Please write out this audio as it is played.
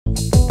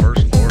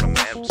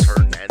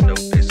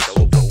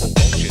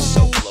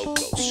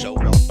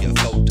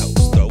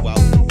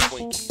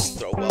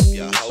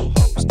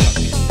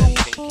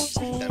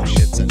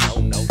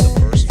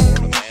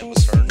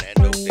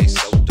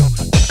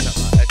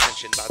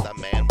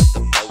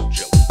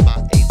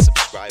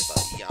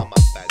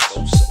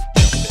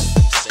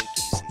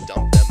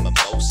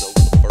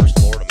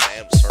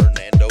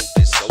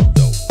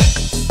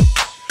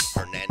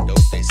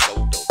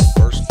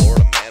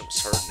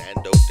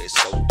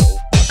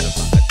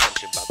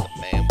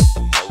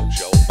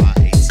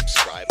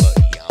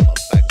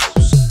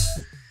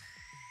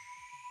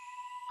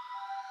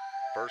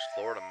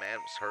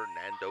was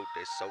Hernando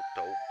de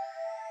Soto.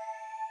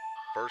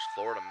 First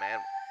Florida man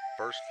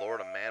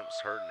was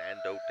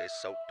Hernando de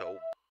Soto.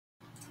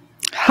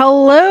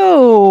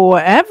 Hello,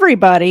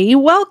 everybody.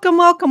 Welcome,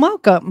 welcome,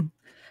 welcome.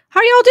 How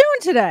are y'all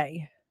doing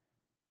today?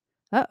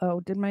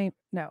 Uh-oh,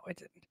 no, it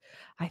didn't.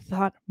 I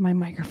thought my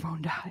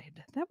microphone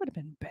died. That would have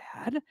been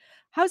bad.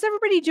 How's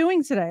everybody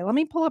doing today? Let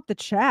me pull up the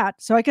chat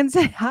so I can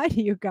say hi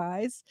to you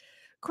guys.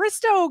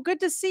 Christo, good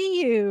to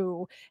see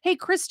you. Hey,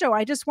 Christo,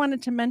 I just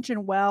wanted to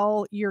mention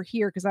while you're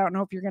here, because I don't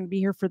know if you're going to be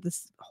here for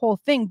this whole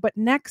thing, but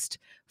next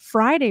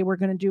Friday, we're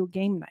going to do a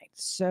game night.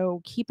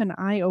 So keep an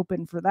eye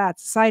open for that.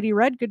 Society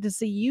Red, good to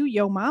see you.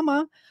 Yo,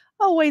 mama,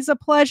 always a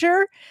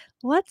pleasure.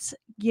 Let's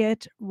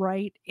get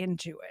right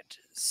into it.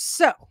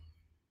 So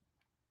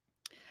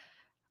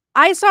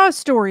I saw a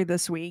story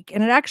this week,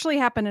 and it actually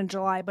happened in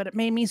July, but it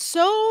made me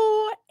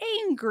so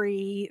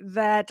angry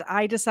that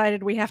I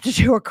decided we have to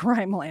do a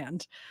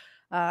Crimeland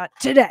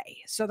today.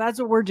 So that's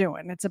what we're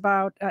doing. It's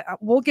about,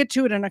 we'll get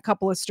to it in a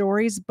couple of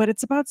stories, but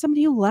it's about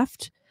somebody who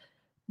left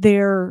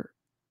their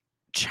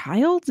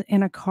child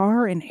in a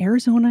car in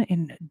Arizona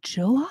in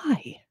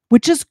July,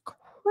 which is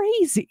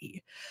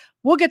crazy.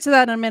 We'll get to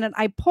that in a minute.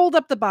 I pulled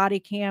up the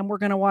body cam. We're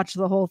going to watch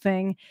the whole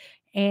thing.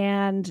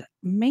 And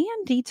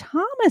Mandy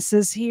Thomas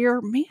is here.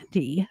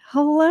 Mandy,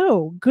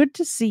 hello. Good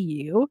to see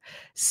you.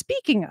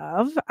 Speaking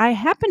of, I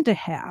happen to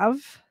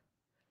have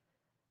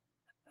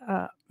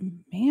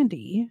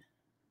Mandy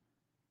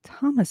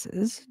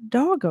Thomas's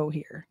doggo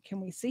here. Can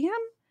we see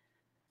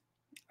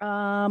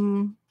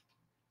him?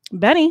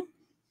 Benny.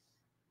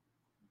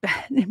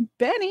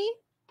 Benny.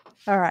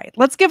 All right,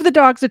 let's give the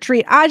dogs a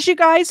treat. As you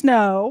guys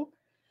know,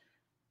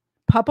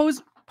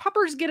 puppers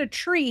get a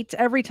treat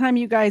every time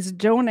you guys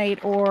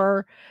donate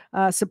or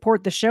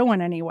support the show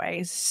in any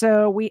way.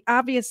 So we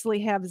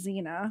obviously have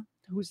Xena,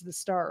 who's the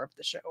star of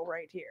the show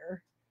right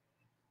here.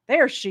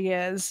 There she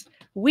is.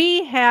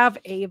 We have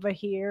Ava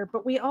here,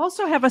 but we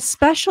also have a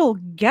special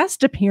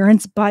guest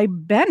appearance by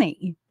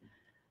Benny.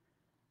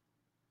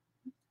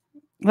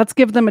 Let's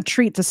give them a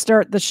treat to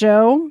start the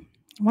show.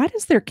 Why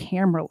does their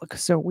camera look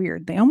so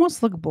weird? They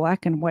almost look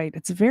black and white.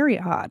 It's very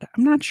odd.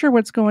 I'm not sure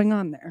what's going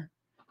on there.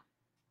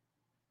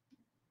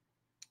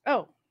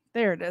 Oh,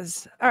 there it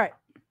is. All right.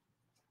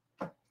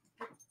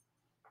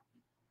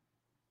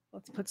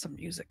 Let's put some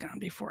music on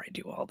before I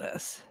do all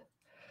this.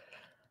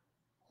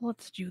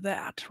 Let's do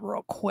that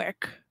real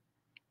quick.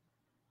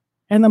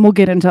 And then we'll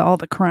get into all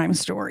the crime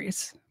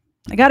stories.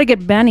 I got to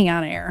get Benny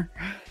on air.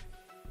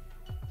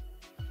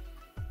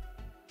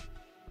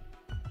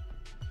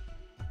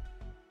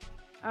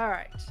 All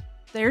right.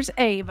 There's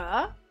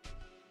Ava.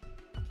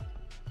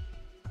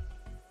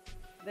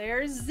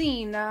 There's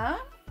Xena.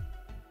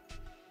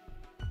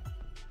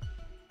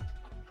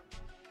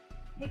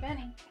 Hey,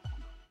 Benny.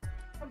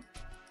 Come.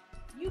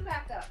 You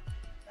back up.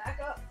 Back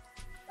up.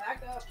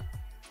 Back up.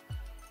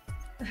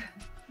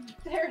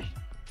 There.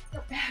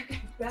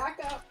 Back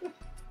up.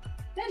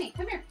 Benny,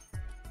 come here.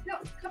 No,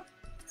 come.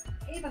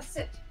 Ava,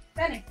 sit.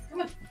 Benny,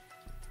 come on.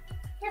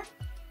 Here.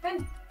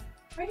 Benny.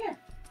 Right here.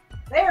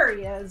 There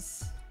he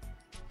is.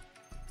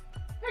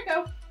 There you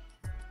go.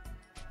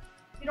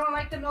 You don't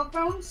like the milk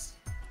bones?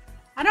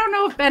 I don't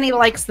know if Benny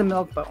likes the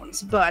milk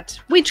bones, but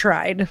we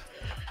tried.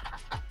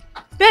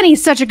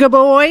 Benny's such a good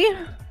boy.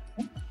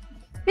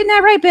 Isn't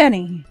that right,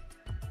 Benny?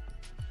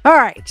 All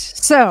right,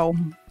 so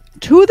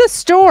to the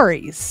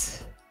stories.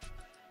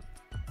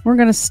 We're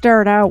going to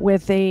start out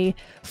with a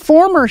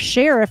former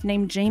sheriff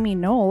named Jamie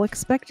Knoll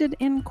expected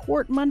in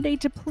court Monday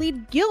to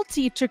plead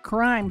guilty to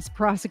crimes,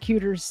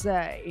 prosecutors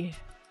say.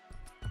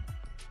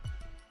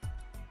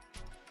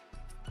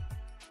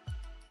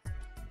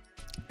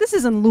 This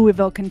is in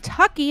Louisville,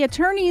 Kentucky.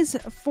 Attorneys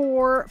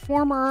for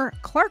former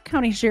Clark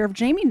County Sheriff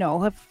Jamie Knoll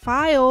have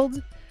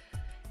filed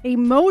a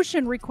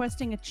motion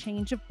requesting a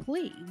change of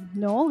plea.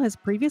 Knoll has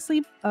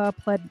previously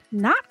pled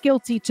not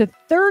guilty to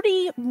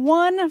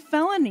 31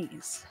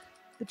 felonies.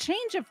 The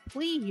change of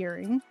plea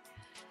hearing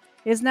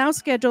is now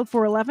scheduled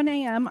for 11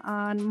 a.m.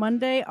 on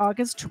Monday,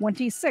 August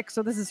 26th.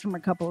 So this is from a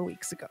couple of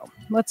weeks ago.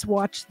 Let's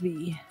watch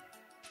the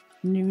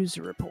news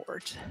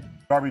report.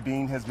 Barbie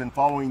Dean has been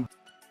following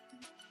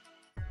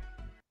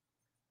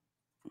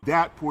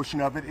that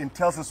portion of it and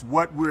tells us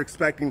what we're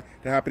expecting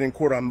to happen in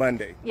court on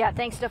Monday. Yeah,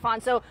 thanks,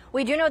 Stefan. So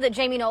we do know that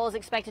Jamie Knoll is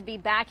expected to be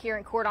back here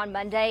in court on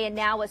Monday, and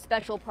now a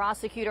special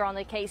prosecutor on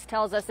the case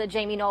tells us that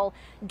Jamie Knoll,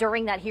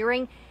 during that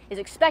hearing, is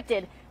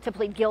expected to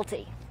plead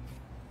guilty.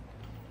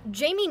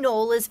 Jamie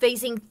Knoll is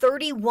facing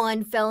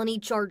 31 felony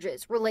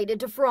charges related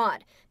to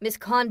fraud,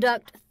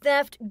 misconduct,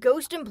 theft,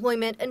 ghost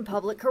employment, and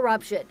public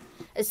corruption.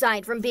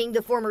 Aside from being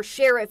the former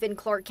sheriff in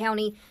Clark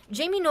County,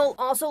 Jamie Knoll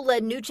also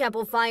led New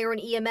Chapel Fire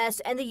and EMS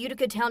and the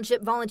Utica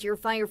Township Volunteer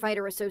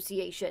Firefighter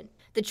Association.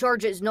 The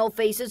charges Knoll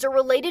faces are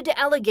related to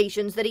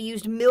allegations that he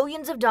used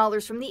millions of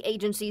dollars from the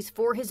agencies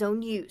for his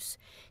own use.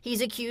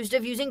 He's accused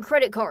of using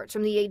credit cards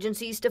from the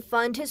agencies to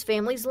fund his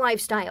family's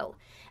lifestyle.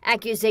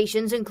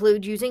 Accusations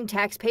include using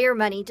taxpayer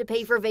money to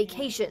pay for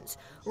vacations,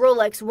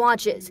 Rolex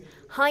watches,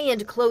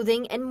 high-end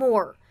clothing, and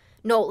more.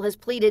 Knoll has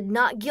pleaded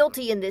not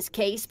guilty in this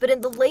case, but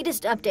in the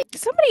latest update.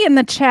 Somebody in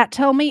the chat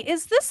tell me,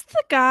 is this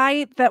the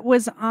guy that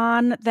was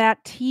on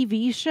that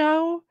TV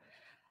show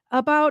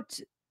about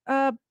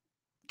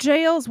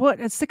jails?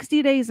 What,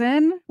 60 Days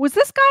In? Was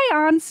this guy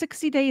on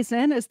 60 Days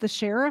In as the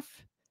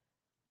sheriff?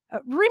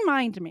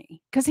 Remind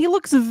me, because he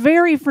looks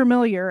very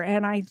familiar,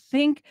 and I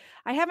think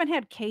I haven't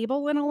had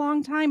cable in a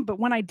long time, but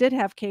when I did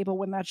have cable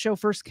when that show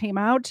first came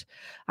out,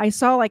 I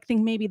saw, like,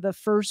 think maybe the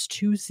first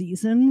 2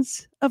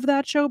 seasons of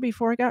that show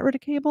before I got rid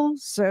of cable.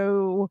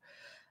 So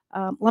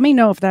let me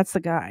know if that's the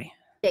guy.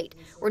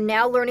 We're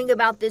now learning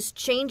about this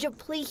change of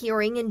plea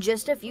hearing in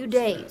just a few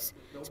days.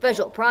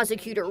 Special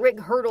Prosecutor Rick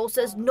Hurdle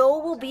says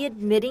Knoll will be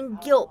admitting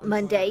guilt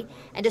Monday,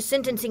 and a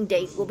sentencing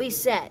date will be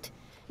set.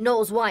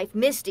 Knoll's wife,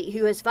 Misty,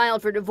 who has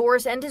filed for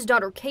divorce, and his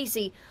daughter,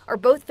 Casey, are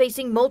both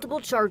facing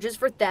multiple charges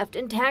for theft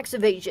and tax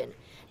evasion.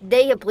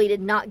 They have pleaded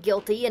not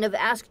guilty and have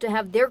asked to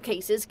have their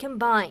cases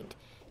combined.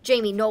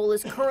 Jamie Knoll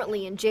is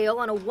currently in jail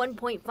on a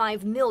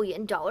 $1.5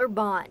 million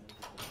bond.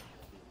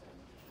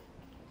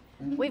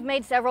 We've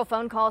made several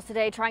phone calls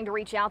today trying to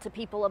reach out to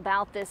people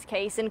about this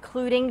case,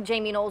 including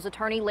Jamie Knoll's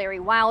attorney,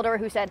 Larry Wilder,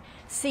 who said,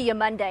 "See you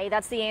Monday."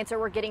 That's the answer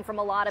we're getting from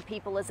a lot of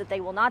people, is that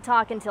they will not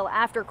talk until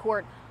after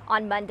court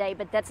on Monday.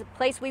 But that's a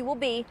place we will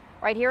be,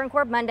 right here in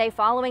court Monday,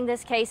 following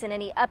this case and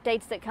any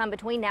updates that come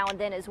between now and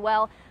then as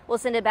well. We'll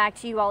send it back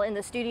to you all in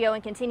the studio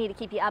and continue to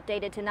keep you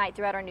updated tonight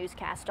throughout our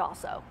newscast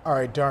also. All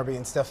right, Darby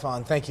and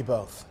Stefan, thank you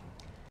both.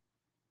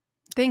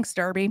 Thanks,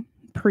 Darby.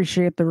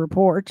 Appreciate the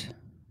report.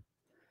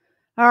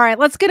 All right,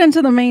 let's get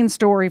into the main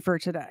story for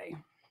today.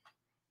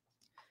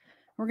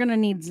 We're going to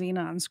need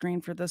Zena on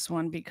screen for this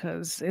one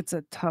because it's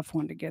a tough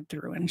one to get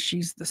through, and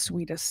she's the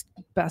sweetest,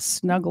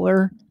 best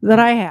snuggler that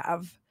I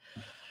have.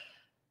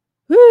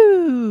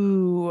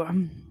 Woo!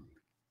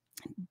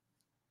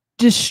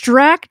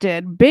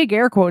 Distracted, big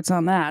air quotes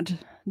on that,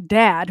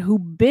 dad who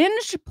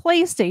binged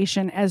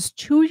PlayStation as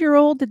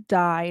 2-year-old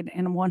died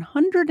in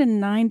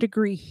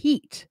 109-degree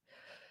heat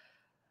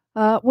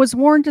was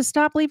warned to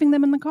stop leaving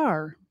them in the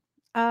car.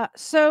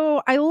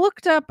 So I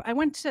looked up, I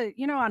went to,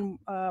 on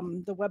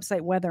the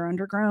website Weather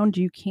Underground,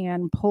 you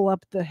can pull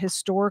up the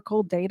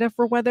historical data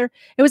for weather.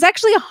 It was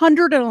actually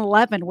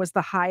 111 was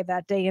the high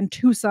that day in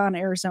Tucson,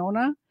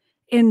 Arizona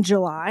in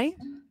July.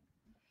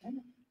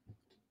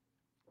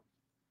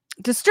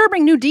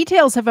 Disturbing new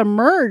details have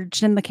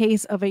emerged in the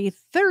case of a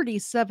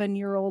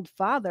 37-year-old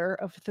father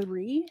of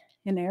 3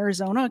 in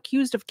Arizona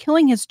accused of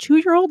killing his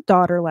 2-year-old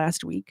daughter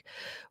last week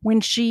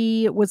when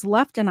she was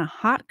left in a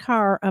hot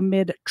car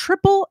amid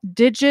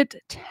triple-digit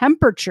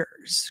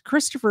temperatures.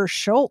 Christopher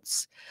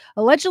Schultz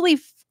allegedly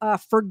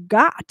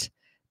forgot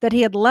that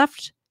he had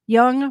left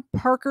young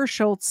Parker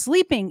Schultz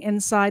sleeping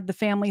inside the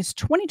family's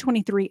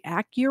 2023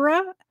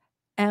 Acura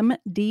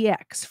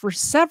MDX for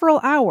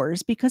several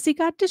hours because he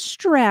got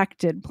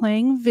distracted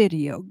playing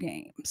video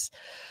games.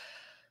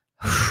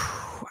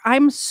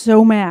 I'm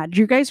so mad. Do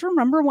you guys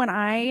remember when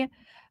I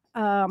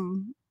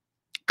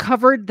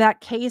covered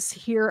that case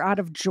here out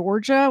of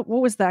Georgia?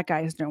 What was that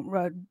guy's name?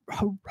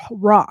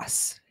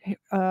 Ross.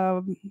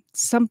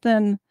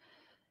 Something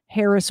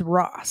Harris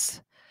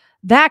Ross.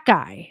 That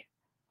guy.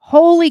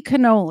 Holy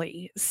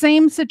cannoli.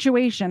 Same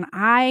situation.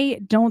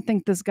 I don't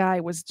think this guy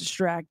was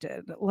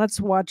distracted.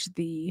 Let's watch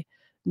the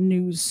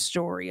news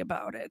story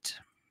about it.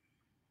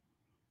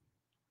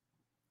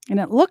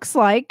 And it looks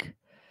like,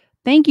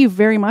 thank you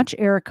very much,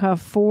 Erica,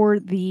 for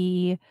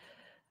the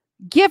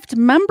gift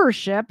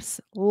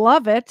memberships.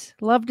 Love it.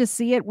 Love to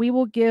see it. We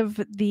will give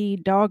the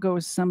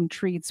doggos some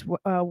treats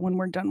when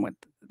we're done with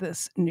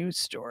this news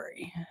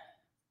story.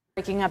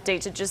 Breaking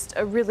update to just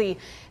a really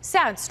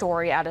sad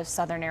story out of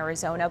southern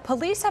Arizona.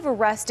 Police have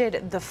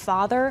arrested the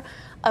father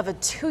of a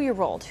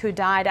 2-year-old who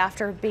died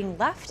after being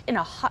left in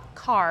a hot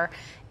car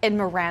in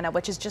Marana,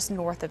 which is just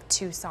north of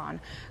Tucson.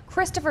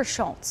 Christopher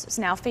Schultz is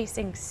now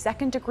facing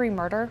second-degree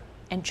murder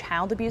and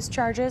child abuse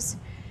charges.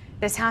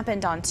 This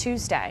happened on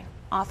Tuesday.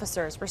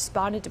 Officers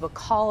responded to a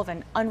call of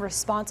an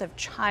unresponsive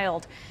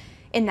child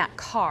in that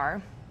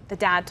car. The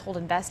dad told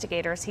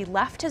investigators he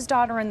left his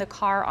daughter in the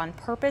car on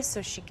purpose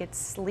so she could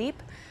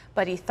sleep,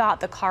 but he thought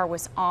the car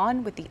was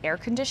on with the air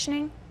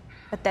conditioning.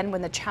 But then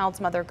when the child's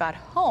mother got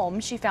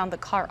home, she found the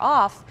car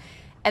off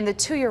and the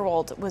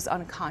 2-year-old was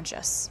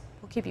unconscious.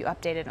 We'll keep you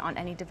updated on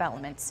any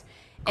developments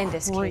in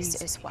this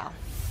case as well.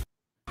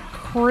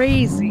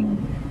 Crazy.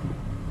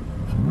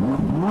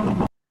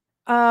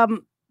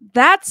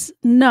 That's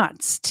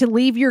nuts to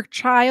leave your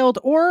child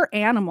or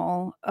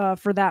animal,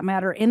 for that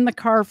matter, in the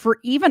car for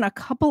even a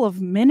couple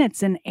of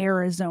minutes in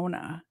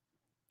Arizona.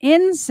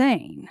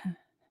 Insane.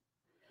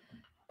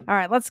 All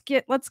right, let's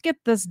get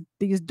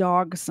these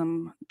dogs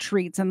some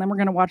treats, and then we're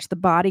gonna watch the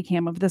body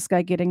cam of this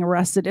guy getting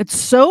arrested. It's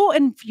so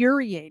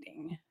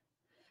infuriating.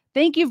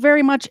 Thank you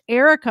very much,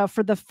 Erica,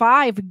 for the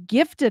 5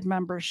 gifted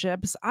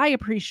memberships. I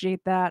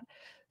appreciate that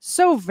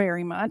so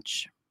very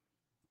much.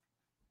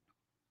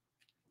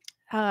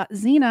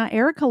 Zena,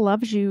 Erica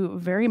loves you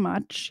very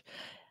much.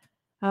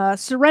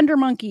 Surrender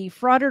Monkey,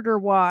 Frauditor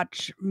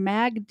Watch,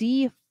 Mag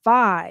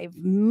D5,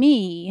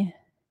 me,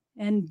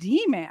 And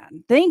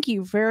D-Man, thank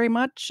you very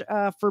much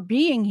for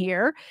being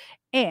here.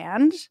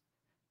 And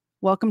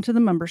welcome to the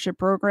membership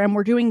program.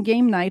 We're doing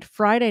game night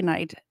Friday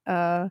night,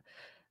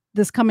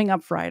 this coming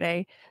up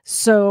Friday.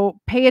 So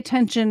pay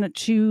attention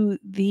to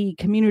the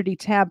community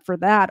tab for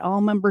that.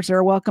 All members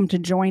are welcome to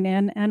join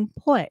in and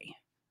play.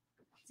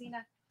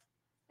 Zena,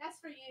 that's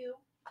for you.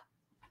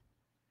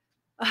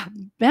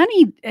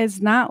 Benny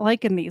is not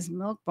liking these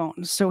milk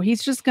bones, so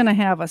he's just going to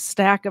have a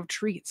stack of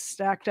treats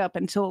stacked up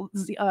until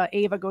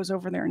Ava goes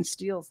over there and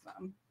steals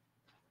them.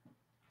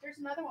 There's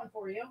another one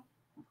for you.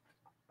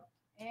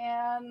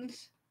 And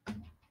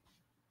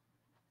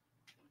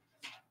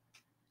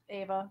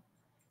Ava.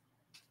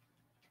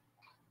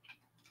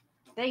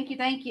 Thank you,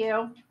 thank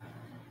you.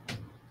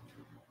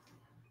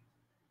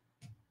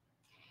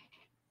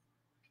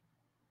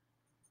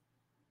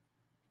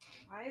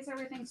 Why is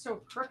everything so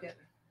crooked?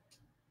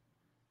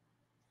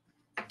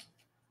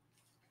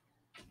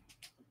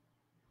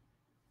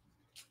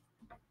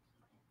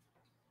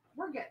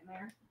 We're getting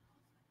there.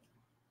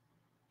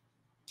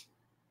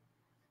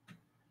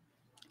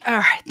 All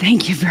right.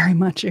 Thank you very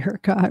much,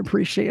 Erica. I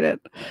appreciate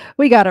it.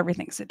 We got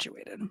everything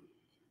situated.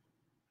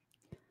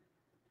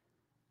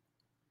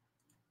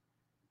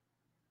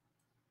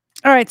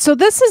 All right. So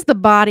this is the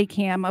body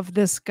cam of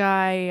this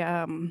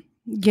guy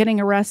getting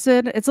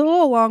arrested. It's a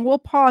little long. We'll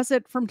pause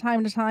it from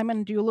time to time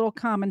and do a little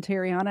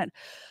commentary on it.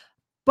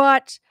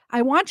 But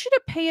I want you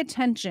to pay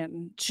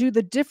attention to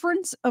the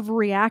difference of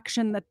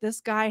reaction that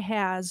this guy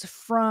has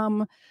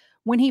from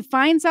when he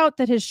finds out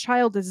that his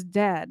child is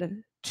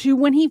dead to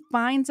when he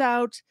finds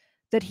out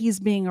that he's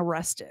being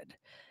arrested.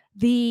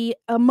 The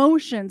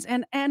emotions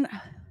and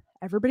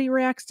everybody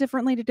reacts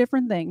differently to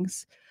different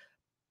things.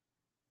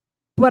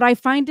 But I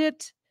find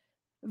it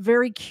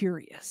very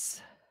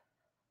curious.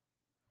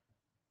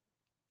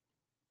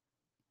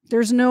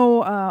 There's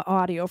no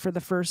audio for the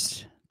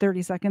first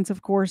 30 seconds,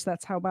 of course.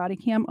 That's how body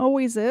cam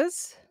always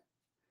is.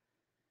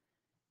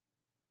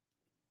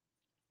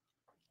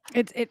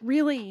 It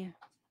really,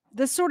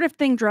 this sort of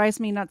thing drives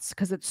me nuts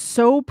because it's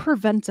so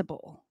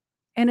preventable.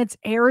 And it's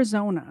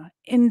Arizona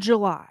in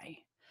July.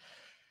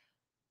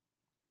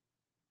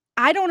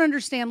 I don't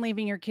understand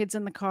leaving your kids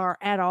in the car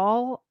at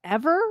all,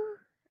 ever.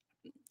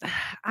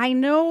 I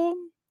know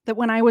that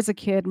when I was a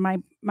kid,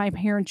 my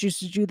parents used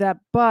to do that,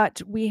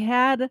 but we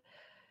had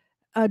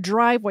a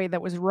driveway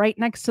that was right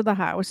next to the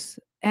house,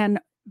 and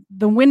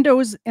the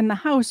windows in the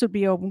house would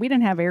be open. We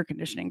didn't have air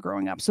conditioning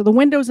growing up, so the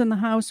windows in the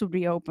house would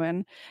be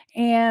open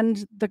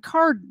and the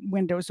car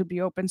windows would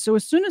be open. So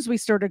as soon as we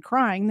started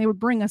crying, they would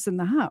bring us in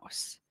the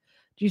house.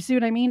 Do you see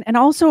what I mean? And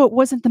also, it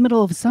wasn't the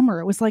middle of summer.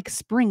 It was like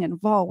spring and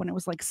fall when it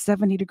was like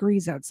 70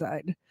 degrees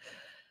outside.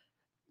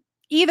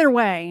 Either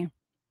way,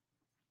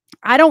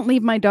 I don't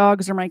leave my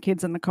dogs or my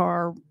kids in the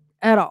car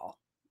at all.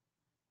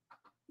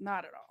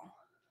 Not at all.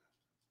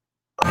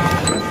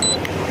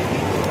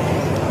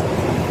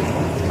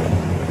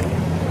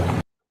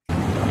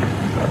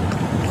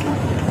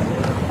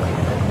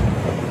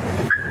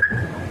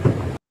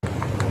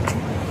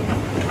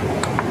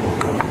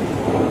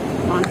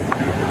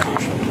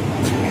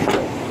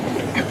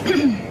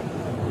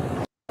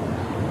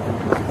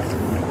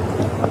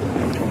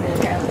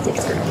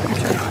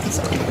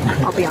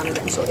 I'll be on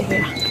eventually.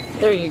 Yeah.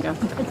 There you go.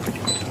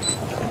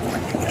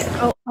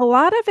 A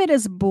lot of it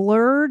is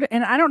blurred,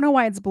 and I don't know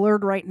why it's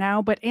blurred right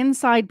now, but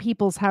inside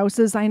people's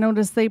houses, I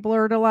noticed they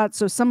blurred a lot.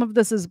 So some of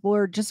this is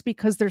blurred just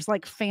because there's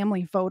like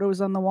family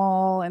photos on the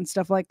wall and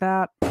stuff like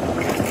that.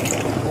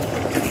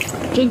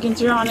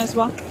 Jenkins, you're on as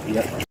well?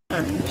 Yep. All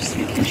right, just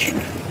making sure.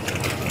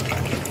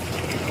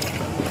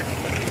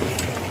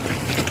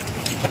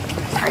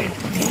 All right,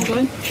 all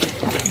good?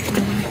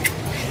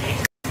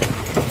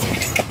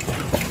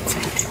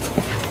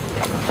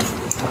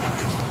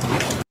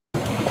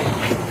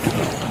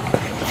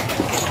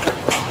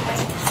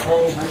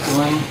 Hey, how you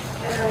doing?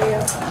 How are you?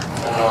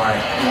 All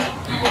right.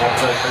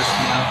 That's our first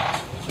one.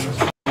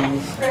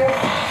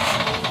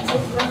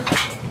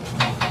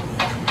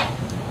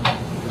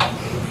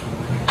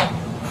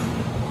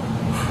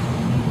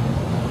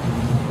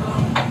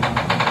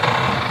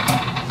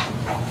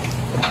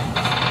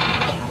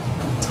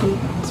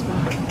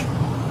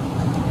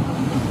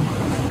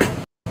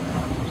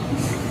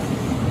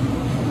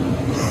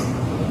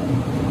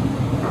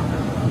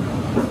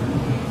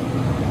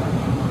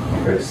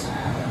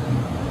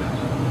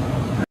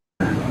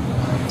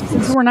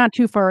 Since we're not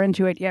too far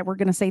into it yet, we're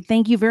going to say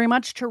thank you very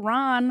much to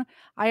Ron.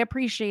 I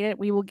appreciate it.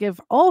 We will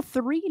give all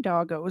 3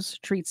 doggos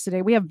treats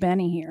today. We have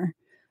Benny here,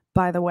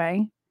 by the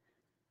way.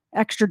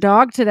 Extra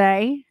dog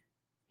today.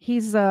 He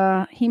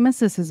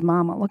misses his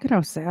mama. Look at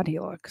how sad he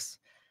looks.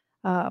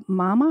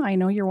 Mama, I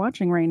know you're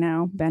watching right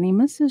now. Benny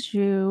misses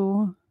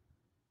you.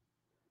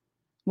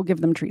 We'll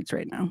give them treats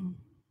right now.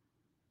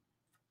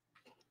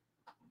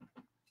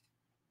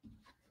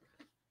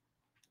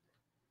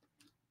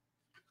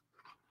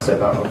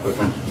 Step out real quick.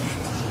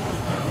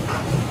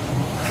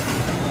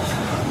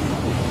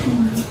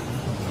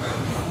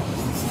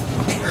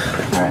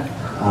 Alright,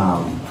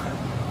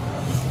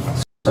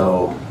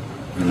 so,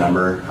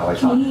 remember how I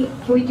talked?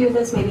 Can we do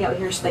this maybe out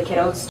here so the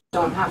kiddos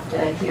don't have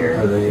to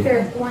hear?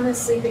 Here, one is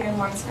sleeping and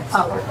one's next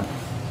door.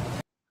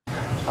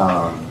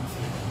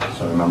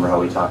 So remember how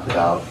we talked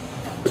about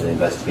the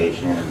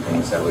investigation and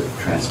things that would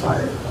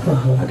transpire?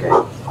 Okay.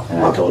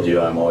 And I told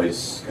you I'm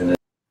always gonna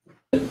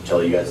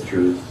tell you guys the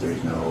truth.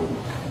 There's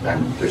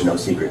no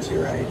secrets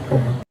here, right?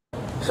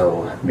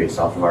 So based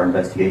off of our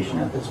investigation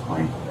at this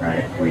point,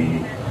 right,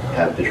 we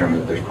have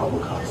determined that there's probable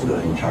cause to go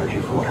ahead and charge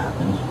you for what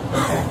happened.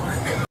 Okay.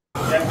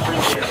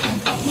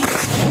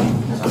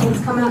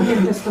 Please come out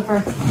here,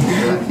 Christopher.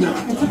 No.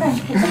 It's okay.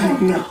 It's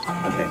okay. No.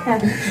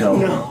 Okay. So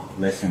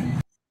listen.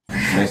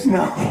 Listen.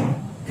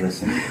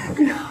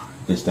 Okay.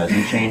 This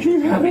doesn't change.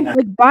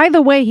 Like, by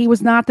the way, he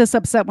was not this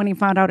upset when he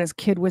found out his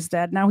kid was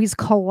dead. Now he's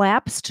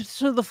collapsed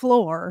to the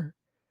floor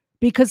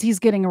because he's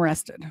getting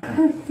arrested.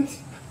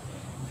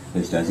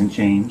 This doesn't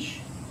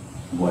change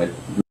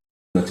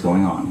what's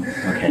going on.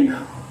 Okay.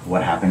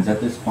 What happens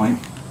at this point?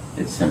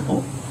 It's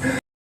simple.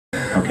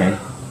 Okay.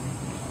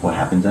 What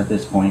happens at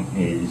this point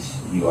is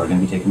you are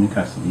going to be taken into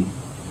custody.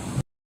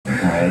 All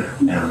right,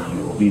 and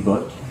you will be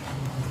booked.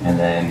 And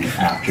then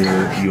after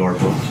you are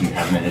booked, you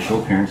have an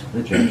initial appearance with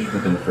the judge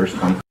within the first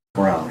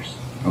 24 hours.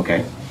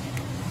 Okay.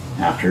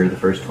 After the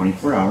first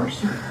 24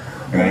 hours,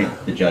 right,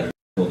 the judge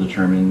will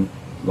determine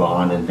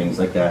bond and things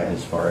like that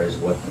as far as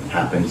what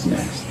happens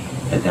next.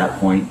 At that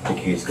point, the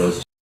case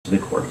goes to the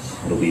courts.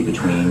 It'll be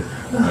between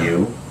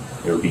you,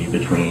 it'll be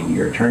between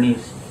your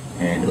attorneys,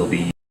 and it'll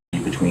be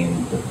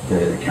between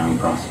the county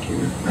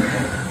prosecutor.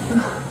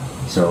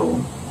 So,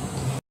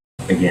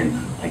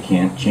 again, I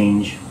can't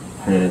change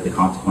the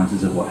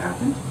consequences of what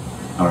happened,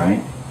 all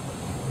right?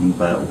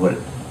 But what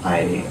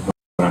I'm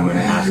going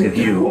to ask of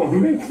you...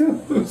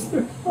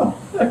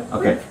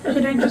 Okay.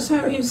 Could I just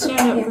have you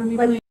stand up for me,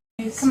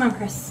 please? Come on,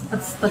 Chris.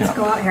 Let's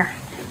go out here.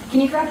 Can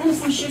you grab him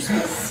some shoes,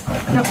 please?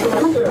 No,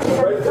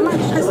 come on,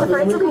 Christopher.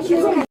 It's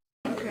okay.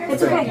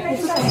 It's okay.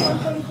 It's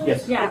okay.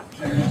 Yes. Yeah.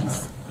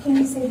 Can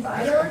you say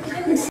bye to our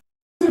kids?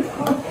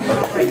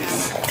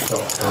 So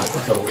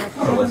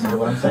listen to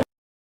what I'm saying.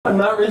 I'm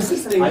not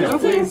resisting. I know.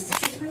 Please.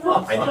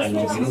 I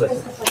need you to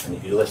listen. I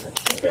need you to listen.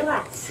 Okay.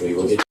 Relax. We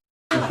will get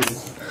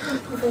issues.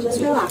 Just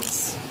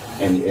relax.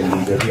 And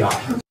these are the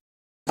options.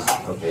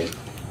 Okay.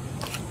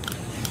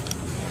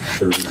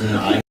 The reason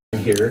I'm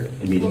here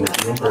and meeting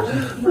with you in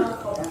person.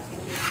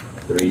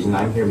 The reason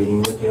I'm here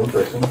meeting with you in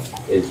person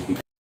is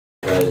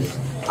because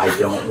I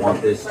don't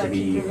want this to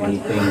be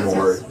anything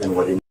more than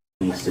what it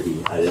needs to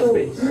be at its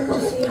base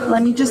level.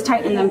 Let me just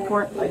tighten them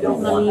for it. Let me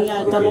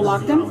double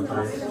lock them.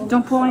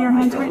 Don't pull on your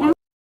hands right now.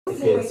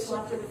 Kids.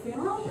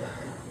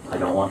 I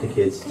don't want the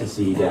kids to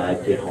see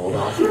Dad get hauled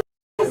off.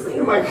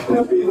 Am I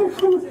going to be there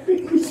for the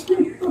baby?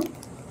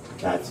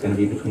 That's going to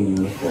be between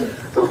you and the court.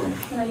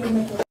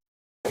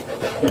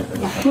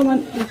 Yeah, hold on.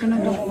 You're gonna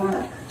double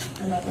lock.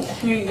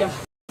 Here you go.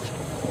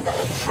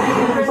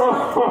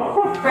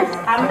 Chris,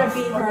 I'm gonna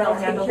be here. I'll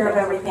take care of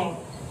everything.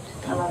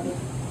 I love you.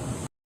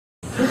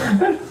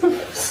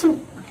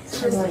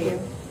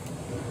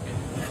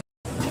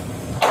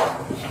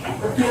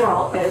 The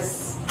funeral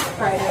is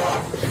Friday.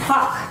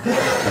 Fuck.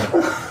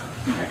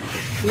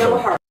 No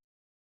heart.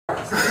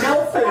 No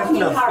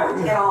fucking heart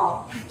at all.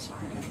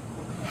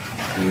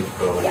 You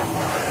go. Yeah.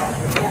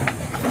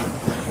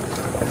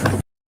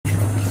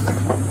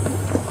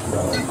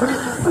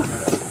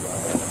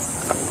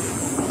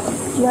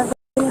 Do you have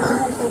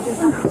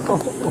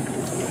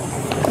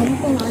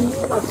anything on you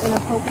that's gonna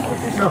poke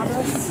with your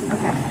shoulders?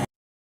 Okay.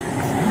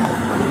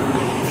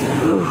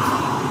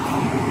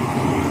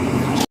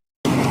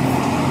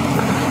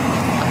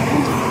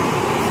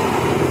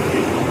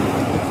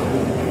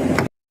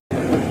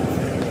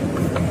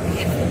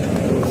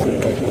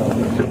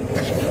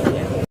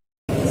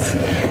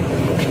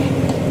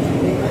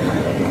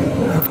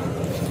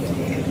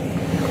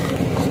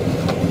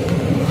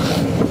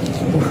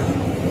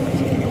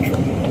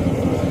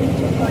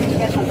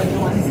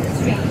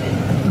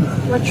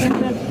 What's your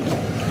name?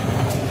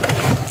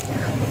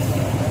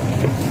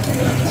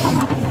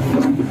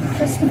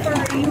 Christopher,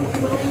 are you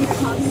willing to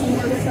talk some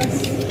more with us?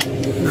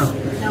 No.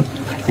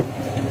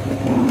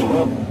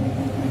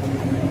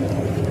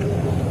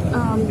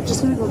 Just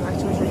gonna go back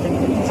to my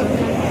certificate. Is that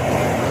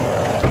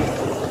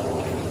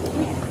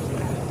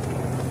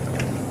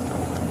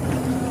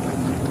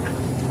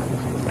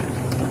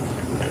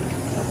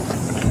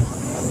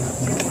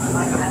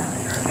okay?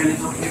 And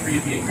it's okay for you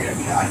to be angry at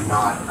me. I'm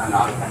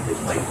not offended.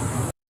 Like,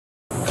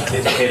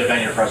 it's okay to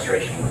vent your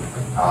frustration.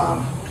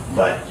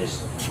 But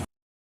just,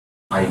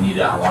 I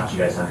want you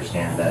guys to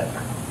understand that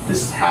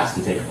this has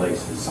to take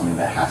place. This is something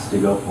that has to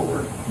go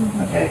forward.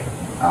 Okay?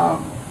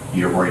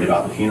 You're worried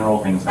about the funeral,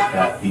 things like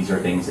that. These are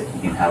things that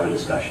you can have a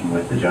discussion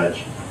with the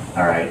judge.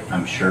 All right?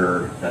 I'm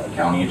sure that the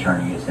county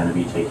attorney is going to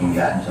be taking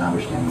that into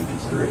understanding and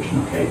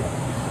consideration. Okay?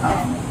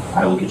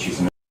 I will get you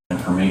some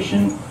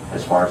information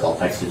as far as I'll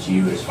text it to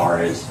you as far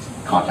as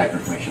contact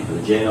information for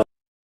the jail,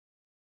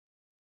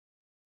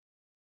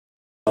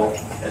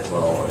 as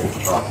well as the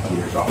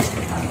prosecutor's office,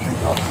 the county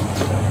attorney's office.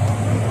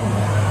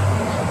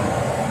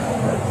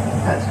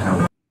 That's kind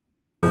of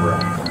where we're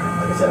at.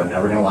 Like I said, I'm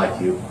never going to lie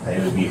to you.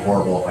 It would be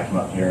horrible if I come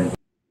up here and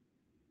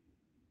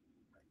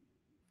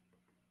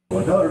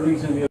like, oh,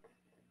 everything's going to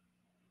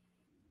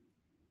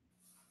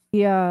be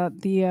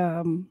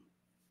The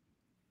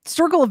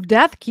circle of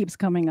death keeps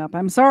coming up.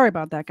 I'm sorry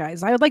about that,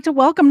 guys. I would like to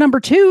welcome number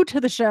 2 to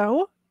the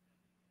show.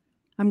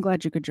 I'm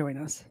glad you could join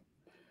us.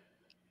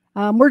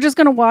 We're just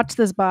going to watch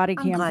this body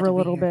cam for a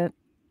little bit.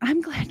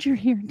 I'm glad you're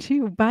here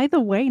too. By the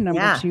way,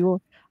 number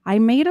 2, I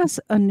made us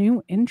a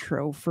new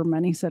intro for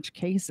many such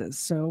cases.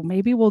 So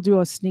maybe we'll do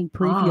a sneak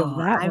preview of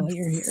that while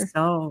you're here.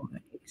 So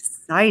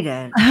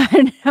excited.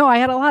 I know. I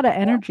had a lot of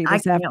energy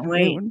this can't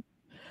afternoon.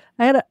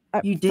 I had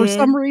for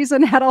some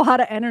reason had a lot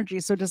of energy,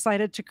 so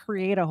decided to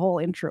create a whole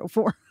intro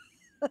for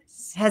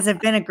us. Has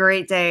it been a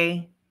great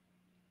day?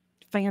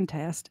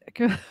 Fantastic.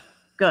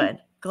 Good.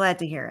 Glad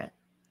to hear it.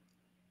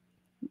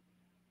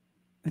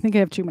 I think I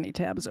have too many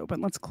tabs open.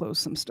 Let's close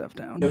some stuff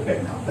down.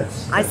 okay. No,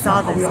 that's I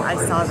saw this. I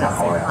saw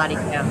this body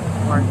cam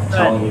before.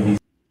 Good.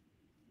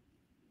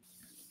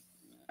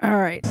 All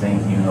right.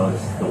 Saying, you know,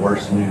 it's the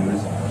worst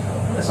news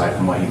aside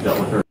from what you dealt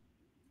with her.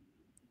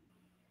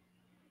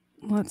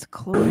 Let's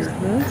close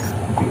this.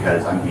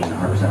 Because I'm being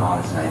 100%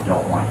 honest and I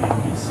don't want you to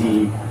be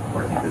deceived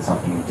or think that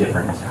something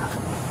different is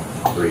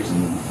happening. The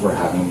reason we're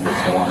having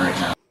this go on right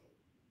now is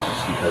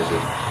because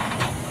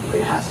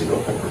it has to go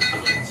forward.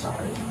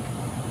 Sorry.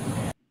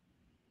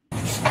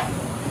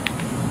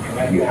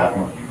 You have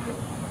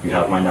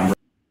my number.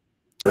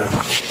 If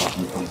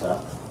something comes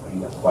up, if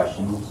you have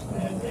questions,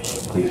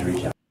 please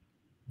reach out.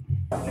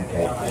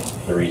 Okay.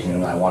 The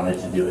reason I wanted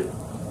to do it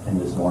in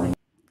this morning.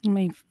 Let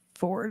me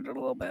forward it a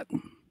little bit.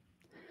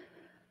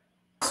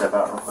 Step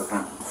out real quick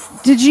now.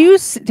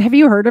 Have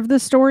you heard of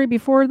this story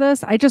before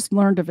this? I just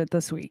learned of it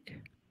this week.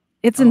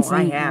 It's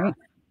insane. I have. Right?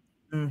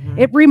 Mm-hmm.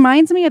 It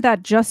reminds me of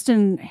that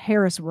Justin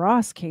Harris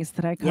Ross case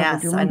that I covered.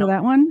 Yes, Do you remember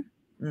that one?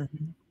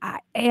 Mm-hmm. I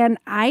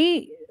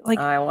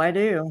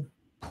do.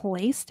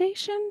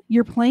 PlayStation?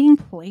 You're playing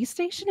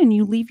PlayStation and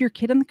you leave your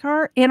kid in the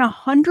car in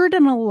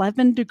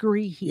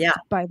 111-degree heat,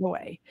 by the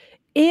way.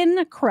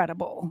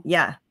 Incredible.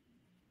 Yeah.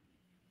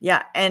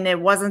 Yeah. And it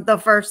wasn't the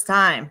first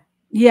time.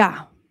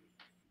 Yeah.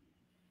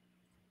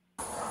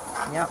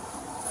 Yep.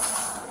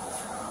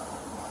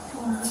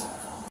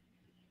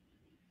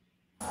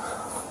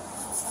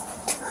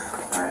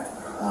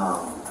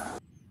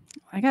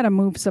 I got to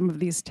move some of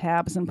these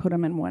tabs and put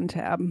them in one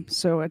tab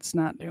so it's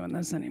not doing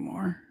this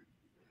anymore.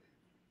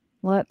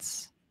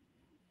 Let's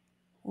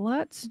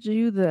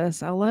do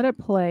this. I'll let it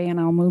play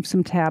and I'll move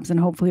some tabs and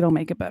hopefully it'll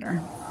make it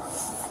better.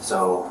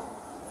 So,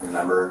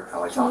 remember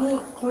how I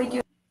talked? Can we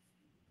do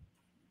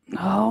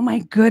Oh my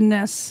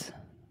goodness.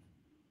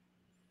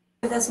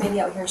 this maybe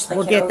out here? So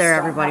We'll get there,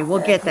 everybody. We'll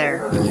get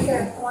there.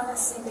 Here, one is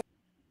sleeping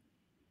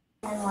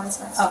and one's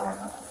next door.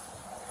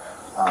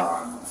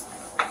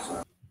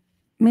 So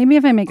Maybe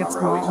if I make it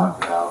remember how we small.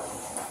 talked about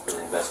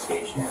the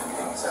investigation and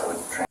things that would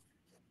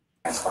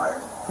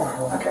transpire.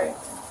 Okay.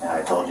 And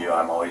I told you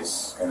I'm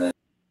always gonna.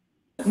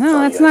 No,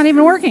 that's not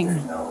even working.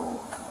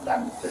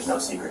 There's no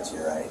secrets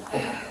here, right?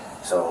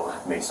 So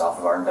based off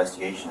of our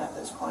investigation at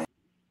this point,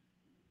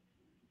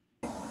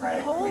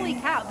 right? Holy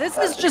cow. This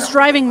is just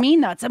driving me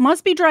nuts. It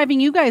must be driving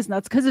you guys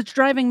nuts because it's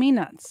driving me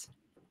nuts.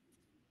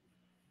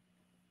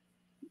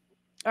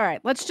 All right,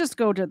 let's just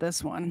go to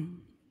this one.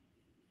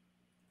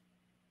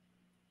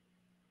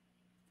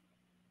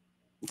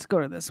 Let's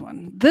go to this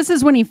one. This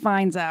is when he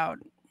finds out.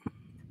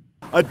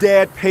 A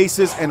dad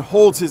paces and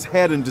holds his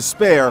head in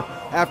despair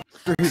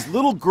after his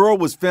little girl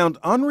was found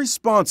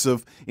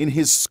unresponsive in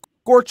his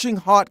scorching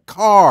hot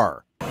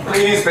car.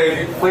 Please,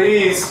 baby,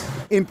 please.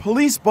 In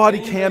police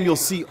body cam, you'll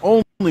see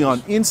only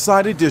on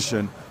Inside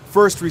Edition,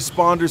 first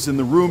responders in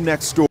the room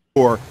next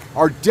door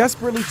are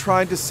desperately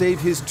trying to save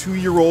his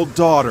 2-year-old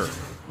daughter.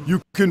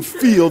 You can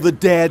feel the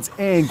dad's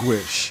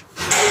anguish.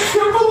 I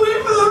can't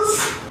believe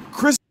this.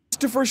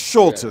 Christopher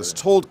Schultes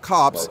told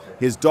cops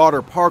his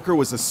daughter Parker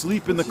was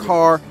asleep in the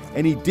car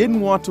and he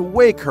didn't want to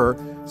wake her,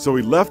 so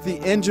he left the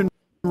engine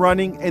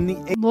running and the...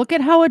 Look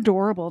at how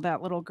adorable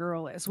that little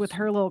girl is with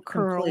her little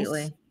curls.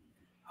 Completely.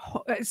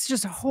 It's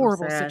just a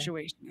horrible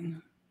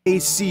situation.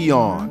 AC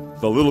on.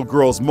 The little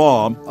girl's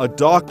mom, a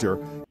doctor,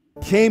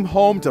 came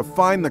home to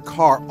find the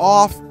car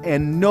off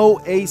and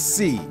no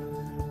AC.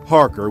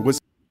 Parker was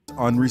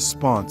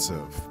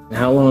unresponsive.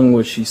 How long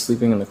was she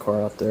sleeping in the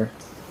car out there?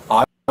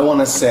 I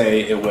want to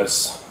say it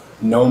was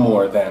no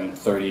more than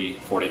 30,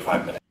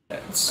 45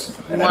 minutes.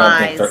 And I don't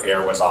think their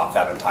air was off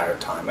that entire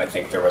time. I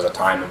think there was a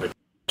time in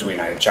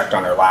between. I had checked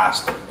on her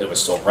last. It was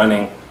still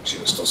running. She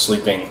was still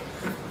sleeping.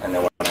 And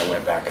then when I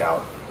went back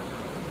out,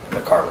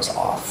 the car was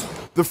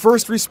off. The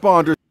first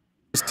responders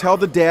tell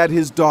the dad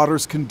his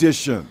daughter's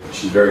condition.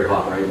 She's very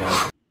hot right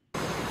now.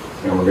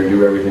 And we're going to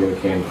do everything we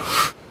can.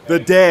 The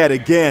dad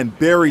again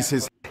buries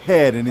his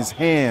head in his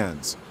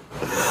hands.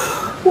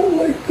 Oh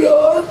my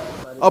God.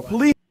 A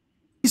police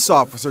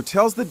officer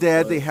tells the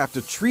dad they have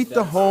to treat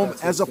the home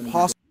as a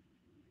possible...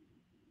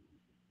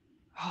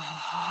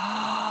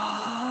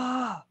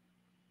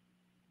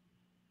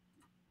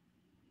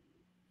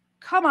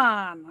 Come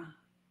on.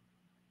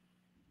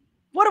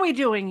 What are we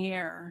doing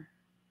here?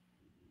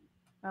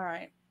 All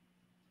right.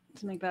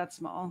 Let's make that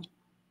small.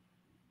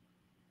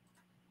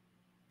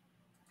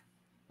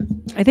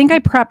 I think I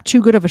prepped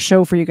too good of a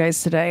show for you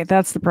guys today.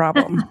 That's the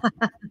problem.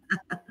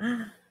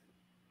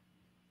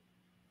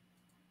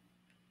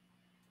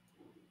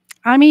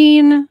 I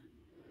mean,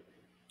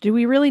 do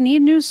we really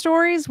need news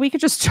stories? We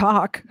could just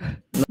talk.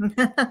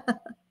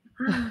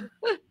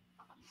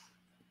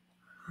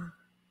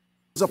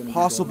 It's a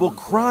possible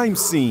crime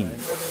scene.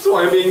 So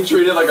I'm being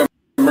treated like a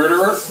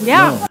murderer?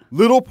 Yeah.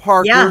 Little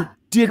Parker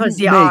didn't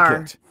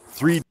make it.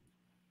 3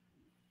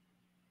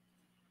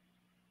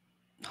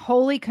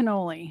 Holy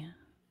cannoli.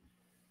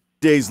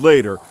 days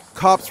later,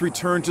 cops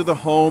returned to the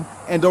home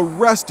and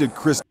arrested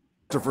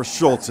Christopher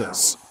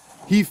Schultes.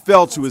 He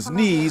fell to his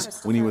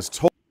knees when he was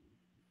told.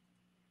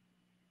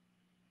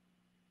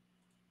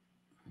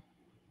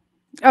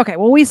 Okay,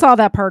 well, we saw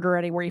that part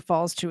already where he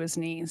falls to his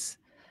knees.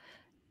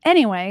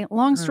 Anyway,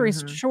 long story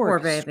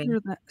short, Poor baby.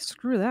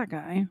 Screw that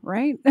guy,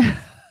 right?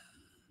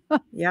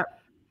 Yep.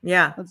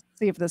 Yeah. Let's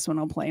see if this one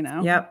will play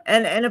now. Yep.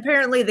 And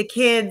apparently the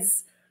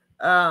kids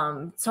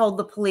told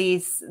the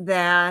police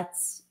that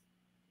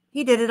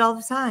he did it all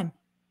the time.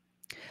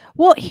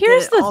 Well,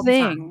 here's the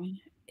thing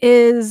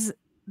is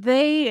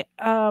they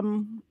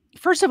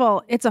first of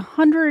all, it's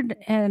 100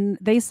 and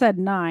they said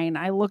 9.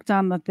 I looked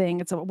on the thing.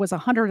 It was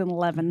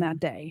 111 that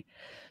day.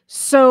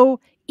 So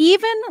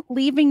even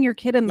leaving your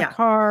kid in the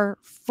car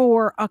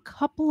for a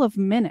couple of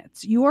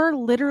minutes, you are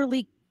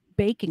literally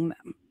baking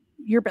them.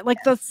 You're like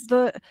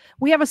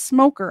we have a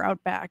smoker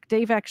out back.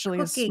 Dave actually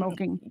is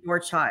smoking. Your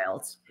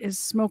child is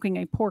smoking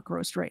a pork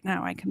roast right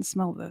now. I can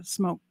smell the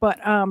smoke. But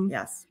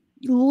yes,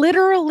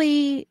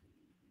 literally,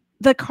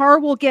 the car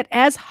will get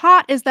as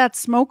hot as that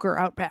smoker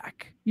out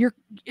back. I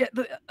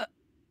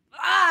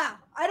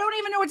don't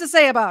even know what to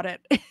say about it.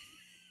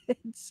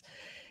 It's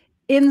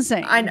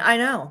insane. I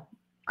know.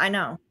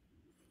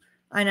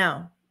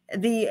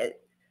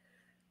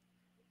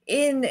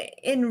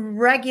 In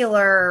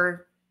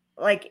regular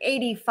like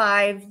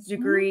 85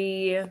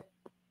 degree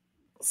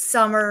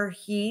summer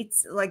heat,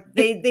 like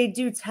they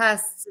do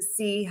tests to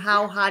see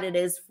how hot it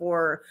is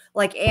for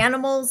like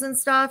animals and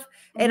stuff.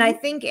 And I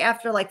think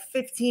after like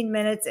 15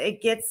 minutes,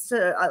 it gets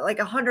to like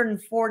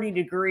 140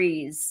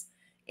 degrees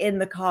in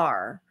the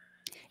car.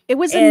 It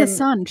was in the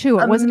sun too.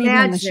 It wasn't even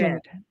in the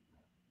shade.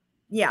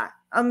 Yeah.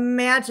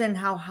 Imagine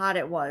how hot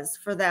it was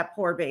for that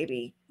poor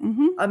baby.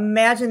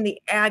 Imagine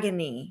the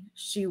agony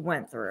she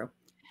went through.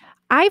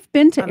 I've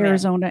been to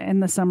Arizona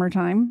in the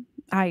summertime.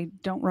 I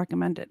don't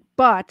recommend it,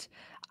 but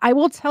I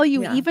will tell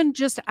you, even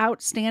just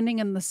out standing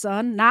in the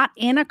sun, not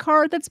in a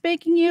car that's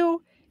baking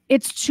you,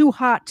 it's too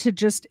hot to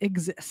just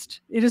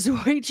exist. It is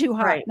way too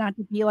hot not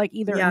to be like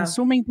either in a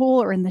swimming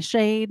pool or in the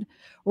shade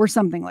or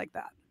something like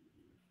that.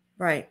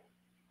 Right.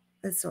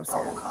 It's so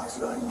sad.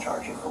 In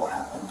charge of what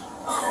happened.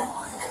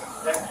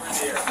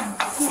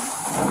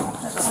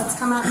 Let's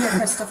come out here,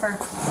 Christopher.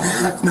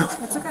 No.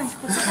 It's okay.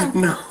 It's okay.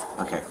 No.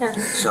 Okay. Here.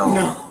 So,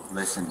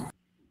 listen.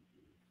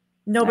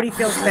 Nobody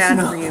feels bad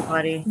for you,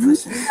 buddy.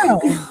 Listen.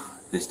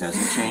 This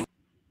doesn't change.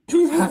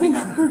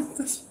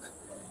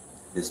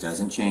 This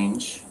doesn't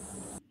change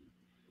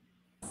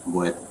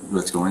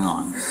what's going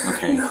on.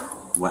 Okay.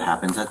 What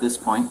happens at this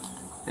point?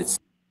 It's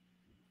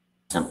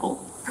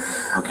simple.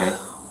 Okay.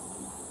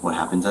 What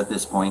happens at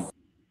this point?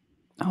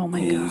 Oh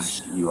my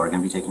gosh. You are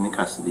going to be taken into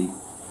custody.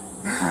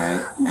 All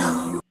right.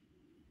 And you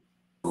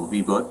will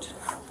be booked.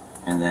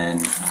 And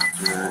then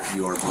after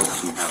you are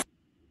booked, you have.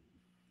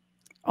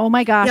 Oh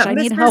my gosh. I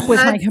need help with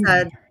my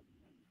computer.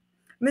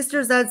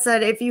 Mr. Zed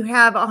said if you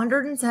have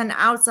 110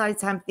 outside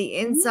temp, the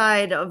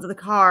inside of the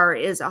car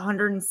is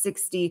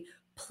 160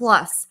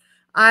 plus.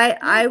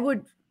 I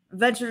would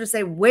venture to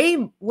say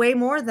way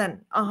more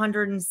than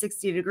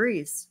 160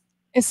 degrees.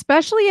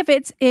 Especially if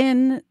it's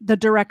in the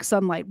direct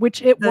sunlight,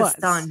 which it was.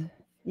 Sun.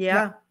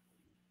 Yeah.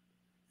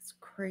 It's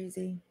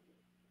crazy.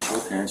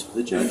 Appearance for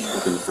the judge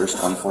within the first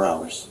 24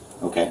 hours.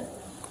 Okay.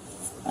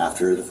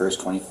 After the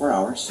first 24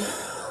 hours,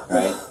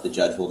 right, the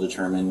judge will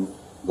determine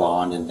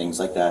bond and things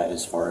like that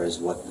as far as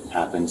what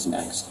happens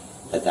next.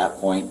 At that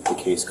point, the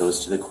case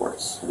goes to the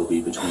courts. It'll be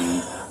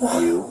between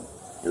you,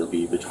 it'll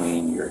be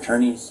between your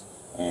attorneys,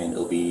 and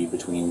it'll be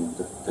between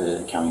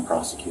the county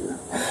prosecutor.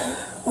 Okay.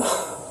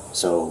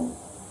 So,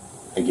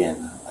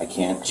 again, I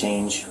can't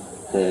change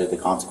the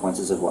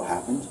consequences of what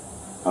happened,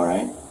 all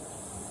right?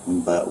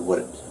 But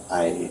what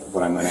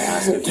I'm going to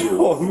ask of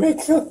you...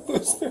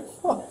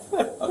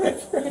 Okay.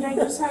 Can I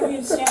just have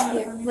you stand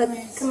up for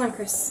me? Come on,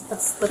 Chris.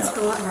 Let's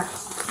go out here.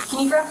 Can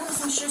you grab him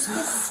some shoes,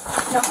 please?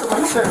 No.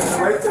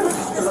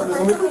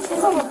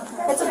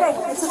 It's okay.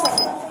 It's okay.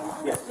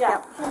 Yeah.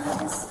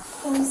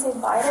 Can you say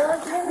bye to her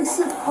again?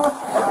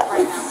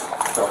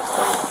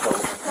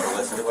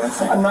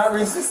 I'm not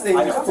resisting.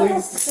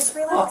 Please. Just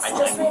relax.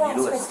 Just relax,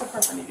 Christopher.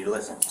 I need you to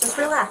listen. Just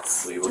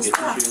relax. We will Just get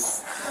your relax.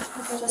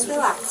 shoes. Just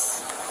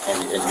relax. And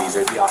these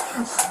are the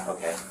options,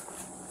 okay?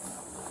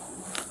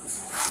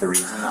 The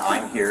reason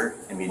I'm here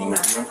and meeting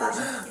with you in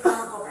person,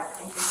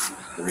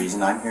 the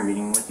reason I'm here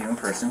meeting with you in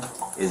person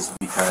is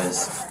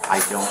because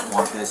I don't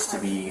want this to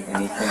be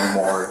anything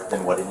more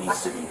than what it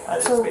needs to be at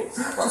its base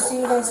level. Just so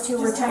you guys too,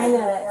 we're trying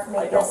to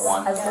make this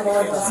as little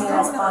of a scene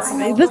as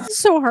possible. This is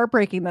so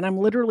heartbreaking that I'm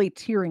literally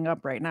tearing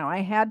up right now.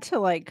 I had to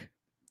like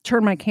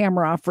turn my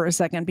camera off for a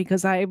second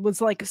because I was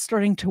like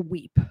starting to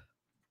weep.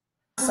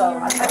 So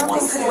I don't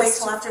think we wait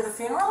till after the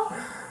funeral.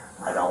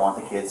 I don't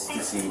want the kids to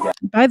see that.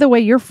 By the way,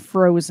 you're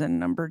frozen,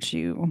 number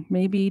 2.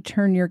 Maybe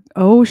turn your...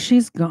 Oh,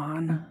 she's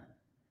gone.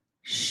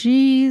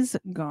 She's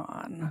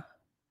gone.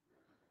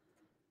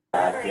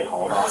 Get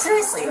hold on.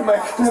 Seriously.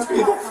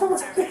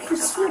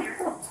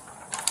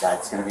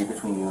 That's going to be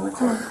between you and the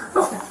court.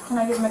 Can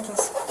I give him a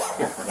kiss?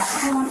 Yeah.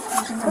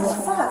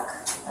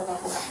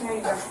 There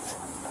you go.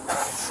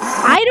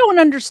 I don't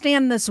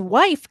understand this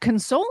wife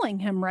consoling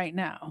him right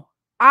now.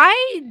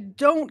 I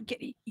don't get...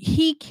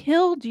 He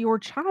killed your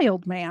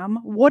child, ma'am.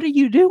 What are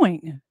you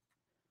doing?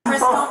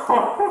 Chris,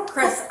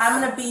 I'm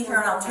going to be here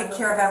and I'll take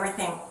care of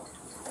everything.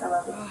 I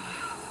love you.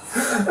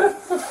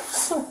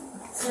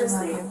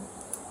 Seriously.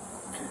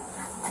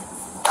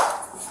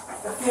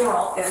 The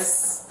funeral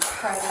is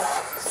private.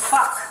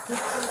 Fuck.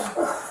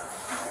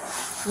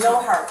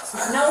 No heart.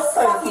 No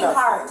fucking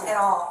heart at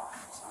all.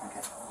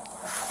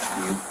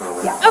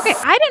 Okay,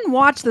 I didn't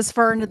watch this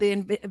far into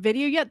the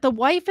video yet. The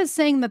wife is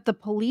saying that the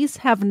police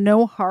have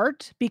no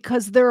heart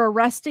because they're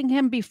arresting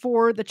him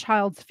before the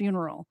child's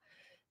funeral.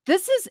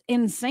 This is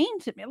insane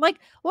to me. Like,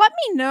 let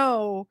me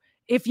know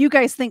if you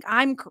guys think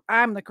I'm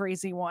the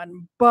crazy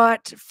one,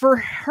 but for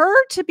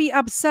her to be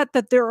upset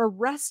that they're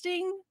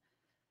arresting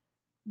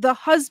the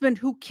husband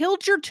who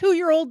killed your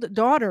 2-year-old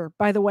daughter,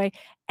 by the way,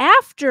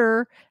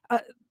 after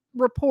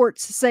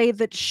reports say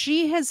that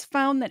she has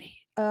found that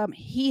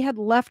he had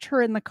left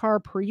her in the car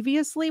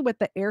previously with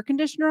the air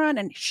conditioner on,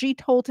 and she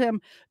told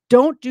him,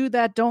 don't do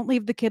that. Don't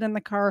leave the kid in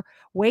the car.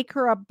 Wake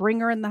her up.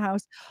 Bring her in the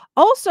house.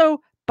 Also,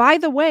 by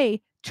the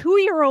way,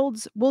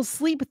 2-year-olds will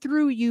sleep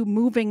through you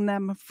moving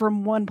them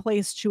from one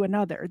place to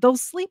another. They'll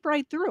sleep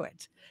right through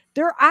it.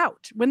 They're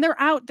out. When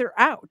they're out, they're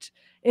out.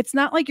 It's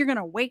not like you're going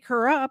to wake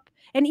her up.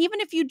 And even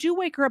if you do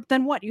wake her up,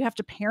 then what? You have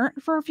to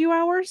parent for a few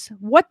hours?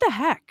 What the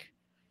heck?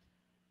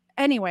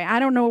 Anyway, I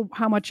don't know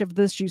how much of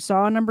this you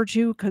saw, number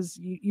 2, because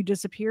you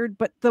disappeared,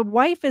 but the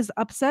wife is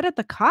upset at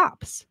the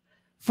cops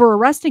for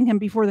arresting him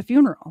before the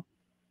funeral.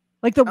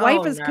 Like the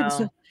wife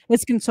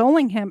is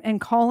consoling him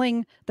and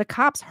calling the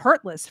cops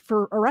heartless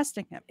for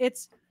arresting him.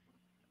 It's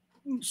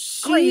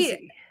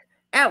crazy.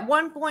 At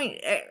one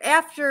point,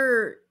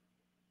 after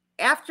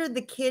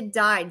the kid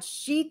died,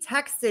 she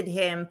texted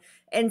him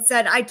and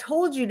said, I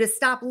told you to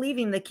stop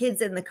leaving the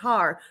kids in the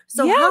car.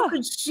 So how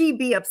could she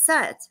be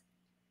upset?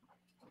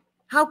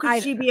 How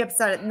could she be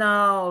upset?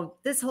 No,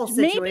 this whole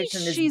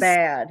situation is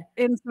bad.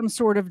 In some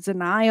sort of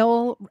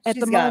denial at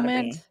the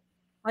moment.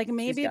 Like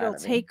maybe it'll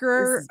take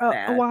her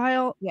a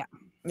while. Yeah.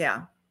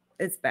 Yeah,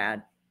 it's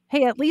bad.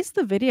 Hey, at least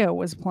the video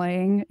was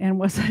playing and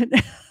wasn't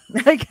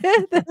like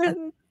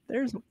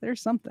there's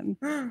something.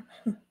 Yeah.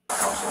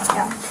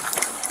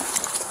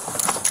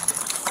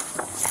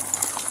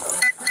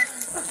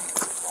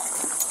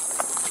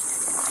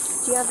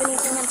 Do you have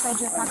anything inside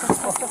your pockets,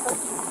 Christopher?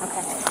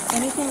 Okay.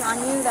 Anything on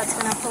you that's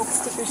gonna poke,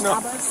 stick, or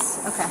stab us?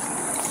 Okay.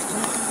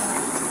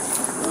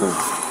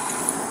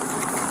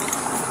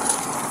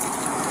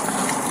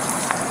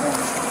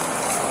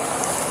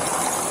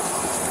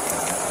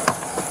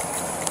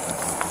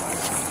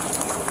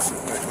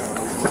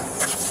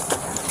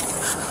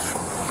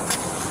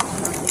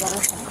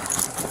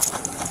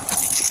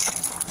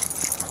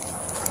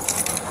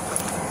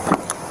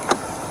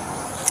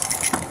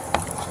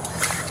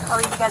 Oh,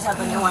 you guys have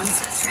the new ones.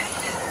 That's right.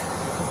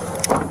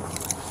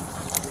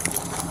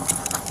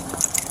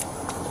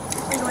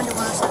 Are you going to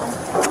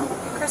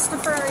 107?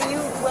 Christopher, are you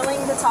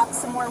willing to talk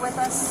some more with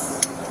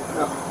us?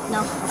 No.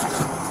 No? Okay.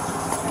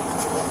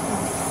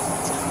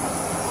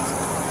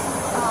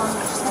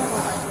 Just gonna go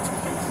back.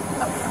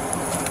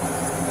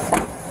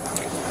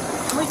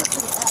 Can we just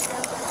put it back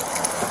there?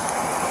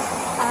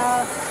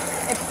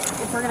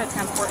 If we're going to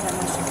transport him,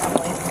 we should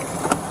probably...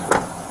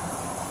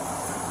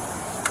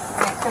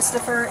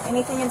 Christopher,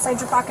 anything inside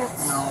your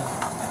pockets? No.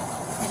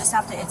 You just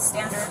have to, it's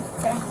standard.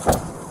 Okay.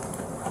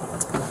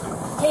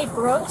 Hey,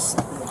 Brooks,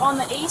 on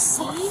the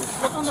AC,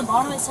 look on the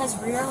bottom, it says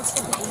rear. Let's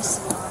get the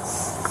AC on.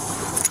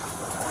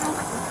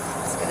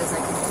 As good as I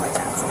can do my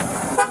task.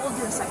 We'll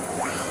do a second.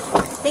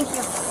 Thank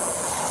you.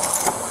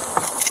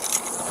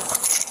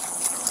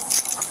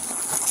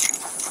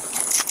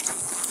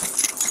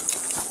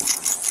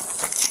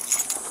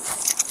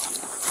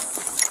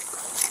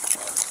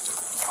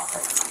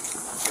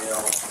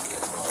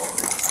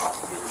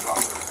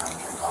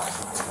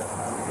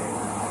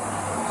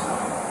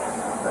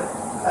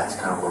 That's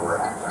kind of where we're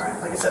at.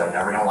 Right? Like I said, I'm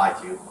never going to lie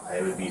to you.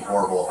 It would be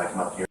horrible if I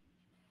come up here.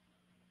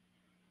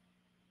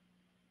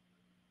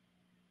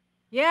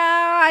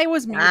 Yeah, I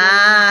was muted.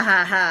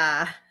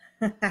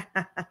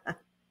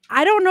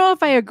 I don't know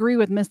if I agree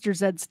with Mr.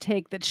 Zed's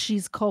take that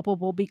she's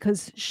culpable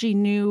because she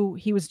knew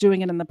he was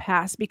doing it in the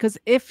past. Because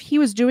if he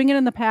was doing it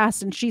in the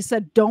past and she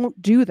said, don't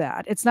do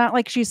that, it's not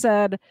like she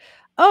said,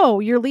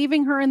 oh, you're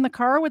leaving her in the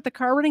car with the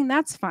car running.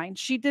 That's fine.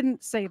 She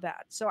didn't say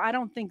that. So I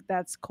don't think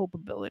that's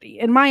culpability.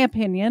 In my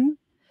opinion,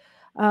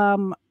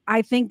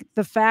 I think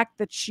the fact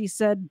that she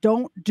said,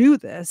 don't do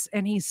this,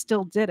 and he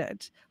still did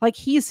it. Like,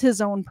 he's his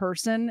own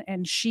person,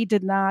 and she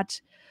did not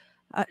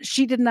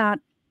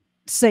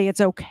say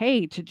it's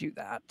okay to do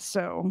that.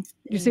 So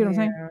you see what I'm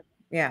saying?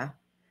 Yeah.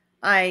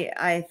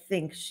 I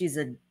think she's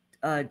a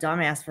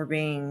dumbass for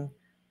being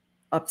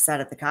upset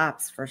at the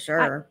cops for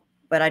sure.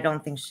 But I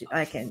don't think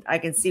I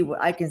can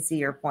see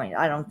your point.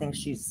 I don't think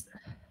she's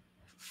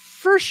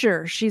for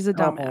sure she's a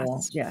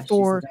dumbass. Yeah, she's a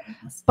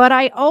dumbass. But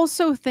I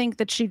also think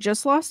that she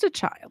just lost a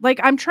child. Like,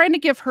 I'm trying to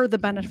give her the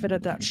benefit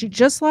of that. She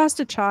just lost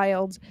a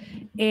child,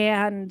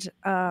 and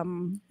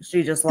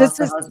she just lost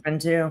a husband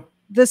too.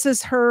 This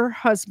is her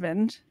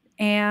husband,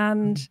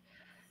 and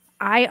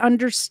I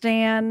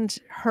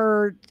understand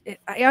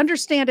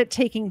it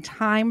taking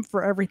time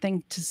for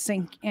everything to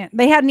sink in.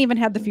 They hadn't even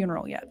had the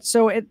funeral yet.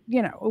 So it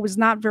was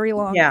not very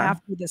long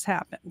after this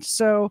happened.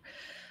 So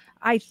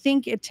I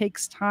think it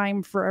takes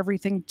time for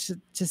everything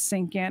to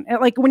sink in.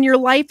 Like, when your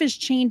life is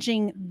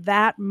changing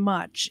that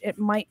much, it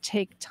might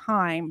take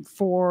time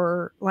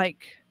for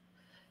like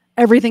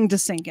everything to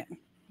sink in.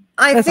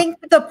 I think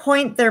the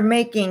point they're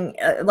making,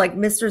 like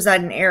Mr.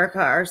 Zed and Erica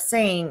are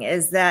saying,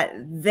 is that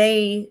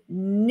they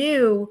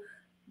knew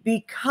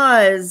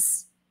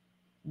because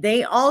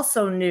they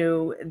also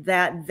knew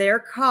that their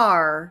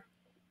car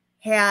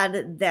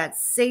had that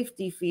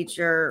safety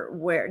feature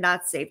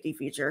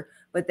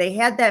but they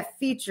had that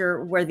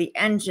feature where the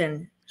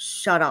engine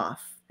shut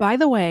off. By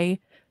the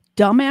way,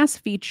 dumbass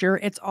feature.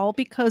 It's all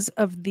because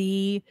of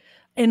the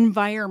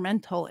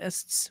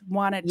environmentalists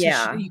wanted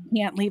to you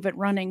can't leave it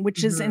running,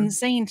 which is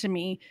insane to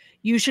me.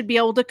 You should be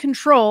able to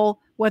control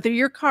whether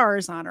your car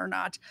is on or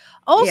not.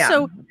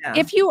 Also,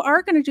 if you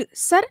are going to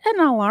set an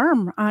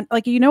alarm on,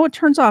 like, it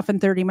turns off in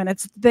 30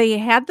 minutes. They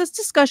had this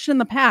discussion in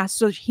the past,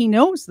 so he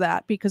knows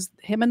that because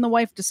him and the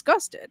wife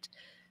discussed it.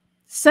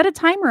 Set a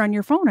timer on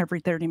your phone every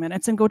 30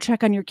 minutes and go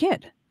check on your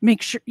kid.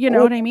 Make sure, you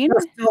know what I mean?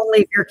 Don't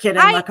leave your kid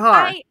in the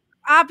car.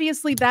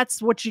 Obviously,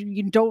 that's what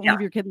you don't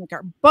leave your kid in the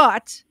car,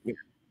 but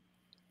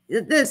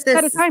this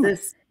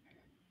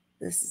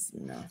is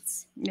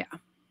nuts. Yeah.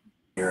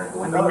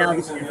 No,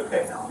 it's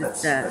okay.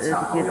 That's not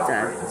how we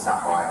operate. That's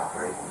not how I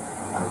operate.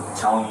 I'm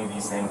telling you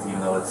these things even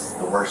though it's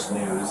the worst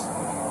news,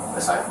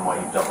 aside from what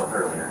you've dealt with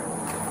earlier,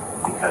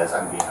 because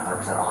I'm being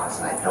 100%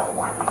 honest and I don't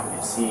want you to be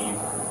deceived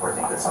or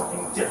think that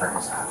something different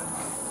has happened.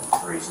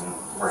 The reason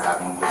we're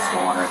having this go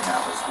on right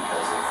now is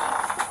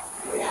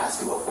because it has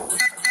to go forward.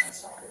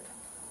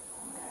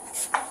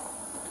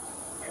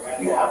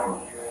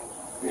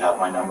 You have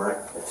my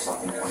number. If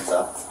something comes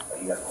up,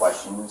 if you have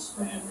questions,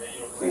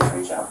 please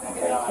reach out.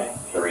 Okay.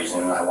 The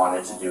reason I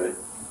wanted to do it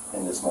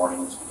in this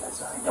morning is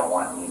because I don't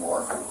want any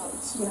more for the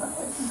kids. Okay.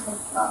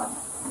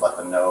 Let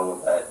them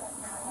know that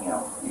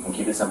you can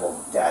keep it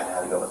simple. Dad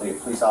had to go with the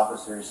police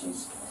officers.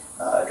 He's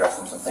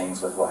addressing some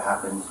things with what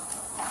happened.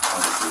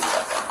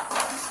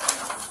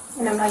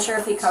 And I'm not sure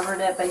if he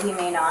covered it, but he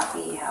may not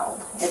be held.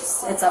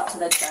 It's up to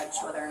the judge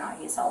whether or not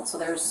he's held. So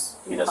there's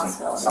he doesn't.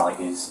 It's not like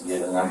he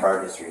doesn't have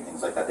prior history and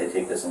things like that. They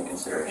take this into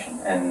consideration,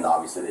 and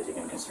obviously they take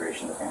into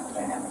consideration the family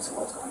dynamics of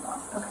what's going on.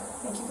 Okay.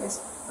 Thank you,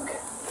 guys. Okay.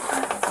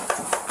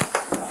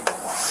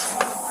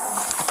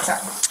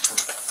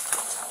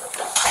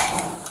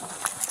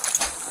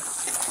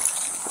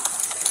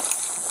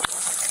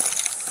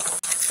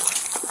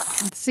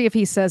 Let's see if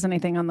he says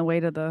anything on the way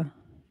to the.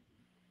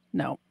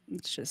 No,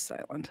 it's just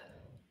silent.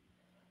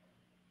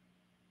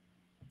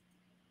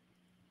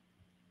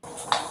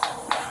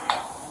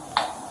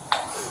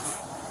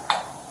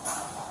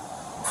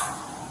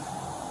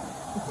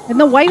 And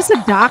the wife's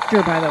a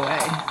doctor, by the way.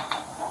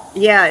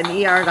 Yeah, an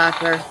ER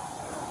doctor.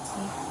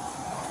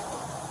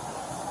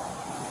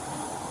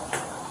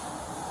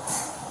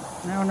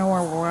 I don't know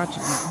where we're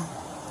watching now.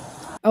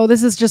 Oh,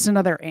 this is just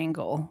another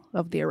angle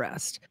of the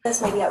arrest.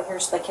 This may be out here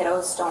so the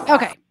kiddos don't.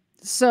 Okay,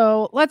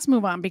 so let's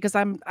move on because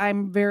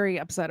I'm very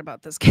upset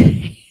about this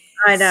case.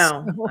 I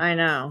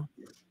know.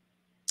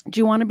 Do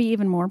you want to be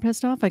even more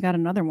pissed off? I got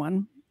another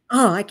one.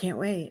 Oh, I can't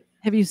wait.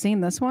 Have you seen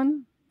this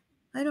one?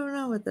 I don't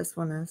know what this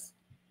one is.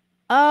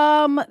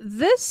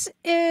 This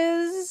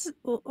is,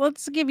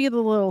 let's give you the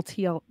little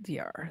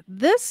TLDR.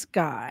 This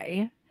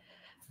guy,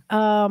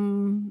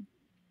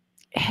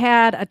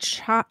 had a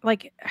child,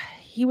 like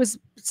he was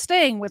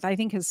staying with, I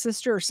think, his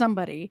sister or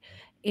somebody,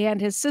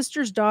 and his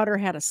sister's daughter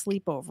had a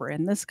sleepover,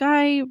 and this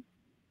guy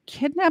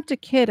kidnapped a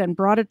kid and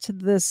brought it to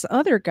this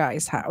other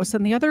guy's house,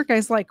 and the other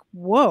guy's like,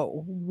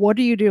 whoa, what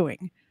are you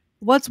doing?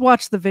 Let's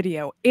watch the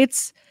video.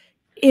 It's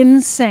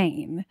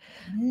insane.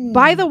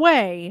 By the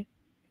way,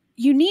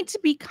 you need to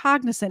be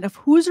cognizant of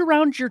who's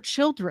around your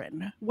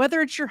children,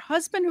 whether it's your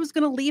husband who's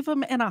going to leave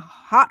them in a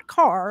hot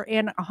car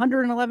in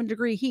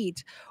 111-degree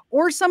heat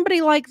or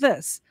somebody like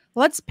this.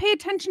 Let's pay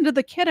attention to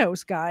the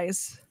kiddos,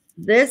 guys.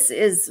 This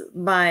is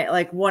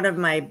one of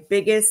my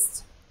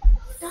biggest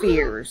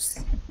fears.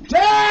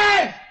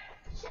 Dad!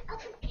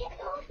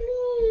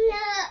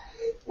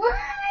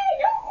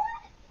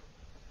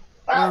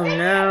 Oh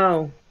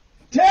no.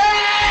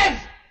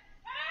 Dad!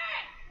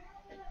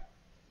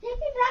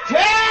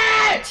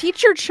 Dad!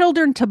 Teach your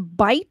children to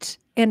bite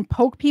and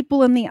poke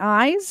people in the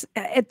eyes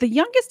at the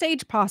youngest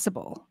age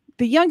possible.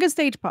 The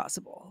youngest age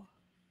possible.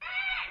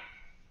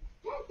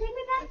 Take me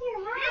back to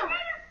your house.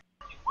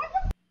 What the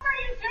f are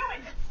you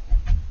doing?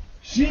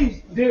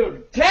 Jeez,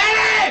 dude.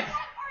 Dad! What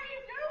are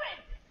you doing?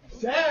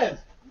 Dad!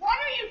 What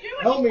are you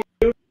doing? Help me,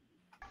 dude.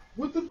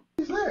 What the f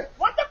is that?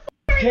 What the f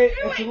are you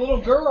doing? It's a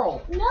little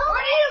girl. No. What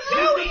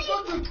are you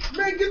doing?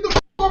 Man, get the f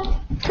up.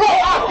 Bro,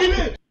 I'll get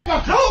in.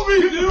 Help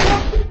me, dude.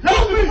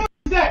 Help me. What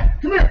is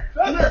that? Come here.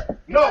 Come here.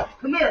 No,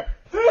 come here.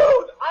 Dude,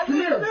 I come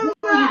here. Who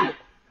are you?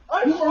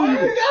 I'm sorry.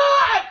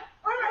 God!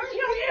 I'm gonna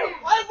kill you.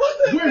 I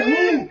wasn't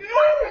mean. Dude,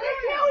 I'm gonna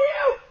kill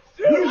you.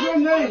 Dude, what is your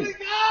name?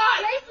 God!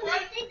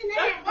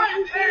 Take my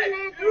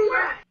dick, dude.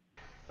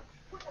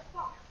 What the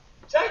fuck?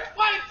 Take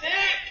my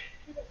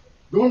dick.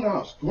 Go in the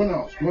house. Go in the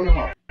house. Go in the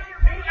house. I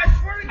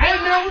swear to God. Hey,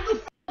 man, what the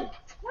f?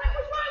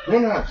 Go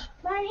in the house.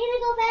 But I need to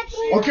go back to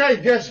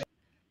Okay, guess.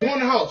 Go in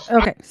the house.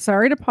 Okay,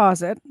 sorry to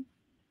pause it,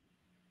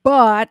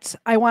 but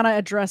I want to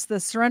address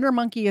this. Surrender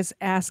Monkey is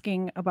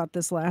asking about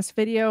this last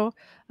video.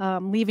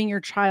 Leaving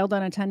your child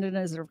unattended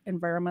is an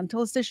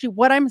environmentalist issue.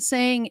 What I'm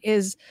saying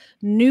is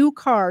newer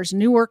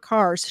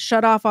cars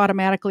shut off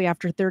automatically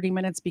after 30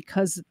 minutes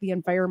because the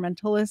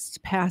environmentalists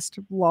passed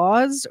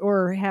laws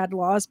or had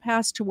laws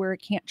passed to where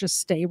it can't just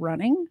stay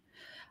running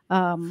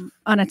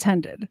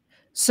unattended.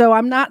 So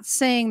I'm not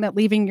saying that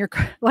leaving your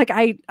car,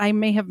 I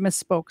may have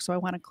misspoke, so I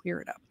want to clear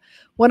it up.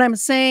 What I'm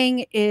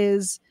saying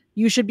is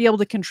you should be able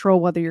to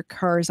control whether your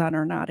car is on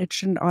or not. It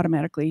shouldn't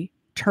automatically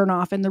turn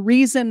off. And the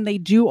reason they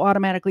do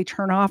automatically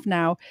turn off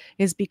now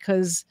is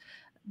because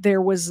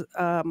there was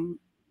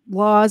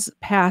laws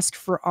passed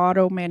for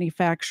auto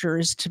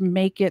manufacturers to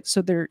make it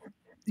so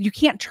you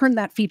can't turn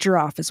that feature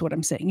off is what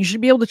I'm saying. You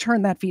should be able to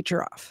turn that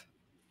feature off.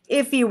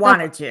 If you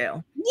wanted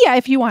to. Yeah,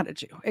 if you wanted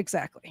to.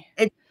 Exactly.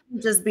 It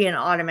should just be an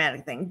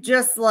automatic thing.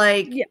 Just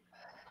like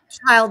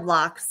child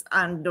locks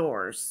on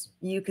doors.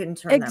 You can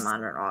turn them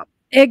on or off.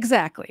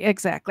 Exactly.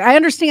 I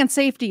understand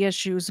safety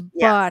issues,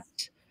 but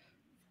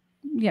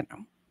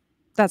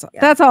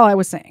that's all I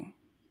was saying.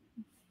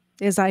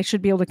 Is I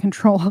should be able to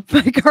control if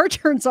my car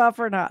turns off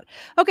or not.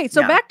 Okay,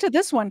 so back to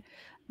this one.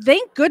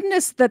 Thank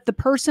goodness that the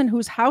person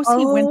whose house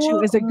he went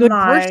to is a good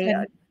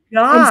person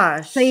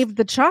and saved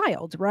the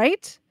child,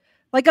 right?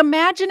 Like,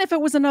 imagine if it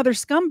was another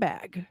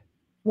scumbag.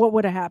 What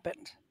would have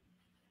happened?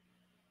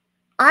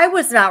 I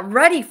was not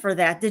ready for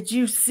that. Did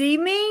you see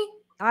me?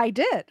 I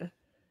did.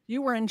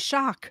 You were in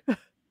shock.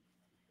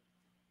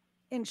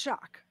 In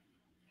shock.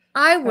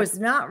 I was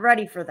not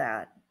ready for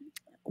that.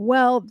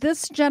 Well,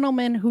 this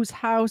gentleman whose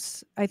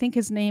house, I think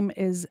his name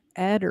is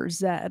Ed or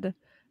Zed,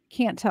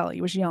 can't tell,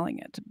 he was yelling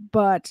it,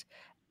 but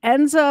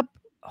ends up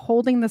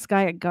holding this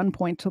guy at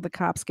gunpoint till the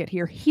cops get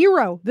here.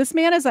 Hero. This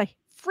man is a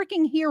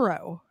freaking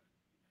hero.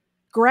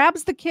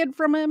 Grabs the kid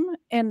from him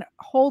and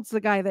holds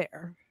the guy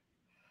there.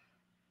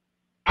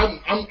 I'm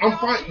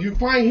fine. You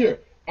fine here.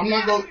 I'm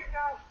not going.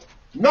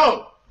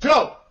 No,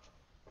 Joe.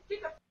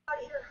 Get the f out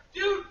of here,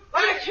 dude.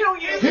 I'm gonna kill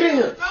you. Get in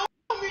here.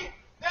 Tell me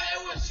that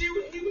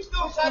he was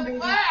still inside the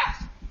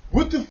class.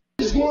 What the f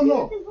is going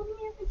on?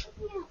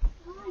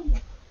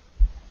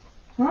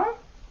 Huh?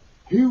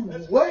 You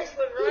That's what? right?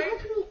 He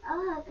picked me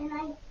up and I...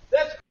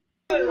 That's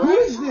Who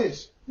is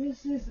this?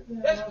 This is...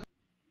 That's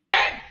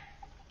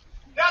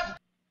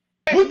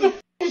What the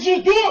f is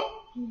you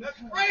doing? That's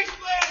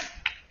Graceland.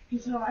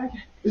 He's hard.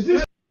 Is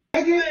this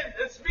again?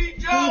 It's me,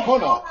 Joe.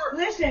 Hold on. Over.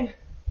 Listen.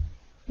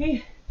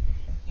 He's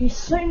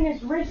slinging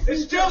his wrist.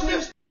 It's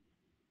Joseph.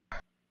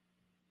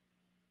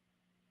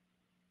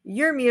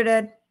 You're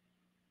muted.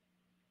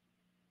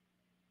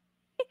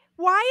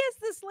 Why is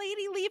this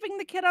lady leaving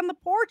the kid on the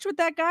porch with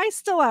that guy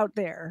still out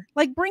there?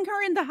 Like, bring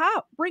her in the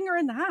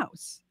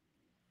house.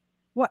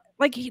 What?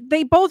 Like,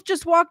 they both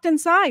just walked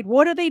inside.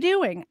 What are they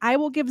doing? I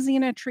will give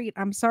Xena a treat.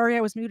 I'm sorry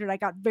I was muted. I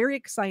got very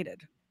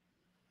excited.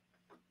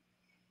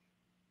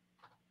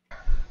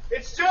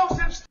 It's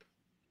Joseph's.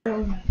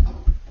 Come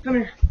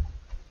here.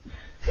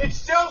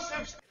 It's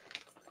Joseph's.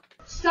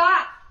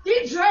 Stop.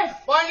 Get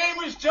dressed. My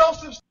name is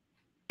Joseph.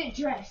 Get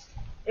dressed.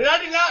 And I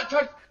did not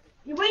touch.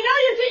 We know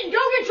you didn't. Go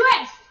get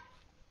dressed.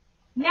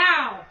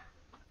 Now.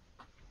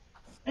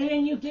 And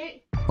then you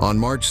get... On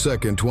March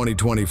 2nd,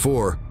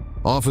 2024,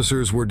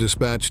 officers were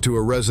dispatched to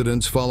a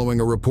residence following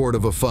a report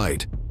of a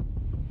fight.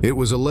 It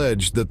was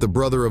alleged that the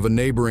brother of a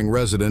neighboring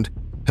resident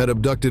had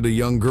abducted a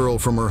young girl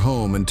from her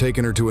home and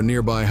taken her to a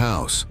nearby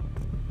house.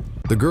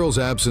 The girl's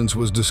absence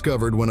was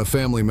discovered when a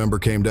family member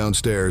came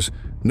downstairs,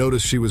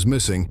 noticed she was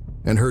missing,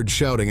 and heard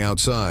shouting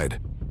outside.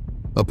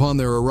 Upon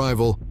their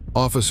arrival,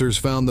 officers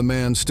found the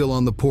man still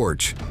on the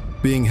porch,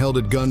 being held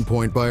at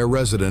gunpoint by a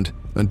resident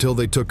until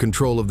they took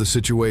control of the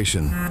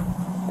situation.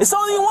 It's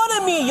only one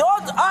of me,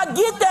 y'all. I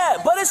get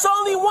that, but it's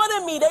only one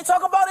of me. They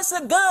talk about it's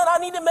a gun. I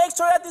need to make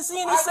sure that the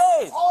scene is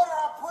safe.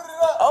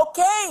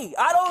 Okay,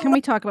 I don't. Can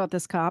we talk about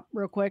this cop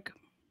real quick?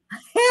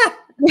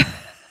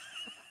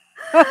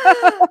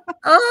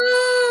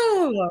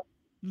 Oh,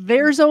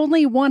 there's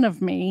only one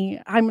of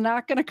me. I'm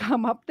not going to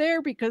come up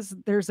there because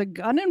there's a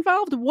gun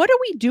involved. What are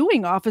we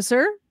doing,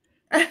 officer?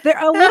 A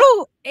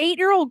little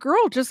 8-year-old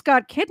girl just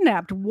got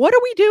kidnapped. What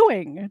are we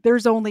doing?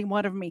 There's only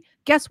one of me.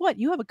 Guess what?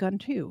 You have a gun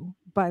too,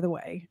 by the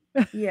way.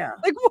 Yeah.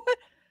 Like what?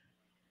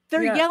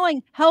 They're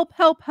yelling, help,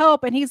 help,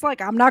 help. And he's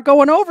like, I'm not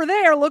going over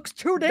there. Looks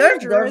too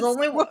dangerous. There's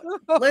only one.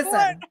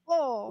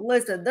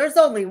 Listen, there's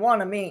only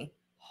one of me.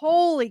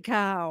 Holy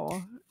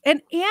cow.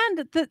 And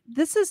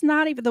this is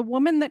not even the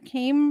woman that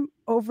came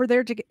over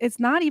there it's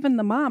not even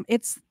the mom.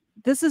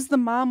 This is the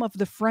mom of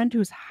the friend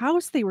whose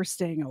house they were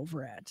staying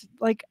over at.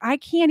 Like, I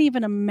can't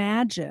even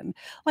imagine.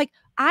 Like,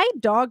 I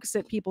dog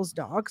sit people's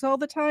dogs all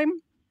the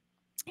time.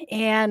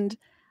 And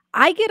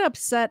I get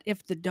upset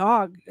if the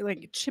dog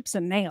like chips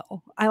a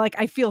nail.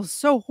 I feel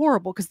so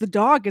horrible because the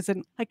dog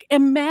isn't like,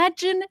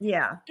 imagine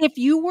if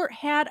you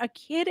had a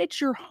kid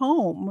at your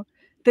home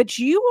that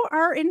you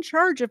are in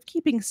charge of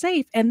keeping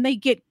safe and they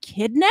get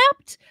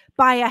kidnapped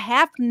by a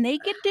half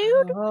naked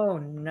dude. Oh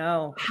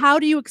no. How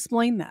do you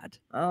explain that?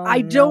 Oh,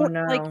 I don't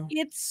no. like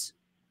it's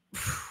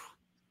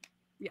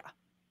yeah.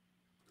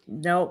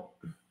 Nope.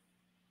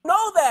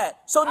 Know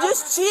that. So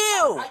just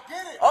chill.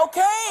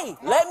 Okay,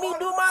 let me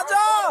do my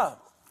job.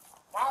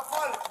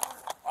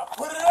 I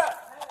put it up.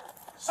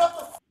 Shut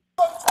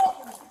the up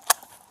talking to me.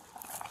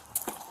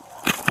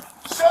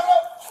 Shut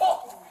up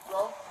talking to me,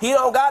 bro. He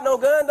don't got no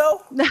gun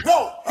though? No, he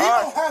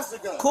don't have the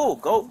gun. Cool.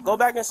 Go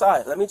back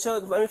inside. Let me chill.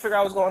 Let me figure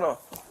out what's going on.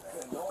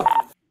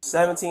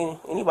 17.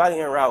 Anybody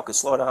en route could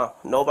slow down.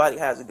 Nobody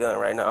has a gun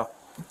right now.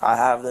 I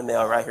have the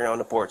mail right here on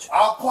the porch.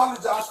 I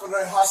apologize for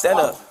that hot Stand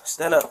up.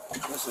 Stand up.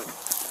 Listen.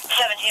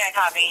 17, I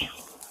copy.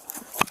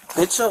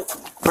 Bitch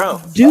up.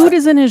 Bro. Dude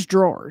is in his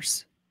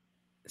drawers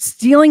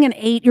stealing an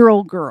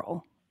 8-year-old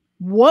girl.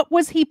 What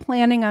was he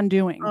planning on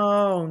doing?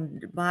 Oh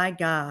my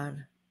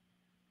God.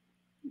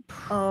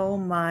 Oh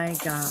my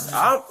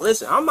God.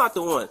 Listen, I'm not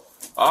the one.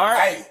 All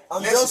right. Hey,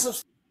 I'm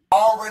Joseph.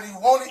 Already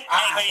wanted.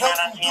 I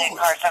helped him do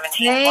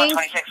it.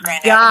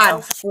 Thank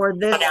God for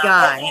this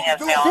guy.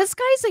 This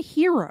guy's a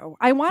hero.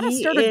 I want to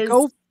start a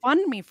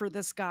GoFundMe for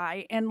this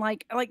guy. And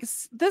like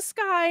this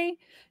guy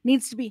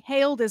needs to be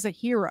hailed as a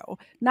hero.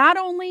 Not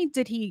only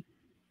did he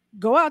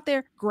go out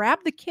there,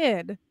 grab the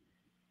kid,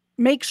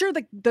 make sure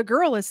the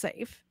girl is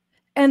safe,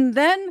 and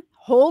then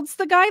holds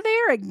the guy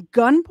there at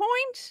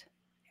gunpoint.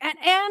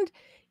 And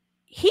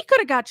he could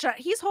have got shot.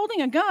 He's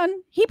holding a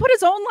gun. He put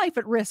his own life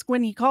at risk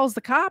when he calls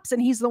the cops,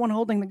 and he's the one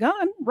holding the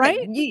gun,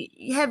 right?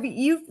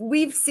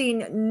 We've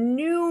seen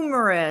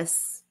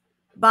numerous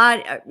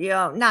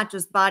not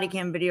just body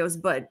cam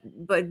videos, but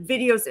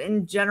videos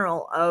in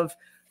general of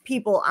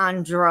people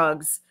on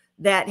drugs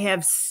that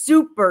have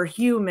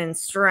superhuman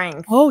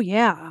strength. Oh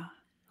yeah.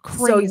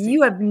 Crazy. So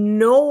you have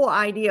no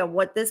idea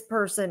what this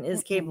person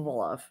is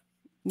capable of.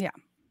 Yeah.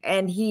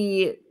 And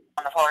he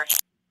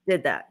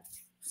did that.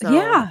 So.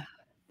 Yeah.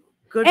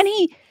 Good. And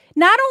he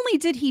not only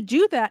did he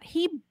do that,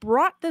 he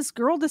brought this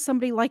girl to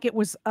somebody like it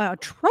was a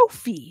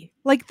trophy.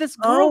 Like this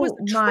girl was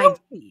a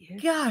trophy.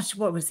 Gosh,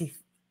 what was he?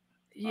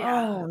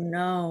 Yeah. Oh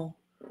no.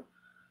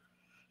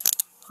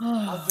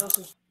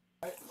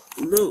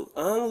 Luke,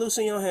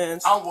 unloosen your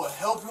hands. I will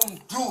help him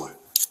do it.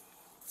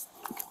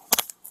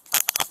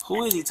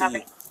 Who is he to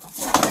you?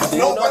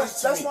 Nobody.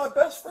 That's my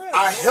best friend.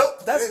 I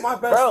help. That's my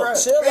best friend.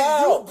 Chill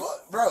out.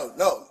 Bro,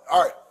 no.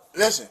 All right,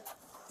 listen.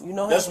 You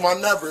know him? That's my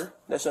neighbor.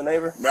 That's your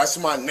neighbor? That's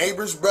my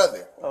neighbor's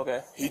brother.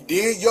 Okay. He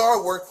did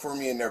yard work for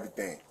me and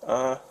everything.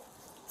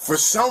 For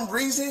some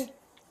reason,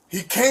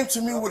 he came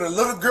to me with a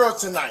little girl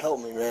tonight.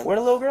 Help me, man. Where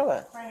the little girl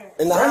at? Right here.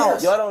 In the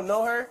house. Y'all don't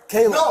know her?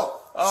 Kayla.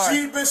 No. All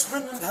She been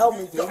spending. Help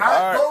me, dude. All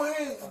right. Go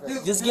ahead.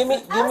 Okay. Just give me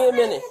a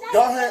minute.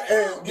 Go ahead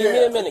and Give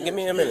me a minute. Give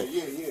me a minute.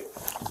 Yeah.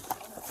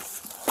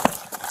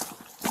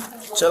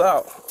 Chill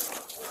out.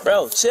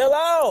 Bro, chill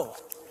out.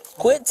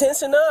 Quit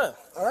tensing up.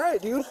 All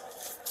right, dude.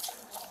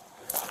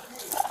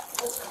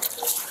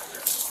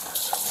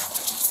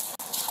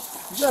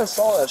 You guys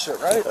saw that shit,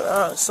 right?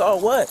 Saw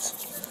what?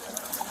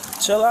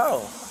 Chill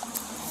out.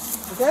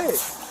 Okay.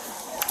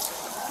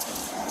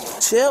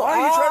 Chill Why are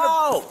you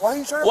out.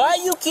 trying to? Why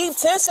you keep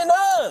tensing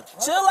up?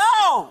 Chill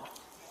out.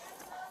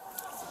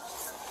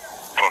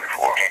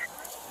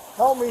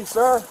 Help me,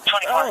 sir.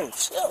 Oh,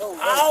 chill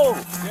out.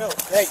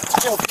 Hey,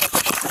 chill.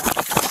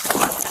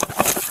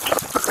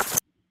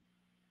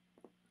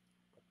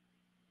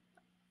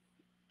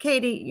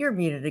 Katie, you're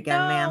muted again,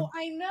 ma'am.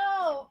 I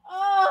know.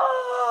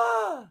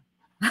 Oh.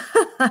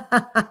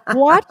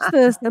 Watch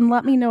this and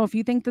let me know if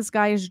you think this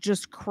guy is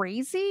just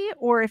crazy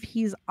or if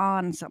he's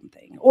on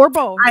something or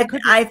both.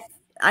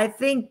 I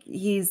think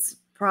he's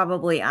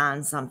probably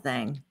on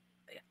something.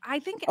 I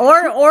think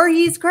or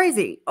he's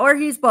crazy or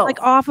he's both.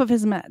 Like off of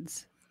his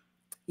meds.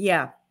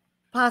 Yeah,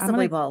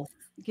 possibly both.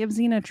 Give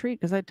Xena a treat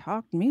because I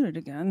talked muted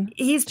again.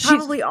 He's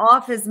probably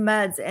off his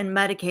meds and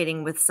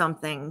medicating with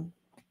something.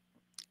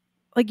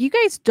 Like, you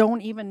guys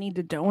don't even need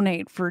to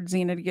donate for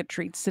Xena to get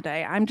treats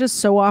today. I'm just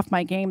so off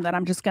my game that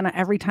I'm just going to,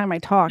 every time I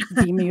talk,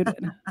 be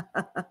muted.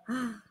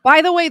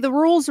 By the way, the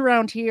rules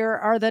around here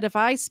are that if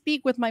I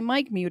speak with my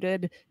mic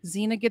muted,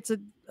 Xena gets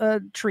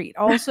a treat.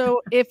 Also,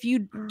 if you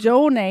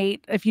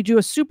donate, if you do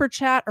a super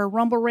chat or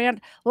Rumble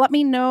rant, let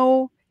me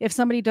know if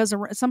somebody does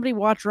somebody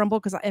watch Rumble,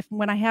 because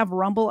when I have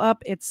Rumble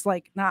up, it's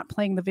like not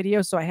playing the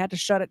video, so I had to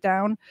shut it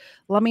down.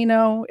 Let me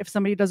know if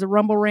somebody does a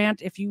Rumble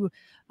rant. If you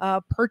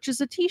purchase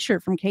a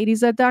t-shirt from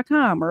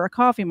kdz.com or a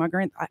coffee mug,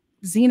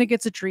 Xena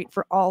gets a treat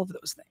for all of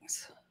those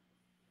things.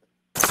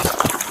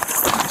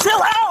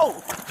 Chill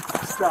out!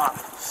 Stop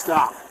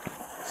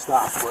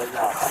right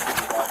now.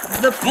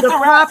 The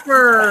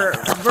proper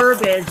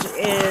verbiage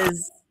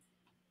is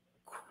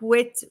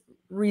quit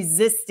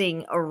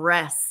resisting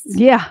arrest.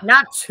 Yeah.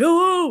 Not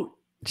shoot.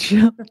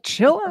 Chill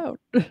out.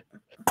 24.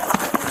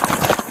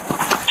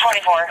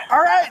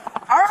 All right.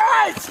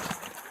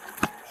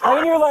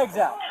 Straighten your legs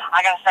out.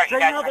 I gotta start you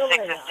Straighten guys out for the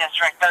 6th legs.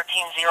 District,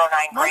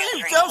 1309 My Green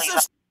name's Street, Joseph.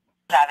 please,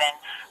 7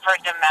 for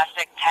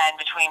domestic 10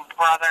 between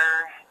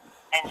brother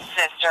and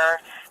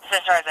sister.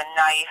 Sister has a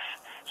knife.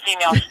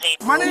 Female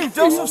state. My name's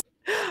Joseph.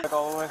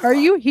 Are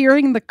you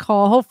hearing the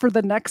call for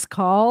the next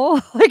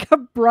call? Like, a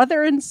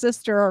brother and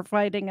sister are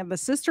fighting and the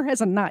sister has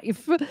a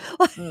knife.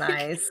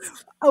 Nice.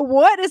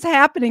 What is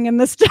happening in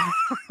this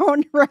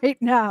town right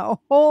now?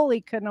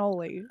 Holy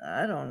cannoli.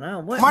 I don't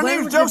know. My When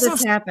name's did Joseph.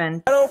 this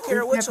happen? I don't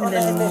care This what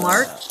happened in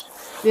March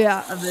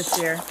of this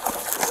year.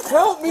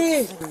 Help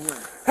me,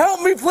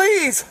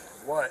 please.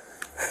 What?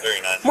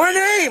 My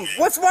name.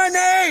 What's my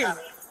name?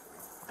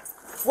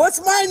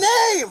 What's my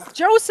name?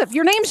 Joseph.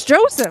 Your name's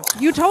Joseph.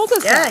 You told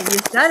us Yeah, that. you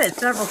said it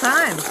several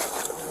times.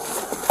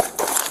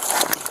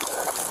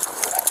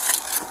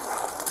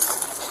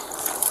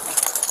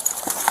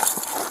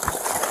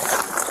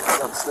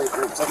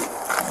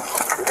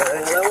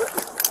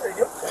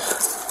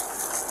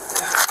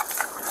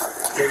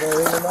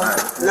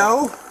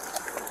 No.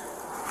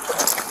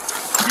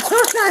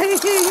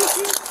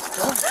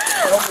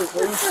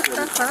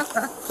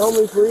 Help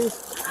me,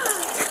 please.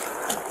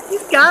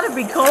 He's got to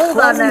be cold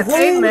on that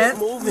pavement.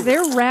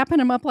 They're wrapping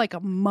him up like a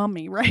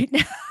mummy right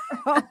now.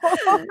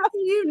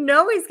 You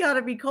know he's got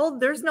to be cold.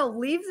 There's no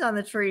leaves on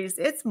the trees.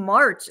 It's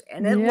March,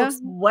 and it Yeah. looks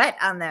wet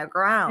on that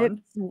ground.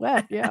 It's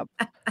wet, yeah.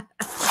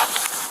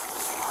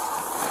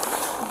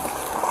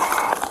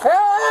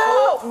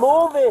 Help!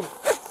 Moving.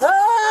 Help!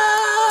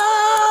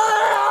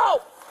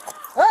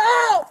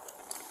 Help!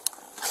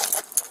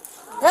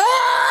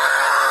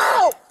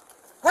 Help!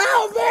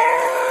 Help me!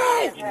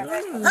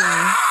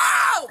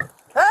 Help!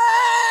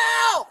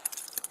 Help!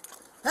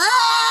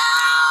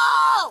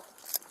 Help!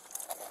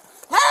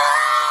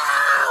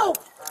 Help!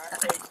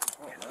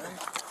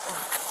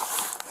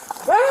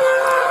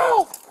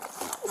 Help!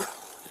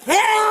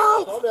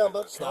 Help! Calm down,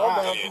 bud.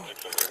 Calm down.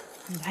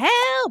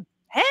 Help!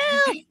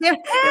 Help! It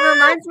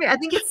reminds me, I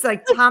think it's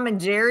like Tom and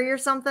Jerry or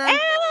something.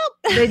 Help!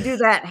 They do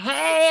that.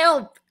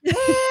 Help!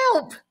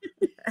 Help!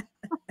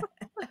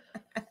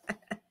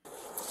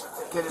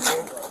 Get it,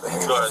 man.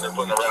 Go ahead, they're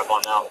putting the wrap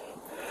on now.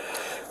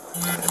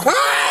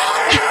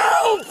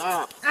 Help!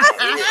 Help!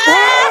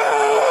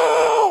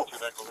 Get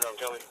back over on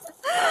Kelly.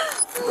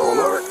 Going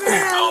over.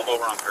 I'm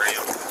over on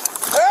Graham.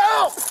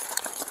 Help!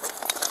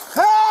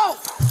 Help!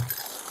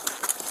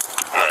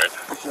 Alright.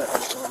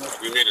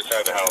 We meet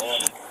inside the house.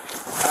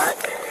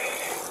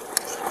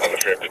 I'm the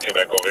sheriff that came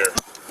back over here.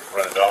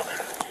 Run the dog.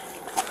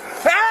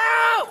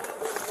 Help!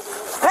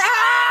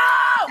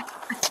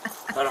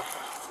 Help!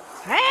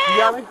 You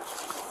got me?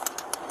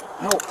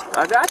 Help! I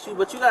got you,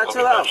 but you gotta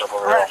chill out.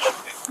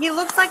 He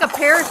looks like a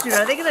parachute.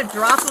 Are they going to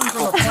drop him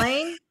from a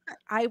plane?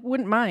 I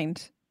wouldn't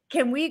mind.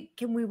 Can we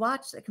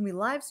watch that? Can we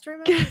live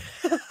stream it?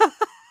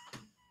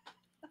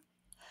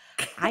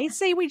 I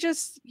say we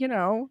just,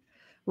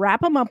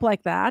 wrap him up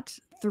like that,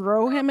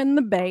 throw him in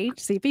the bay,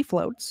 see if he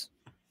floats.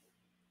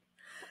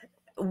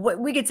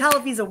 We could tell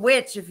if he's a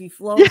witch if he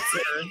floats.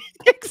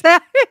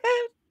 Exactly.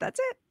 That's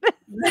it.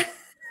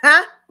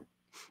 Huh?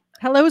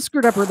 Hello,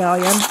 Screwed Up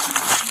Rebellion.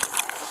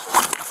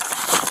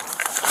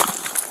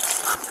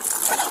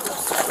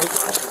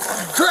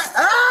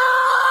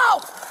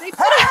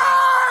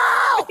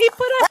 Help! He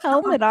put a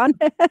helmet on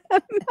him.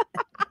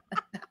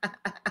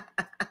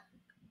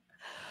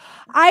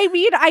 I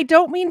mean, I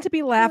don't mean to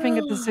be laughing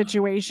at the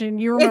situation.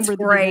 You remember It's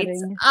the great.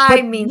 beginning. I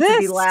But mean to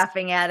be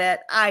laughing at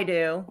it. I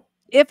do.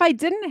 If I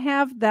didn't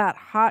have that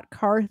hot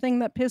car thing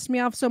that pissed me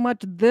off so much,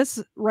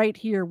 this right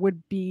here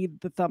would be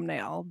the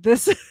thumbnail.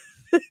 This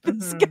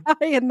guy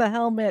in the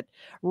helmet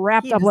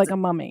wrapped He up like des- a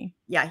mummy.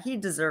 Yeah, he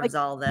deserves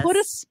all this. Put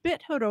a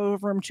spit hood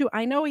over him too.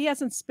 I know he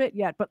hasn't spit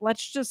yet, but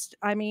let's just,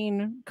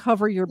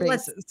 cover your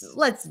bases.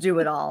 Let's do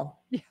it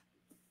all.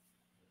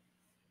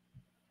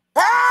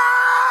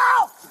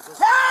 Help!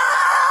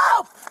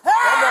 Help!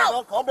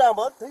 Help! Calm down,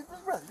 bud. Take this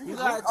breath. You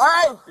gotta All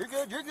right. chill.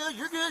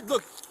 You're good.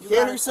 Look, you gotta-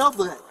 handle yourself.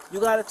 Look at that. You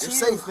gotta You're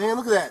chill. safe, man.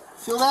 Look at that.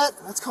 Feel that?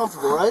 That's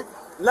comfortable, right?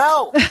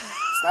 No!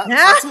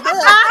 Not too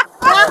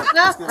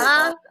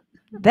bad.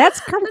 That's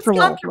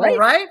comfortable,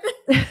 right?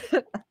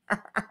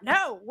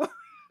 No.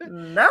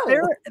 No.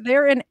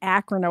 They're in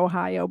Akron,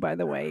 Ohio, by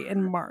the way,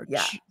 in March.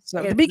 Yeah, So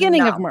the it's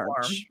beginning of not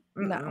March.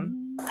 warm. No.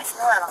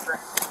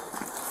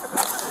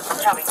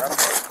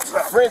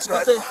 Rinse,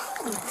 good thing.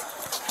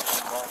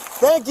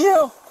 Thank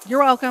you. You're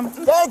welcome.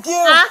 Thank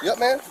you. Yep,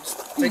 man.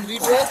 Take a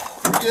deep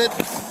breath. You're good.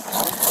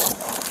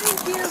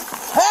 Thank you.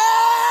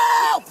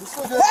 Help! You're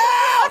still good.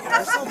 Help!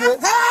 You're still good.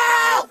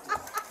 Help!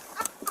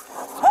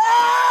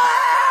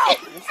 Help!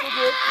 You're still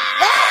good.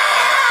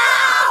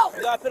 Help!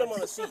 You gotta put him on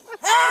the seat.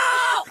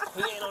 Help!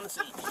 He ain't on the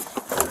seat.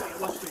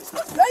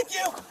 Thank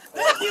you.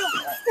 Thank you.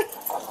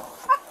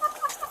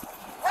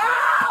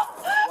 Help!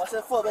 Watch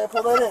that foot, man.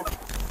 Pull that in.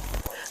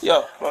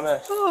 Yo, my man.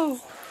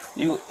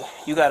 You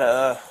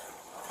gotta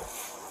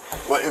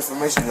What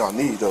information y'all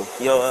need though?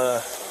 Yo,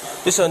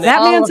 this on That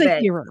All man's of a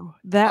it. hero.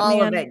 That All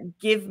man. of it.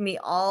 Give me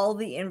all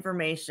the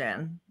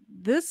information.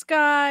 This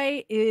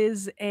guy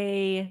is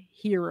a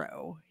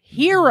hero.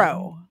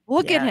 Hero.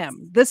 Look at Yes.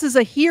 him. This is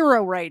a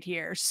hero right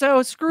here.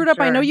 So screwed up.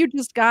 I know Sure. you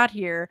just got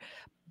here,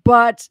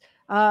 but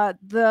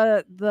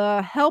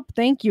the help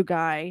thank you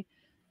guy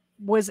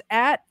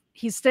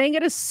he's staying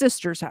at his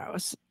sister's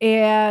house,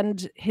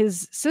 and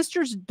his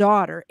sister's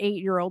daughter,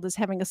 8-year-old, is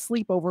having a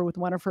sleepover with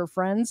one of her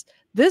friends.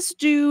 This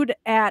dude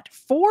at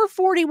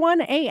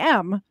 4:41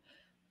 a.m.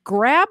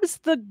 grabs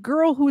the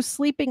girl who's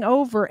sleeping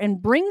over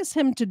and brings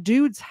him to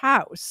dude's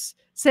house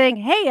saying,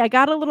 "Hey, I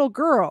got a little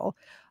girl."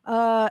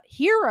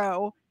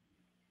 Hero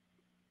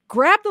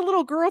grabbed the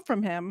little girl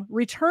from him,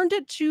 returned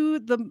it to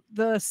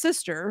the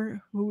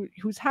sister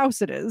whose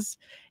house it is,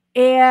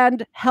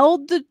 and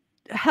held the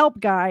help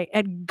guy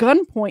at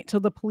gunpoint till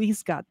the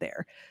police got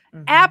there.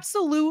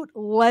 Absolute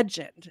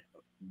legend.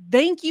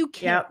 Thank you,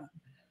 Kim. Yep.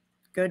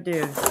 Good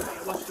dude.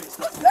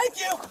 Thank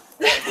you.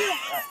 Thank you.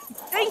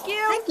 Thank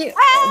you. Thank you.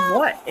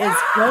 What is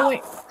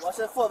going? Watch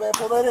that foot, man.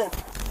 Pull that in.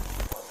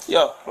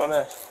 Yo, my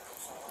man.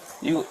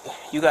 You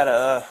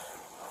gotta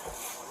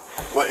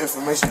What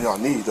information y'all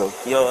need though?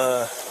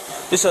 Yo,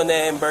 this your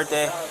name,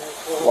 birthday.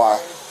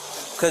 Why?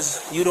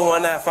 Cause you the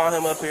one that found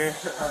him up here.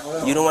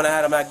 You the one that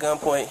had him at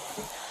gunpoint,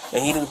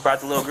 and he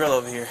brought the little girl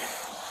over here.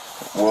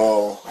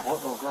 Well, what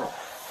little girl?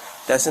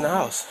 That's in the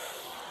house.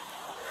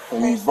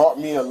 And he brought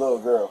me a little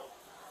girl.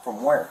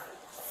 From where?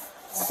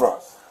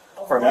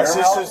 From that's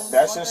your his house?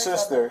 That's your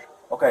sister.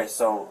 Okay,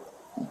 so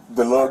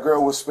the little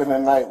girl was spending the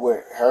night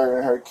with her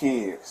and her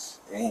kids,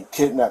 and he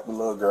kidnapped the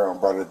little girl and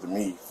brought her to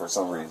me for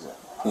some reason.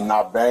 He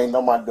knocked banged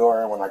on my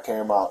door, and when I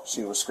came out,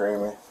 she was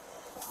screaming,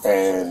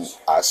 and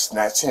I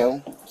snatched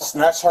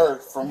her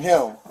from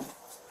him,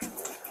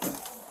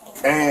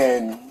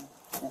 and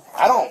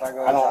I don't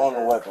own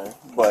a weapon,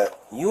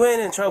 but you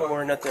ain't in trouble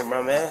or nothing,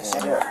 my man.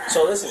 Yeah.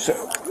 So listen. So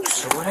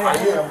what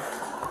happened?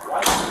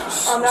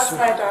 That's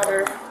my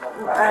daughter.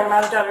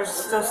 My daughter's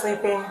still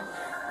sleeping.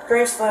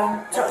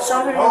 Graceland,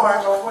 show her who you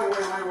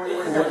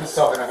are. He's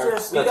talking to her.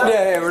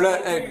 Yeah, we're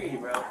not.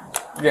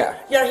 Yeah.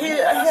 Yeah, he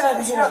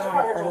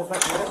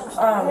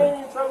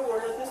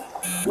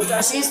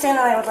she's staying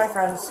the night with my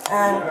friends,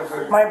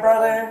 and my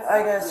brother,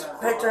 I guess,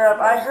 picked her up.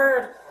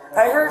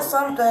 I heard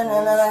something,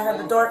 and then I heard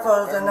the door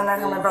closed, and then I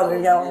heard my brother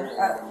yelling,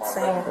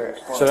 saying,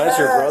 So that's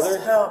your brother?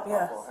 Help,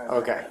 yeah.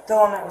 Okay. The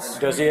one that was...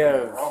 Does he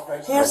have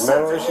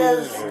mental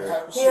issues?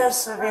 He has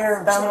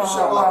severe mental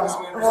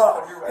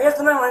well, he has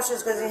the mental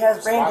issues because he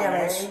has brain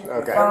damage.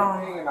 Okay.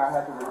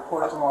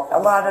 A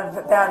lot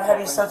of bad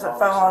heavy stuff that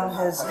fell on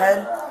his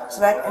head,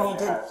 and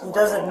he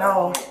doesn't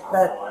know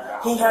that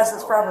he has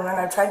this problem, and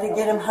I tried to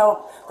get him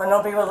help, but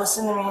nobody will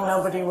listen to me,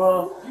 nobody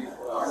will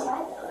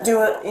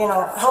do it,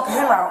 help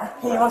him out.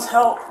 He wants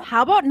help.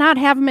 How about not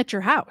have him at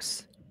your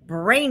house?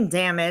 Brain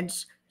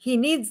damage. He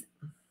needs...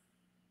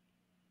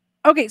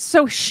 Okay,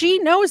 so she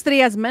knows that he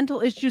has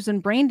mental issues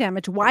and brain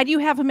damage. Why do you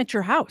have him at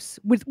your house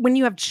when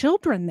you have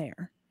children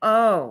there?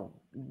 Oh,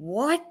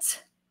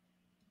 what?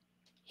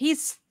 He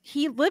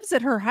lives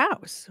at her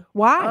house.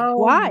 Why? Oh,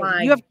 Why?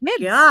 my You have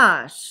kids.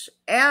 Gosh.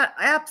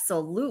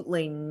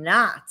 Absolutely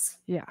not.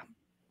 Yeah.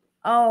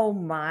 Oh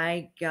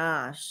my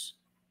gosh.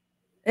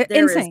 There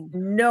Insane. is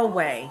no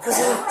way. Because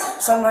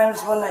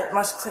sometimes when it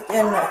must click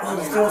in that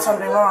he's doing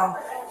something wrong,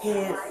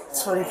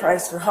 that's what he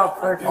tries for help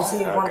for, because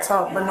he wants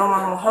help, but no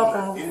one will help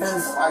him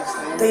because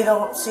they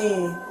don't see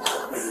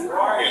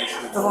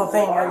the whole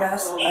thing, I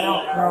guess. I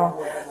don't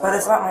know. But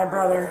it's not my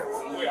brother.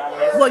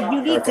 Well,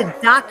 you need to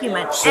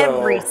document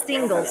every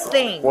single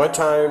thing. What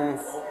time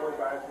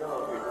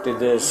did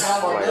this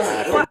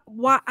happen?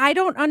 Why? I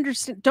don't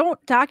understand. Don't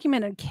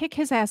document and kick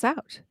his ass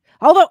out.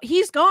 Although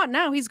he's gone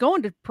now. He's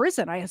going to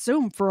prison, I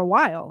assume, for a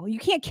while. You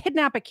can't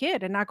kidnap a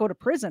kid and not go to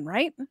prison,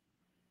 right?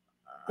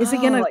 Is he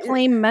going to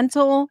claim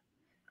mental?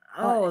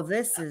 Oh,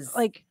 this is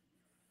like...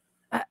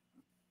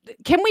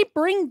 can we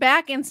bring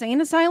back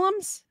insane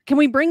asylums? Can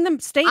we bring them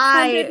state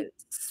funded? I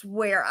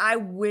swear, I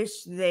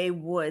wish they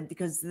would,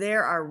 because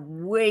there are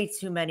way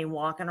too many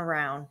walking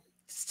around.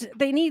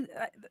 they need,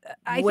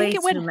 I Way think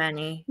it would, too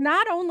many.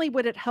 not only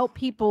would it help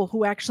people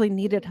who actually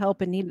needed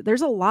help and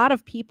there's a lot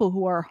of people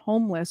who are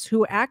homeless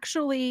who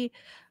actually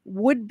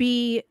would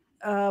be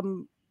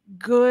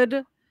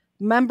good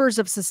members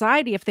of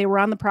society if they were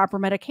on the proper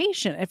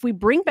medication. If we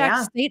bring back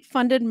Yeah.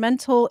 state-funded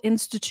mental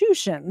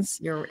institutions,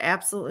 You're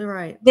absolutely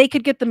right. they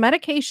could get the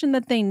medication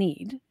that they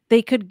need.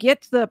 They could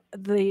get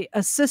the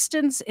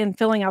assistance in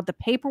filling out the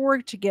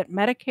paperwork to get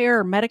Medicare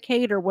or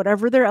Medicaid or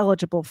whatever they're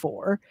eligible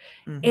for.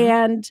 Mhm.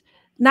 And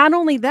not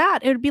only that,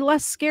 it would be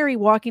less scary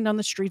walking down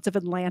the streets of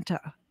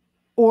Atlanta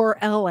or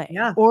LA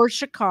or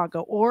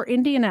Chicago or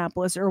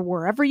Indianapolis or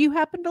wherever you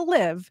happen to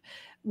live,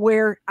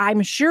 where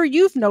I'm sure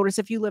you've noticed,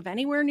 if you live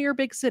anywhere near a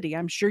big city,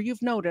 I'm sure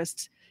you've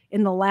noticed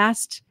in the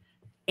last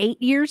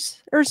 8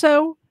 years or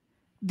so,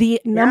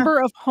 the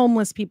number of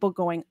homeless people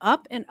going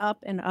up and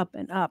up and up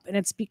and up. And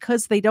it's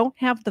because they don't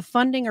have the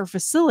funding or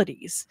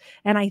facilities.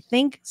 And I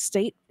think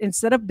state,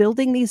 instead of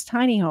building these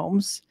tiny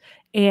homes,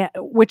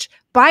 which,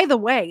 by the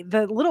way,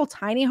 the little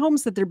tiny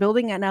homes that they're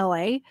building in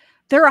LA,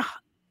 they're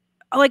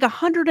like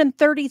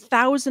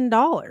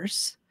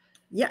 $130,000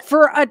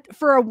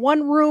 for a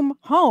one room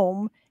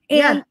home.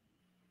 And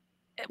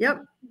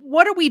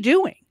what are we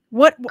doing?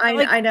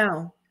 I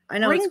know.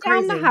 Bring It's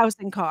down the crazy.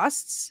 housing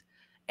costs,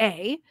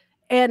 A,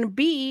 and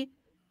B,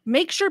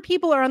 make sure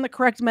people are on the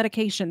correct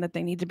medication that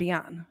they need to be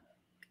on.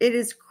 It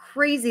is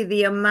crazy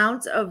the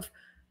amount of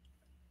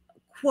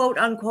quote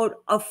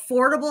unquote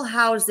affordable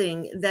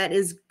housing that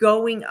is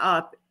going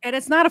up. And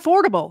it's not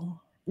affordable.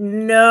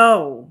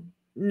 No.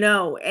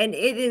 And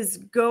it is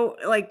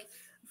like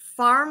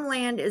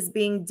farmland is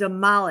being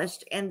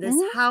demolished and this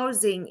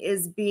housing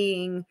is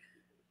being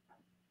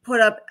put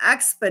up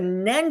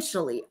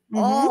exponentially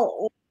all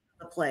over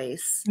the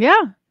place.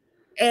 Yeah.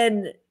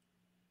 And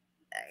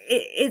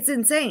it's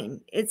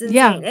insane. It's insane.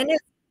 Yeah. And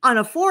it's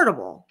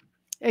unaffordable.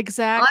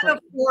 Exactly.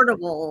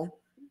 Unaffordable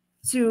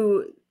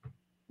to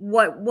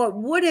what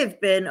would have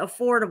been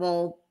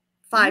affordable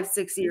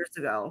 5-6 years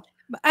ago.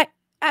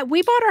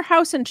 We bought our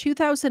house in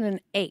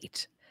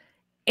 2008,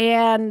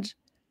 and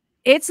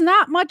it's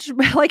not much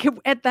like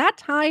at that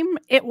time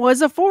it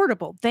was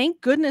affordable. Thank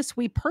goodness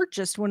we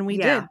purchased when we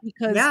did,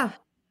 because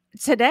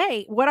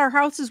today, what our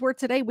houses were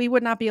today, we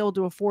would not be able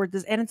to afford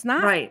this. And it's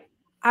not right.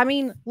 I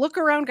mean, look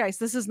around, guys.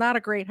 This is not a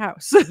great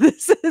house. It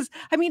is.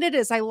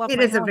 I love it.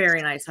 My Is house. a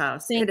very nice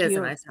house. Thank it you. is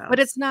a nice house. But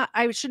it's not,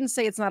 I shouldn't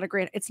say it's not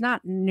it's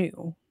not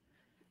new.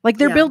 Like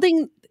they're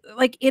building,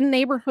 like in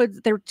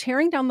neighborhoods, they're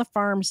tearing down the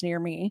farms near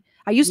me.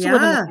 I used to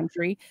live in the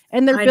country,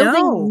 and they're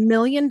building $1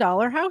 million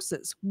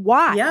houses.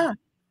 Why? Yeah.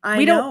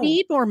 We don't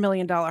need more $1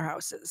 million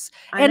houses.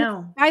 I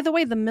know. By the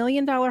way, the $1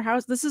 million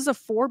house, this is a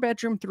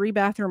 4-bedroom,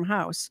 3-bathroom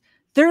house.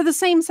 They're the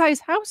same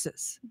size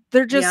houses.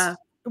 They're just,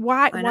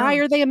 why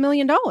are they $1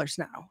 million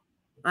now?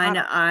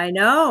 I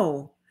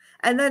know.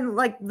 And then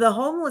like the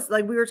homeless,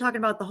 like we were talking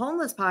about the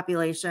homeless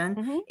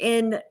population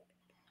in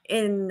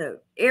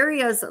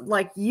areas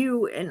like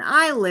you and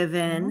I live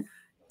in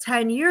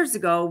 10 years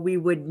ago, we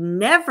would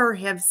never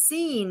have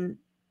seen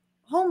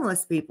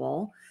homeless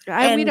people.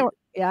 I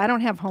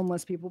don't have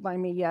homeless people by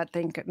me yet.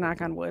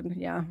 Knock on wood.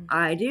 Yeah.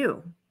 I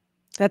do.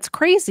 That's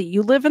crazy.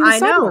 You live in the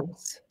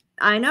suburbs.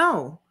 I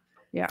know.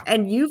 Yeah.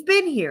 And you've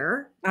been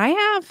here. I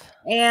have.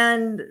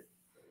 And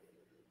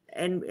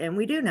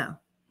we do know.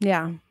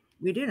 Yeah.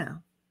 We do know.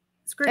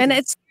 It's great. And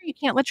it's, you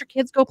can't let your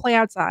kids go play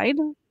outside.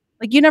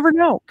 Like you never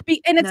know.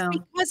 And it's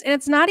because, and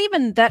it's not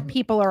even that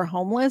people are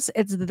homeless.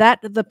 It's that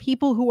the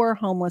people who are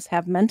homeless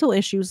have mental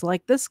issues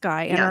like this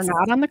guy and are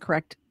not on the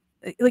correct,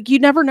 like you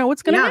never know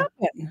what's going to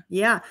happen.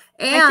 Yeah.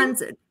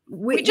 And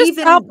we just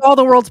solved all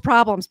the world's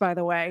problems, by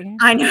the way.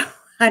 I know.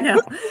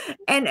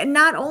 And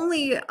not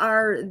only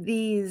are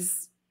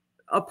these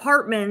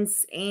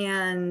apartments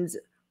and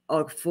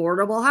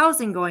affordable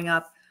housing going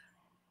up,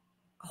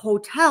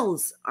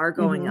 hotels are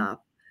going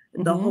up.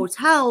 The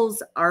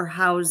hotels are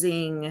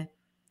housing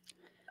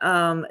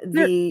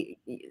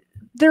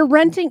they're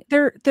renting,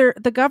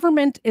 the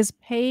government is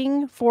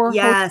paying for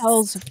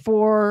hotels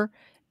for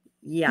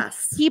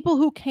people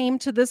who came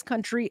to this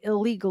country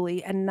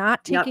illegally and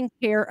not taking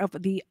care of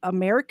the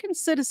American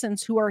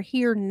citizens who are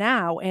here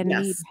now and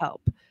need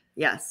help.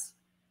 Yes.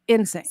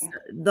 Insane.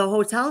 The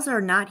hotels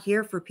are not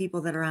here for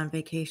people that are on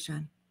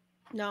vacation.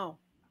 No.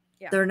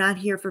 Yeah. They're not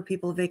here for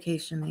people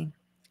vacationing.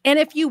 And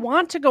if you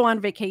want to go on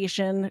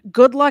vacation,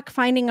 good luck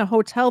finding a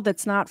hotel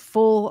that's not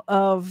full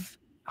of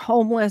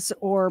homeless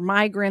or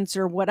migrants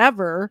or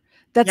whatever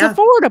that's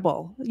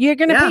affordable. You're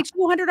going to pay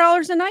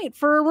 $200 a night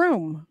for a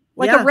room,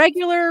 like a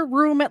regular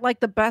room at like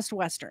the Best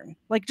Western,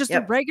 like just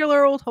a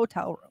regular old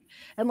hotel room,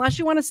 unless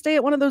you want to stay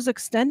at one of those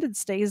extended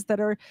stays that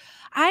are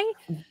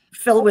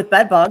filled with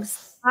bed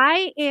bugs.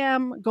 I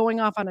am going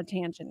off on a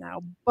tangent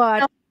now,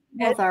 but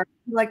both are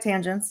like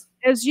tangents.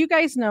 As you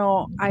guys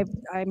know, I've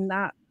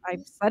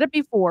said it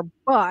before,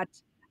 but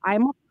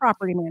I'm a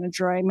property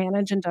manager. I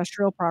manage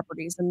industrial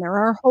properties, and there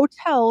are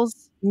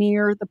hotels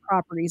near the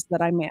properties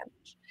that I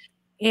manage.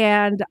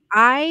 And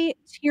I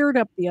teared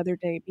up the other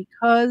day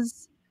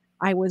because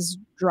I was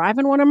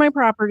driving one of my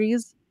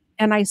properties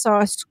and I saw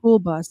a school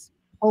bus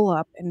pull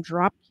up and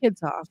drop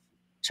kids off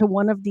to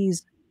one of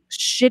these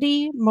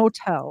shitty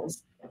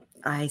motels.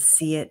 I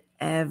see it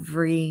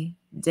every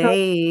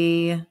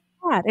day.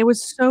 God, it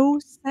was so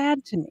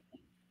sad to me.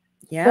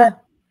 Yeah.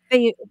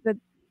 That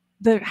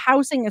the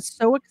housing is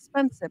so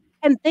expensive.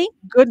 And thank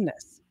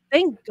goodness,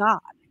 thank God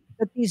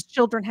that these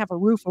children have a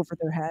roof over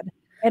their head.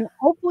 And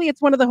hopefully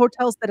it's one of the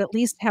hotels that at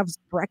least has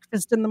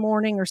breakfast in the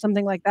morning or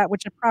something like that,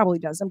 which it probably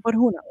doesn't, but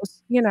who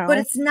knows, you know. But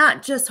it's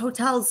not just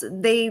hotels.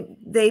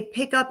 They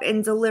pick up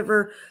and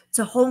deliver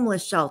to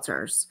homeless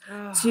shelters,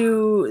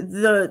 to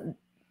the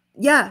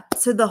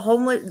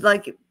homeless,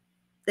 like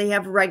they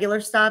have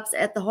regular stops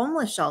at the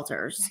homeless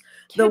shelters,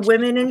 the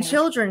women and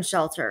children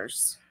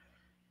shelters.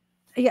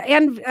 Yeah,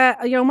 and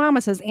Mama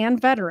says, and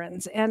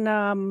veterans.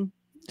 And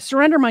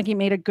Surrender Monkey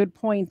made a good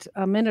point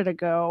a minute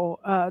ago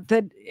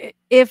that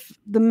if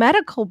the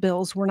medical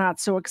bills were not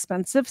so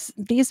expensive,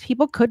 these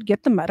people could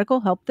get the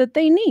medical help that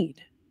they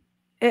need.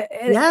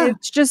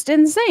 It's just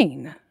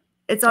insane.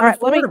 It's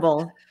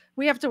unaffordable.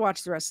 We have to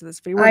watch the rest of this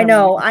video. I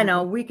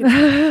know. We could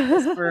do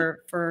this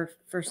for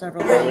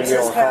several days.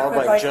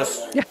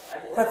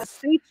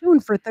 Stay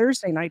tuned for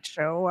Thursday night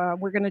show.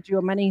 We're going to do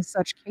a Many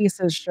Such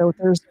Cases show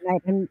Thursday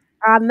night, and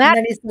on that,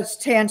 Many Such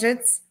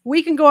Tangents.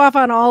 We can go off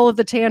on all of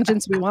the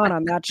tangents we want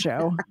on that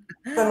show.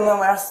 In the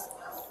last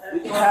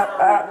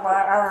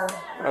hour.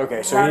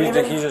 Okay, so he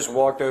just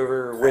walked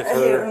over with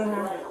her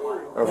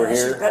over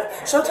here.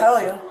 She'll tell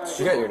you.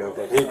 She got your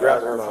notebook. He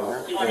grabbed her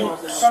mom.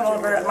 From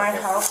over at my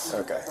house.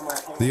 Okay.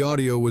 The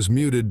audio was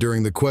muted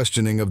during the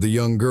questioning of the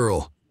young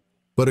girl,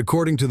 but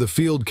according to the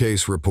field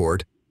case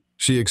report,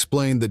 she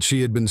explained that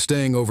she had been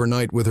staying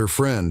overnight with her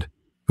friend,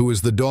 who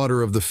is the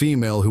daughter of the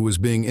female who was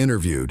being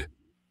interviewed.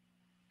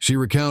 She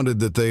recounted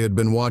that they had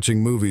been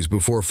watching movies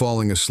before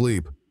falling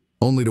asleep,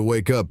 only to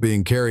wake up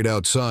being carried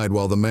outside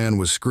while the man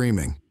was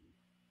screaming.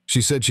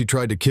 She said she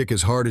tried to kick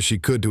as hard as she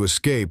could to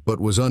escape, but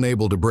was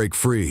unable to break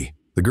free.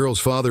 The girl's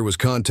father was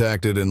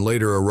contacted and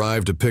later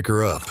arrived to pick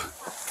her up.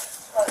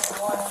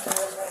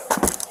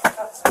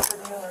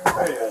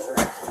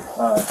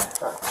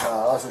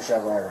 Also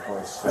shot my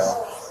airport,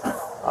 so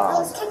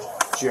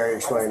she already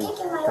explained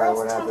kind of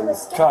what happened.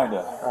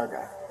 Kinda.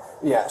 Okay.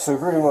 Yeah, so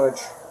pretty much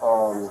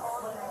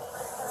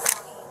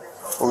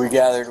what we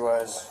gathered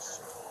was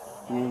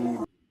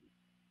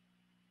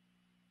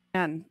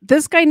And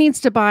this guy needs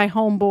to buy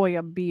Homeboy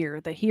a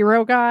beer. The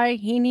hero guy,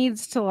 he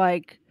needs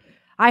to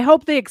I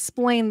hope they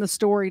explain the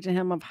story to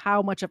him of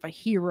how much of a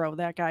hero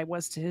that guy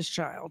was to his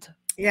child.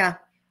 Yeah.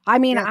 I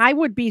mean, I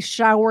would be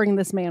showering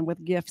this man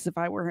with gifts if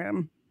I were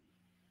him.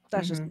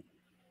 That's just.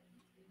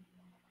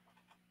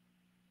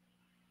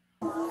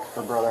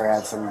 her brother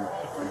had some,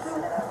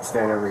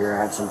 staying over here,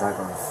 had some type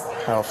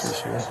of health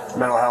issue.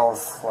 Mental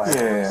health,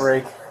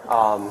 break.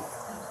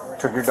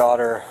 Took your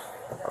daughter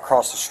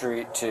across the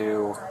street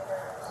to,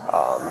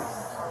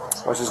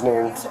 what's his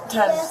name?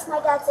 Ted.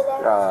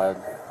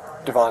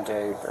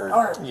 Devontae,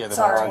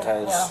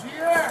 Devontae's,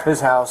 his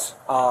house.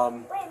 Wait,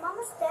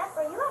 Mama's deaf?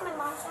 Are you at my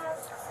mom's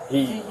house?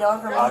 He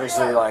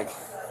obviously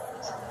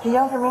He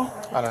yelled at me?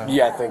 I don't know.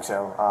 Yeah, I think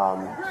so.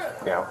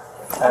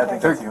 Okay.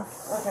 Took you.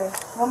 Okay.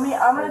 Well,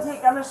 I'm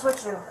gonna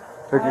switch you.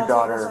 Took your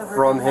daughter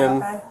from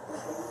him,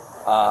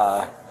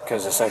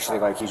 because essentially,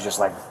 he's just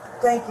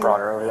Thank you. brought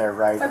her over there,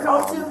 right?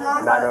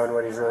 Not knowing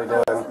what he's really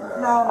doing.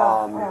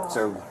 No.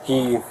 So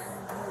he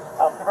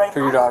took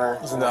your daughter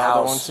in the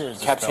house,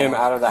 kept him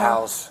out of the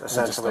house,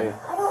 essentially.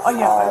 Oh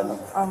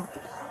yeah.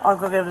 I'll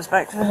go give this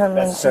back to him.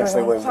 That's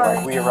essentially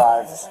when we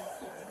arrived.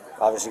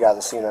 Obviously, got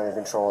the scene under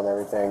control and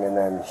everything, and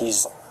then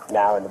he's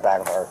now in the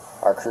back of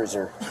our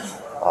cruiser.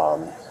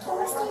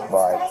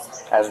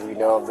 But as we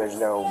know, there's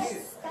no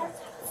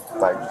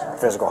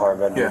physical harm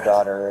done to your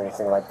daughter or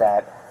anything like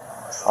that.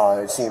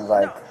 It seemed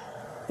like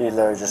he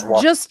literally just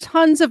walked. Just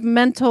tons of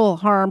mental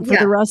harm for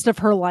the rest of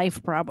her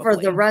life, probably. For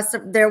the rest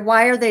of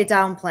why are they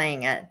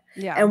downplaying it?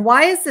 Yeah. And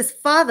why is this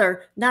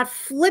father not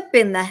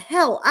flipping the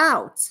hell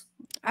out?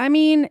 I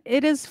mean,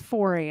 it is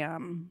 4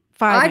 a.m.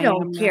 5 I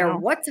don't care now.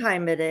 what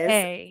time it is.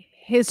 Hey,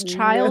 his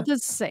child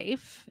is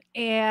safe,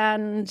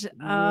 and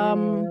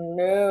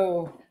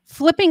no.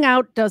 Flipping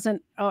out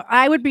doesn't.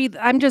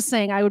 I'm just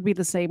saying, I would be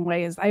the same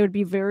way. As I would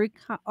be very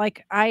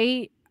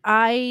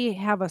I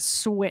have a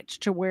switch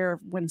to where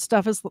when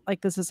stuff is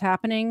like this is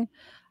happening,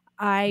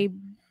 I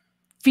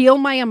feel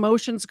my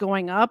emotions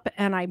going up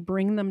and I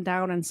bring them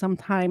down, and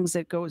sometimes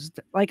it goes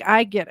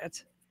I get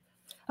it.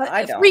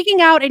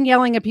 Freaking out and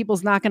yelling at people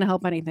is not going to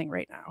help anything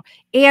right now,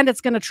 and it's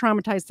going to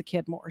traumatize the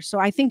kid more. So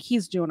I think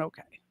he's doing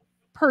okay,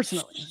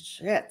 personally.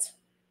 Shit.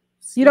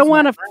 You don't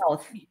want to.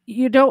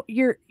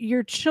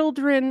 Your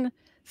children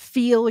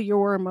feel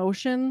your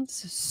emotions,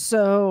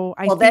 so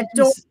I think that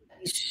door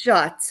would be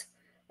shut,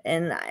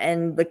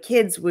 and the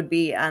kids would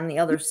be on the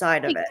other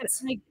side of it.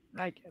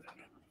 I get it.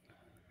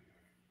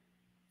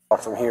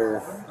 From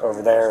here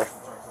over there,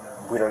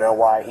 we don't know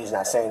why he's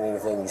not saying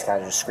anything. He's kind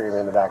of just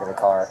screaming in the back of the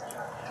car.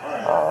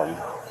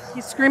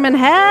 He's screaming,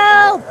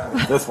 "Help!"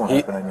 This one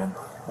happening again.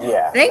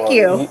 Yeah. Thank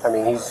you.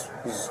 He's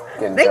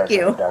getting Thank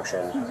you.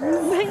 Production.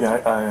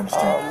 Yeah, I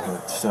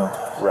understand. Still.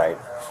 Right.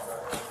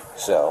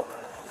 So,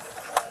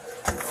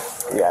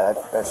 yeah,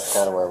 that's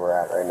kind of where we're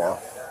at right now.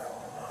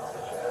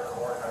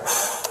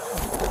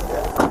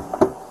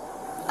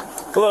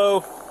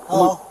 Hello.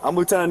 Hello. I'm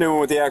Lieutenant Newman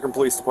with the Akron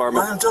Police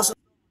Department. My name's Joseph.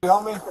 Can you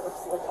help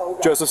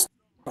me? Joseph,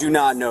 do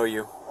not know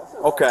you.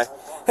 Okay.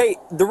 Hey,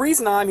 the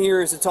reason I'm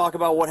here is to talk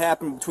about what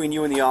happened between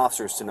you and the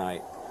officers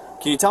tonight.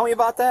 Can you tell me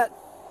about that?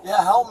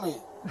 Yeah, help me.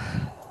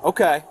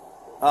 Okay.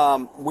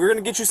 We're going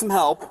to get you some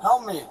help.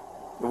 Help me.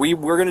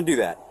 We're going to do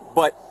that.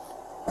 But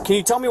can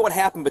you tell me what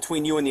happened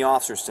between you and the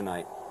officers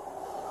tonight?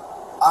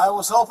 I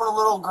was helping a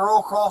little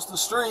girl cross the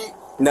street.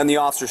 And then the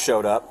officers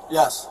showed up?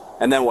 Yes.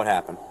 And then what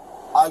happened?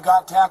 I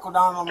got tackled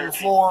down on the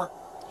floor.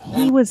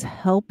 He was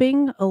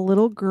helping a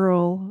little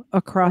girl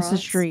across the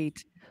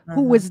street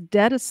who was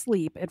dead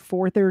asleep at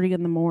 4:30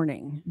 in the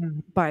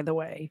morning, by the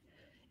way.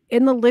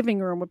 In the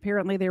living room,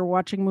 apparently they were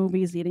watching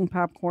movies, eating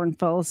popcorn,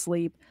 fell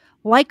asleep,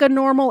 like a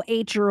normal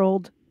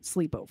 8-year-old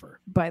sleepover,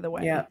 by the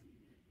way. Yeah.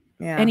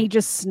 Yeah. And he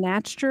just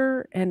snatched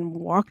her and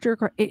walked her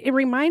across. It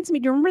reminds me,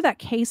 do you remember that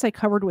case I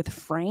covered with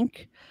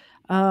Frank?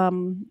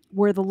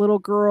 Where the little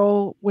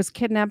girl was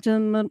kidnapped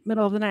in the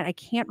middle of the night. I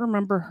can't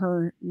remember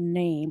her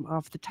name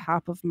off the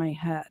top of my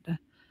head.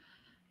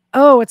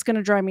 Oh, it's going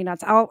to drive me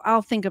nuts.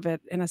 I'll think of it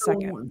in a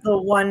second. The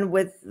one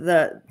with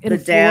the In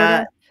dad.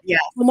 Florida? Yeah.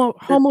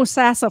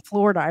 Homosassa,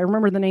 Florida. I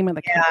remember the name of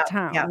the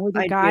town. Yeah, where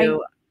the I guy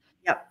do.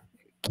 Yep.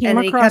 came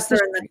And across he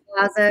kept her in the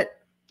closet.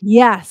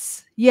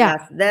 Yes.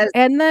 Yeah. Yes,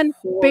 and then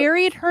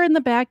buried her in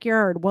the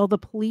backyard while the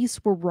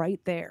police were right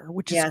there,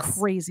 which is Yes.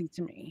 crazy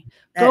to me.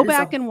 That Go is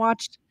back and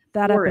watch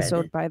that horrid.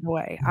 episode, by the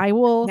way. I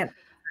will Can't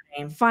remember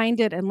her name. find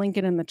it and link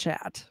it in the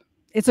chat.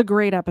 It's a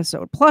great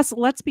episode. Plus,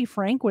 Let's Be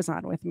Frank was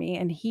on with me,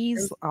 and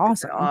he's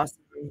awesome.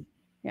 Awesome.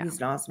 Yeah. He's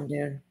an awesome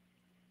dude.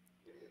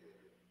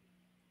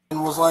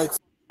 And was like,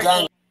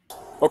 gang.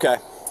 Okay.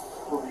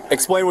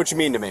 Explain what you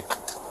mean to me.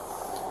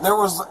 There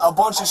was a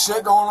bunch of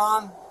shit going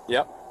on.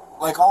 Yep.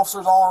 Like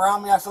officers all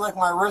around me. I feel like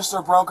my wrists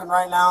are broken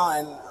right now,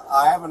 and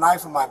I have a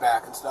knife in my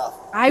back and stuff.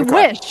 I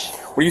wish.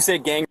 When you say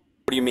gang,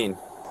 what do you mean?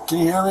 Can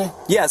you hear me?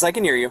 Yes, I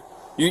can hear you.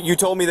 You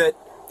told me that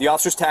the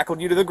officers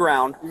tackled you to the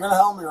ground. You're gonna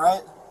help me,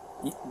 right?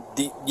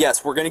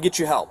 Yes, we're going to get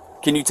you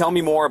help. Can you tell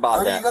me more about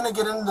Are that? you gonna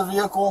get into the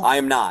vehicle? I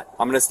am not.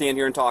 I'm going to stand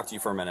here and talk to you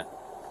for a minute.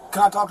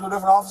 Can I talk to a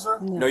different officer?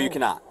 No, you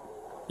cannot.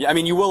 Yeah, I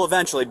mean, you will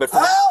eventually, but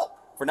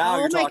for now,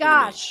 you're talking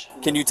to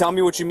me. Can you tell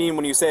me what you mean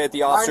when you say that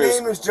the officers... My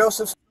name is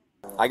Joseph.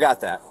 I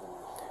got that.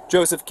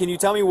 Joseph, can you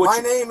tell me what My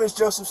name is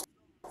Joseph.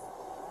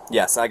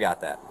 Yes, I got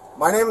that.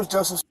 My name is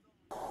Joseph.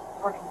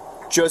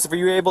 Joseph, are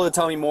you able to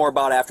tell me more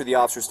about after the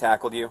officers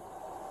tackled you?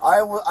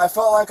 I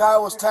felt like I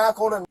was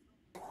tackled and...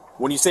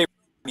 When you say,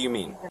 what do you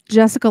mean?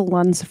 Jessica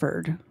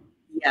Lunsford.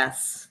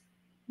 Yes.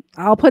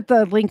 I'll put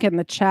the link in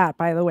the chat,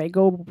 by the way.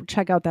 Go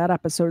check out that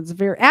episode.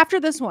 It's after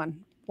this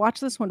one. Watch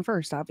this one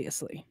first,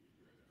 obviously.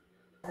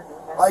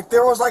 Like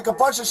there was like a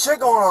bunch of shit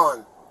going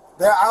on.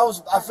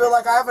 I feel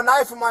like I have a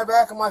knife in my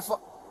back and my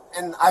foot,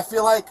 and I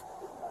feel like.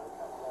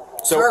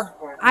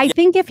 I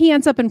think if he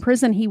ends up in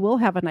prison, he will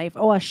have a knife.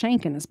 Oh, a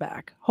shank in his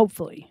back.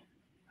 Hopefully.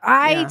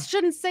 I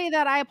shouldn't say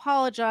that. I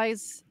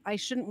apologize. I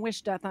shouldn't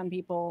wish death on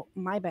people.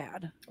 My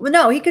bad. Well,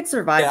 no, he could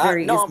survive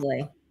very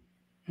easily.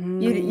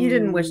 You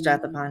didn't wish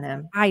death upon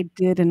him. I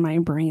did in my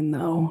brain,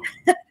 though.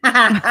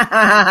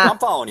 I'm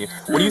following you.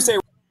 When you say,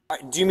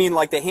 do you mean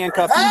like they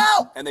handcuffed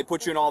you and they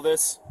put you in all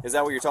this? Is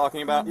that what you're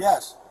talking about?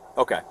 Yes.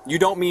 Okay. You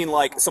don't mean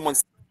like someone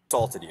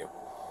assaulted you,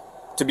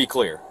 to be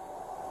clear.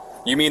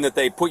 You mean that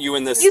they put you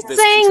in this... He's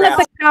saying that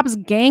the cops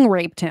gang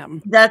raped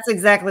him. That's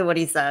exactly what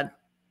he said.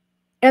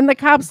 And the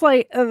cops,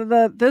 like,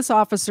 this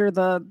officer,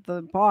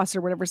 the boss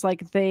or whatever, is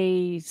like,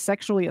 they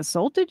sexually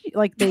assaulted you?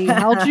 Like, they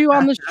held you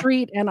on the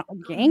street and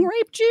gang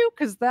raped you?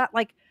 Because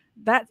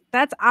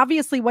that's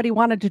obviously what he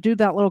wanted to do,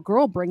 that little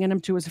girl, bringing him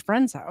to his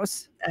friend's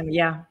house.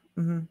 Yeah.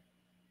 Mm-hmm.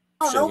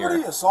 No,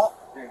 nobody assault.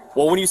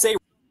 Well, when you say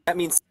that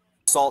means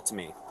assault to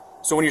me.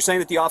 So when you're saying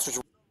that the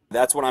officers...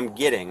 That's what I'm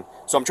getting.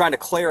 So I'm trying to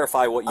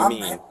clarify what you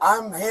mean.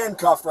 I'm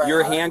handcuffed right now.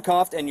 You're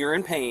handcuffed and you're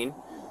in pain.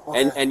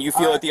 Okay. And you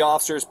feel that the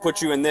officers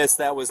put you in this,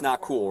 that was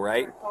not cool,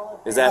 right?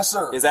 Is that Yes,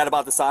 sir. Is that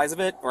about the size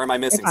of it, or am I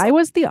missing If something? I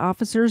was the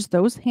officers,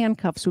 those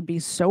handcuffs would be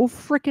so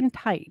freaking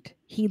tight,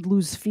 he'd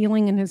lose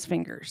feeling in his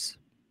fingers.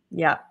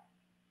 Yeah.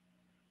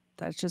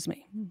 That's just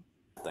me.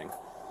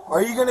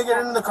 Are you gonna get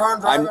into the car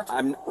and drive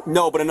it?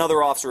 No, but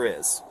another officer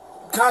is.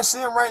 Can I see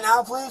him right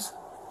now, please?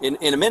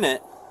 In a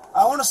minute.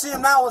 I want to see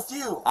him now with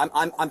you.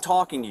 I'm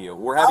talking to you.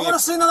 We're I having. want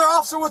to see another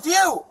officer with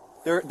you.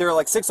 There are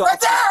like 6 Right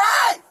officers. there,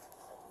 hey!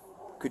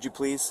 Could you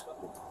please?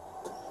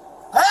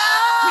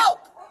 Help!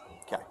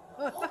 Okay.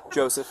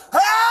 Joseph.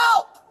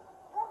 Help!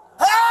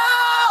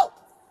 Help!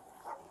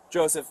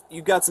 Joseph,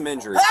 you've got some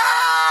injuries.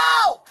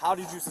 Help! How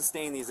did you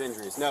sustain these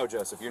injuries? No,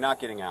 Joseph, you're not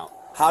getting out.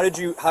 How did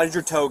your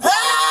toe get?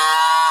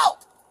 Help!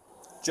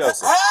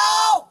 Joseph.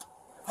 Help!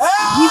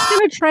 He's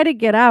going to try to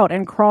get out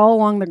and crawl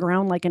along the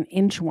ground like an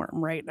inchworm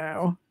right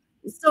now.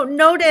 So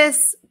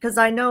notice, because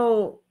I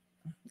know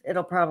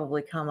it'll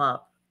probably come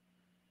up,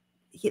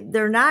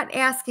 they're not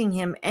asking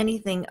him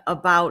anything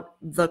about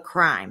the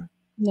crime.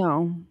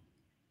 No.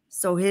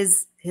 So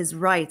his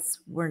rights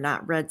were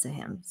not read to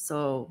him.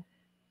 So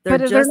But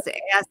they're they're- just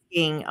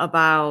asking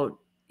about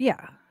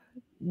Yeah.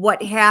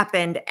 what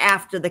happened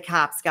after the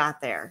cops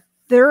got there.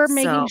 They're So-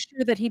 making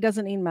sure that he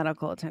doesn't need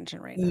medical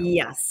attention right now.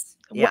 Yes.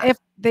 Yeah. If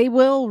they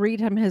will read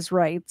him his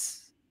rights.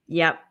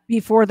 Yep.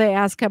 Before they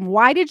ask him,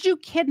 why did you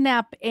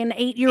kidnap an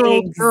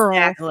 8-year-old girl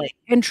Exactly.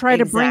 and try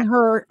to bring Exactly.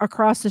 her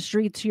across the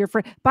street to your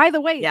friend? By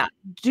the way, Yeah.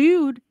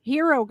 dude,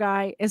 hero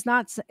guy is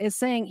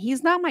saying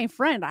he's not my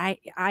friend. I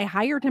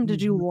hired him to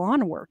do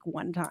lawn work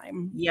one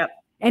time. Yep.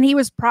 And he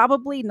was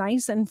probably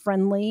nice and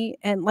friendly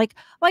and like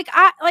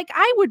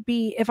I would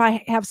be if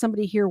I have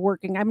somebody here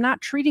working. I'm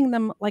not treating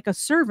them like a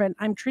servant.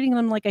 I'm treating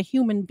them like a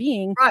human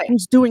being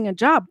who's doing a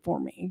job for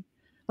me.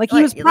 Like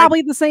he was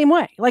probably the same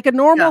way, like a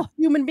normal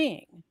human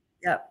being.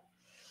 Yep.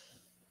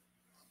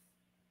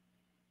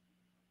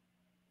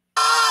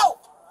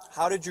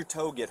 How did your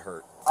toe get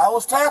hurt? I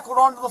was tackled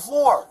onto the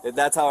floor.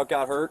 That's how it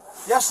got hurt?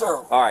 Yes, sir.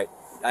 All right.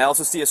 I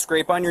also see a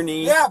scrape on your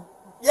knee. Yeah.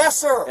 Yes,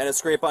 sir. And a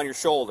scrape on your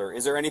shoulder.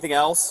 Is there anything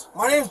else?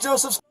 My name's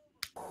Joseph.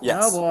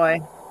 Yes. Oh boy.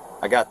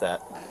 I got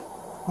that.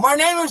 My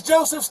name is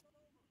Joseph.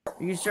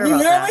 You sure You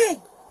about hear that?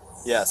 me?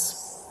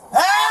 Yes.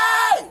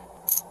 Hey!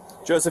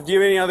 Joseph, do you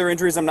have any other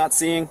injuries I'm not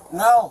seeing?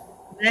 No.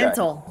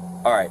 Mental.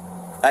 All right.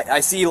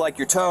 I see like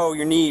your toe,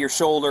 your knee, your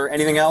shoulder.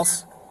 Anything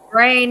else?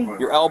 Brain.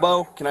 Your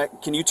elbow.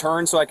 Can you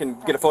turn so I can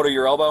get a photo of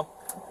your elbow?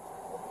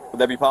 Would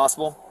that be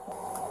possible?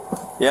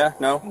 Yeah?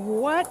 No?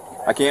 What?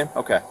 I can?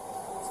 Okay.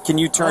 Can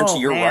you turn to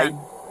your right?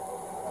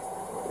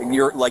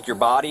 Your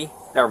body?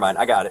 Never mind.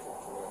 I got it.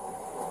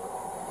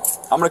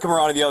 I'm going to come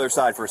around to the other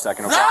side for a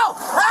second, okay? No!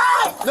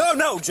 Hey!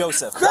 No,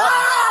 Joseph. Hey!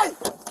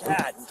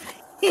 God.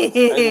 I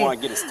didn't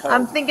want to get his toe.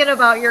 I'm thinking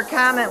about your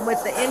comment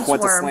with the inchworm.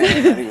 Went to slam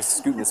it, and he was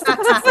scooting his foot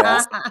too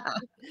fast.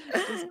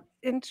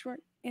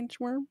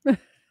 Inchworm.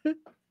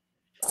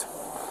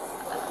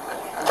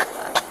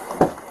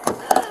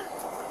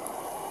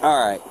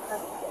 All right.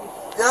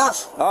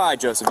 Yes. All right,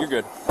 Joseph, you're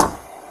good.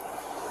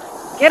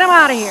 Get him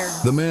out of here.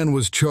 The man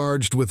was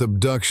charged with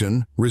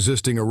abduction,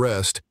 resisting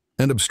arrest,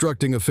 and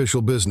obstructing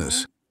official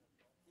business.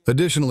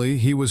 Additionally,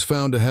 he was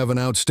found to have an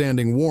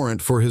outstanding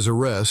warrant for his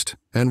arrest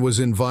and was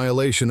in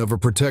violation of a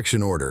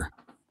protection order.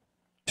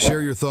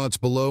 Share your thoughts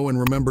below and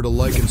remember to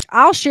like and...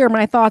 I'll share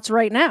my thoughts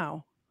right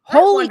now. I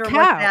Holy wonder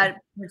cow. what that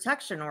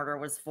protection order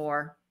was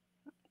for.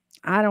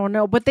 I don't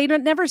know, but they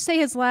don't never say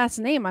his last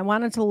name. I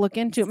wanted to look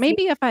into it.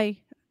 Maybe if I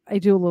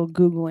do a little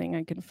Googling,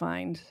 I can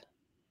find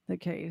the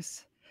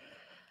case.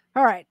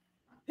 All right.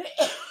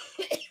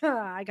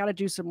 I got to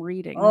do some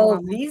reading.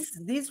 Oh,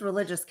 these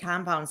religious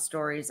compound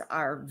stories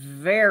are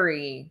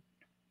very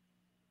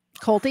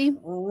culty,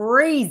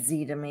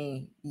 crazy to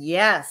me.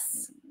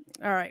 Yes.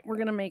 All right, we're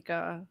gonna make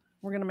a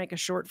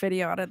short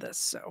video out of this.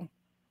 So,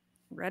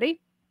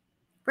 ready?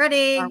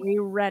 Ready. Are we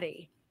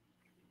ready?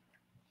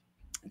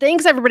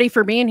 Thanks everybody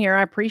for being here.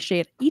 I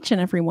appreciate each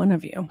and every one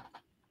of you.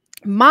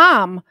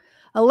 Mom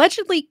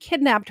allegedly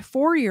kidnapped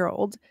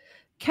 4-year-old.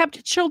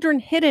 Kept children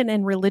hidden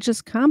in religious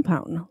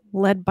compound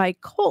led by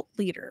cult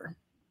leader.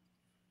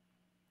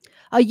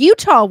 A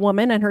Utah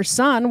woman and her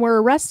son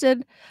were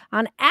arrested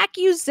on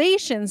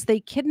accusations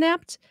they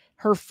kidnapped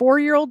her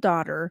 4-year-old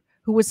daughter,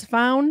 who was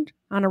found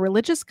on a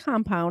religious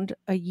compound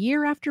a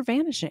year after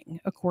vanishing,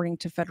 according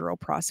to federal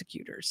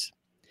prosecutors.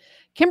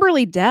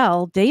 Kimberly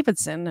Dell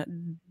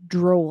Davidson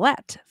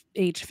Drolet,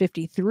 age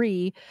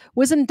 53,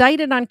 was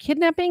indicted on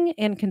kidnapping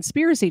and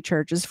conspiracy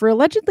charges for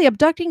allegedly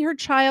abducting her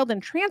child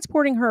and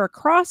transporting her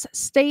across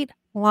state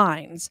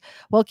lines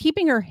while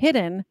keeping her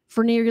hidden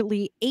for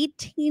nearly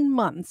 18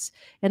 months.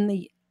 And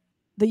the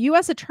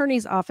U.S.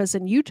 Attorney's Office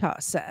in Utah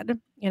said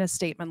in a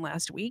statement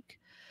last week,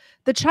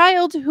 the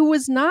child, who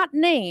was not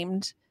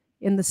named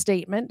in the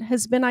statement,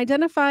 has been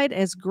identified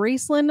as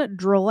Gracelyn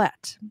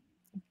Drolet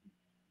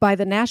by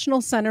the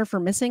National Center for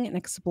Missing and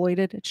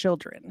Exploited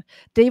Children.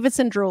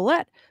 Davidson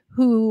Drolet,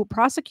 who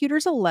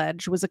prosecutors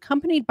allege was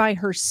accompanied by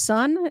her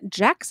son,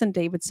 Jackson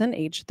Davidson,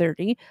 age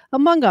 30,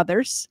 among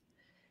others,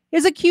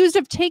 is accused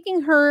of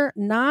taking her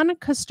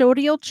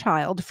non-custodial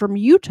child from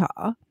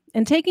Utah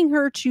and taking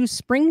her to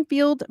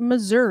Springfield,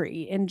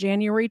 Missouri in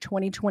January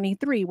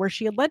 2023, where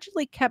she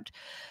allegedly kept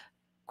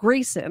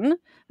Grayson,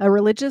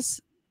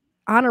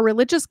 on a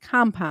religious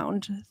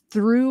compound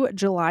through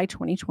July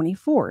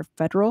 2024,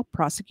 federal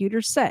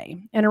prosecutors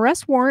say. An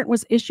arrest warrant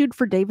was issued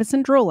for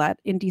Davidson Drolet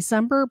in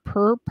December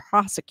per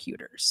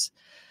prosecutors.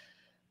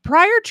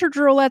 Prior to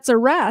Drolet's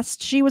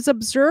arrest, she was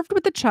observed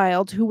with a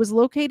child who was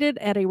located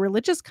at a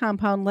religious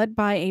compound led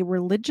by a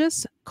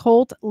religious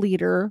cult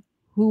leader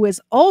who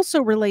is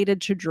also related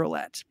to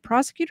Drolet.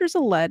 Prosecutors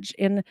allege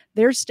in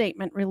their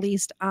statement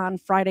released on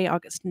Friday,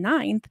 August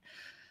 9th,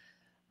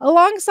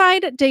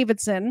 alongside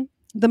Davidson,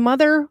 the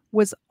mother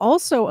was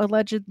also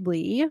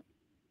allegedly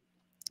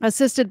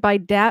assisted by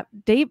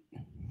Dave.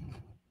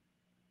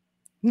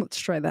 Let's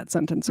try that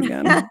sentence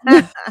again.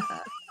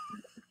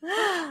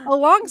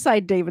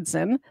 Alongside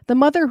Davidson, the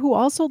mother who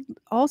also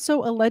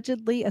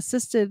allegedly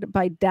assisted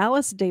by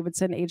Dallas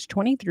Davidson, age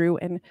 23,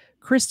 and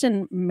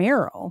Kristen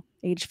Merrill,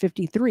 age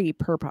 53,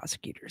 per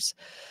prosecutors.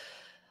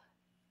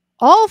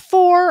 All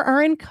 4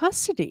 are in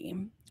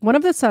custody. One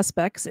of the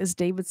suspects is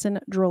Davidson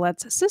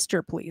Drollett's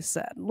sister, police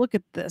said. Look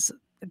at this.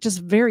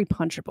 Just very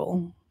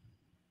punchable.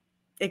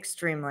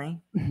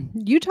 Extremely.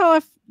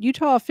 Utah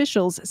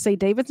officials say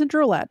Davidson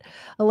Drollette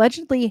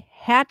allegedly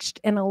hatched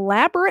an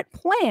elaborate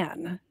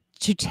plan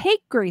to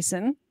take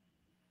Grayson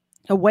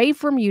away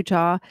from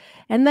Utah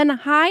and then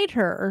hide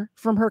her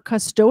from her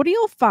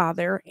custodial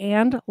father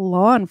and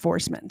law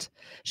enforcement.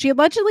 She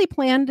allegedly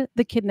planned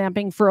the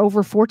kidnapping for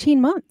over 14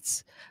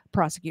 months,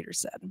 prosecutors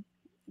said.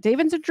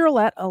 Davidson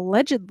Drollette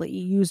allegedly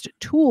used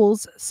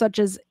tools such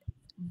as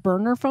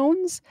burner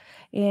phones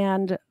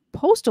and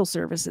postal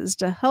services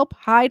to help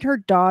hide her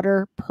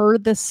daughter, per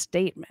the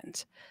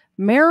statement.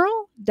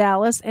 Merrill,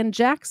 Dallas, and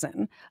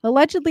Jackson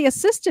allegedly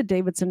assisted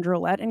Davidson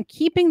Drollette in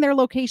keeping their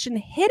location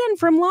hidden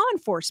from law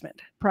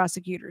enforcement,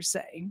 prosecutors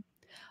say.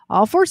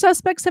 All 4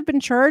 suspects have been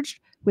charged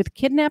with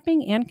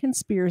kidnapping and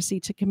conspiracy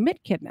to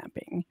commit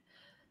kidnapping,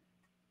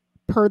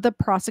 per the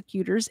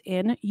prosecutors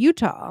in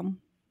Utah.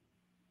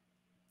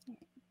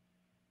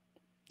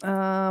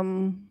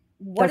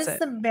 What is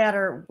the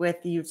matter with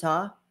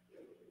Utah?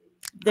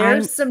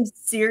 There's some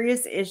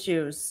serious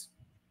issues.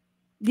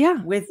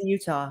 Yeah. With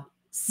Utah.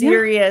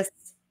 Serious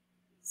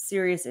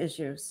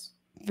issues.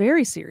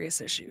 Very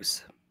serious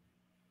issues.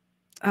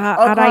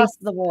 Across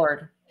the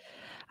board.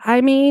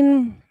 I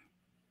mean,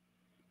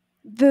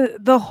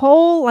 the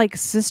whole like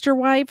sister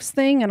wives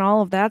thing and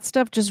all of that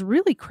stuff just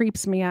really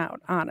creeps me out,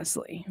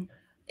 honestly.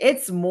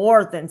 It's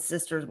more than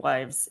sisters'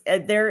 wives.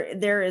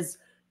 There is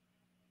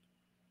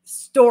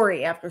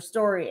story after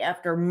story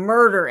after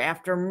murder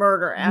after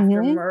murder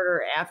after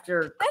murder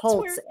after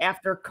cults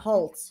after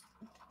cults.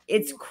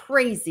 It's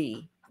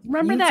crazy.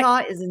 Remember Utah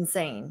that is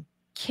insane.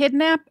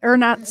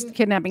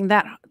 Kidnapping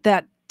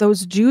that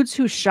those dudes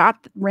who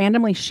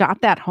randomly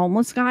shot that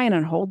homeless guy in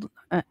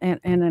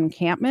an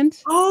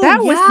encampment. Oh, that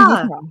was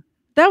yeah. in Utah.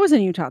 That was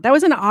in Utah. That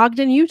was in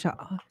Ogden,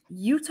 Utah.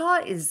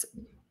 Utah is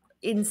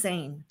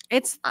insane.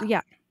 It's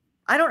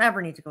I don't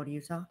ever need to go to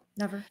Utah.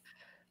 Never.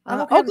 I'm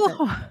okay with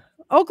it.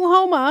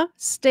 Oklahoma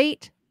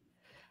State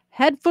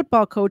head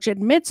football coach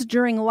admits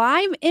during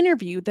live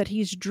interview that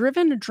he's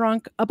driven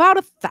drunk about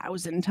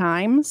 1,000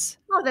 times.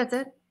 Oh, that's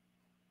it.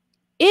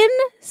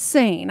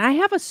 Insane. I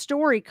have a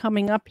story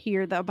coming up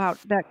here about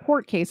that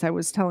court case I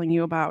was telling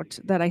you about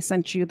that I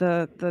sent you,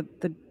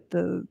 the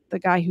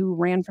guy who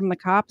ran from the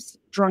cops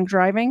drunk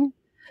driving.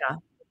 Yeah.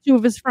 2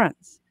 of his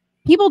friends.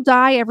 People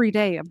die every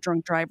day of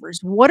drunk drivers.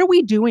 What are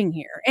we doing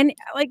here? And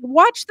like,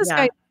 watch this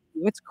guy.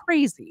 It's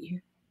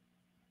crazy.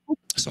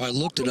 So I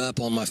looked it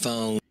up on my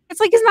phone. It's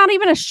like he's not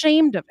even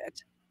ashamed of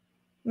it.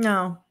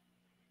 No.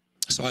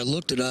 So I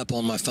looked it up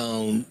on my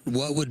phone.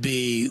 What would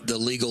be the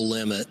legal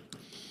limit?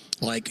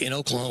 Like in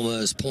Oklahoma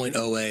is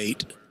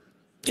 0.08,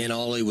 in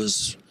Ollie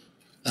was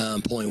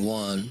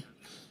 0.1.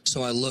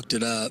 So I looked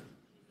it up,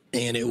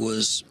 and it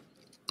was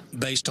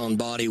based on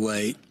body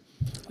weight.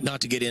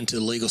 Not to get into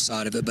the legal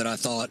side of it, but I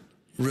thought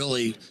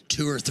really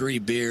 2 or 3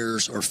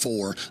 beers or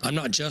 4. I'm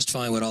not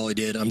justifying what Ollie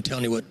did. I'm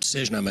telling you what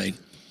decision I made.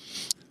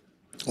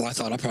 Well, I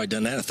thought I've probably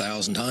done that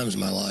 1,000 times in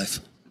my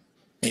life,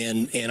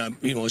 and I,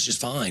 it's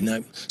just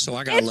fine. So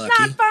I got lucky. It's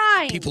not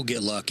fine. People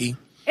get lucky.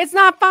 It's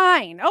not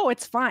fine. Oh,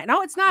 it's fine.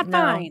 No, it's not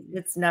fine.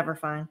 It's never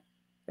fine.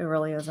 It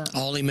really isn't.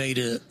 Ollie made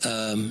a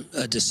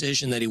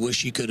decision that he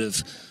wished he could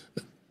have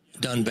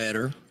done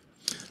better.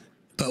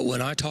 But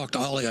when I talked to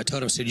Ollie, I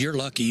told him, I said, "You're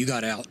lucky you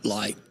got out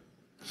light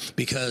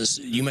because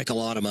you make a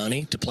lot of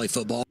money to play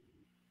football."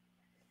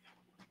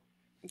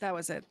 That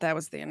was it. That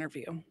was the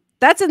interview.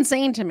 That's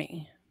insane to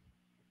me.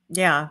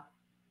 Yeah.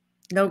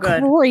 No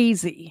good.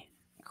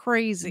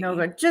 Crazy. No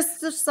good.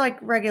 Just like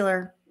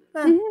regular.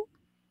 Yeah,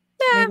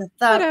 maybe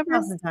whatever.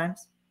 1,000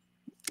 times.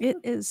 It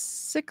is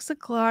 6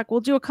 o'clock. We'll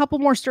do a couple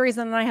more stories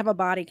and then I have a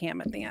body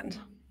cam at the end.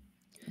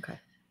 Okay.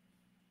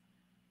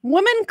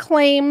 Woman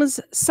claims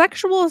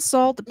sexual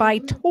assault by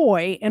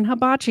toy in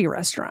hibachi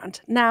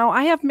restaurant. Now,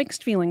 I have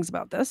mixed feelings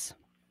about this.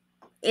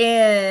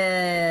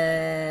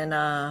 In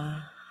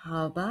a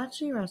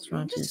hibachi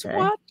restaurant, you say?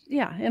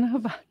 Yeah, in a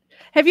hibachi.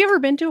 Have you ever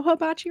been to a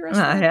hibachi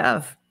restaurant? I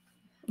have.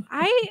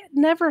 I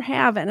never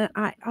have, and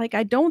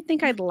I don't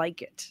think I'd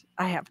like it.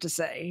 I have to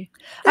say,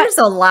 there's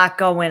a lot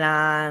going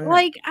on.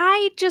 Like,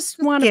 I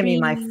just want to give me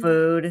my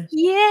food.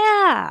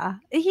 Yeah.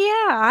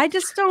 I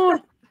just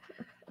don't.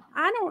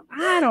 I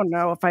don't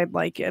know if I'd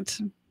like it.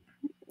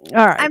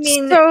 All right. I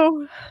mean,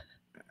 so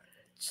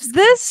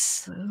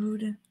this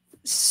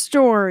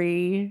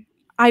story,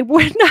 I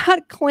would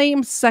not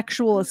claim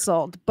sexual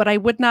assault, but I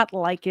would not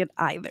like it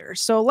either.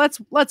 So let's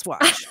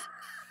watch.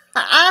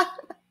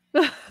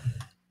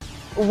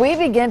 We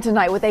begin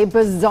tonight with a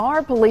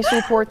bizarre police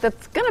report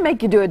that's going to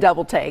make you do a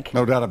double take.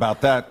 No doubt about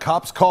that.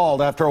 Cops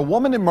called after a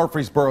woman in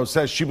Murfreesboro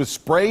says she was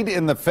sprayed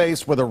in the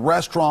face with a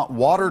restaurant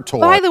water toy.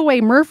 By the way,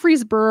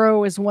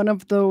 Murfreesboro is one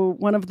of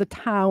the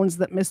towns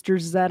that Mr.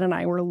 Zed and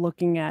I were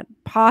looking at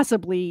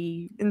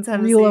possibly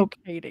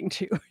relocating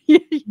to.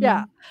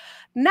 Yeah.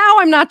 Now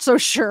I'm not so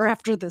sure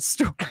after this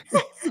story.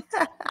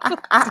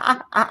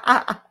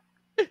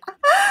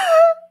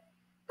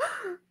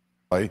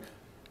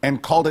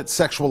 and called it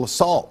sexual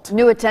assault.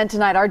 New at 10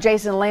 tonight, our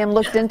Jason Lamb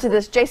looked into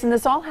this. Jason,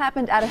 this all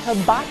happened at a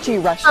hibachi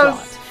restaurant.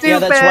 Yeah,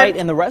 that's right.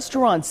 And the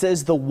restaurant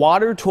says the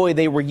water toy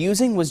they were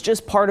using was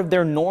just part of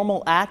their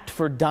normal act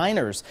for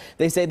diners.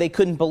 They say they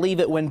couldn't believe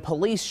it when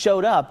police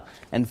showed up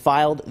and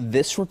filed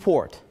this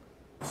report.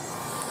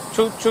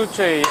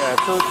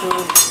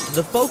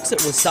 The folks at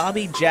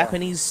Wasabi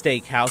Japanese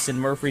Steakhouse in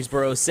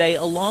Murfreesboro say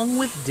along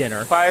with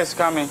dinner,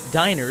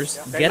 diners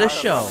get a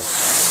show.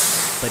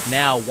 But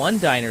now one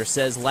diner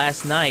says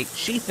last night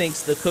she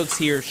thinks the cooks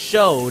here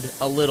showed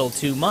a little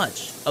too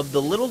much of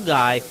the little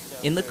guy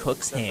in the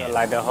cook's hand.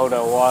 Like to hold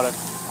the water,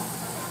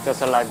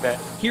 just like that.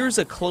 Here's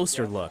a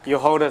closer look. You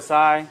hold the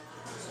side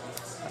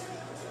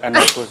and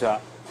then push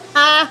up.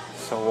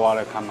 So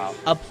water come out.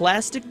 A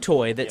plastic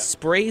toy that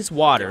sprays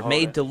water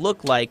made to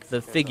look like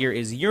the figure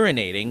is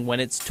urinating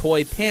when its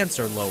toy pants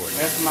are lowered.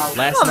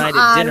 Last night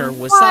at dinner,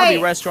 Wasabi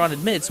Restaurant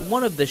admits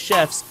one of the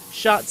chefs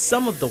shot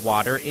some of the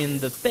water in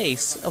the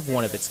face of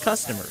one of its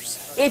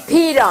customers. It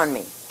peed on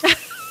me,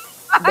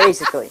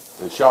 basically.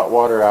 It shot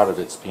water out of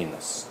its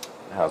penis.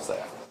 How's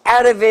that?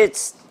 Out of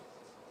its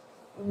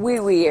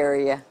wee-wee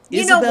area.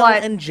 You know Isabel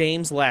what? and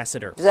James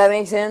Lassiter. Does that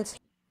make sense?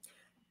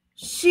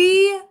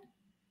 She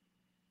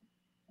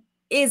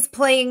is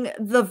playing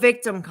the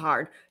victim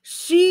card.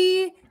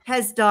 She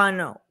has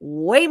done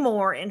way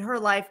more in her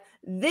life.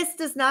 This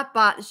does not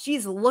bother.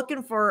 She's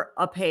looking for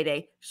a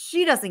payday.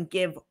 She doesn't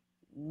give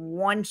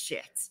one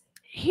shit.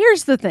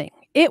 Here's the thing.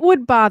 It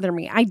would bother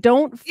me. I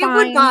don't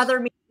find... It would bother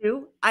me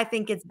too. I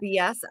think it's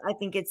BS. I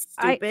think it's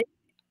stupid.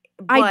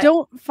 I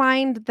don't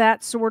find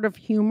that sort of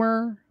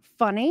humor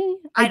funny.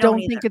 I don't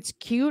think it's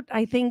cute.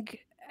 I think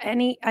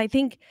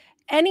anything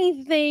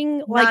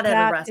like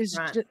that is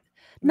just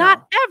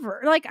not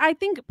ever. Like, I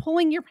think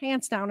pulling your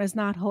pants down is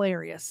not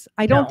hilarious.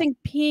 I don't think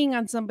peeing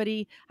on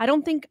somebody, I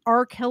don't think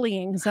R.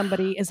 Kellying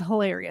somebody is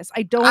hilarious.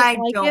 I don't like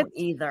it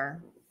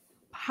either.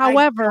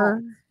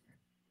 However,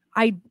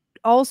 I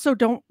also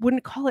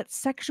wouldn't call it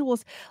sexual.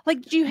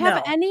 Like, do you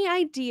have any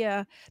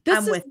idea?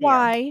 This is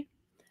why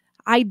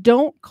I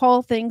don't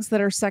call things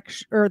that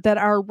are that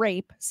are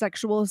rape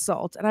sexual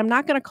assault, and I'm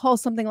not going to call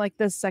something like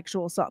this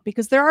sexual assault,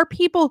 because there are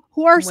people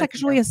who are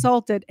sexually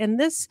assaulted, and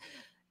this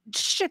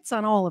shits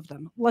on all of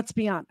them. Let's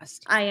be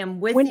honest. I am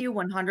with you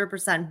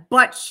 100%,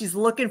 but she's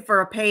looking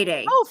for a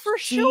payday. Oh, for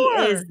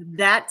sure. She is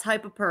that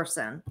type of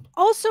person.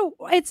 Also,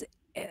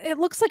 it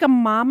looks like a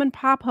mom and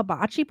pop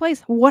hibachi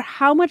place.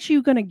 How much are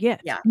you going to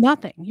get? Yeah.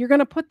 Nothing. You're going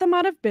to put them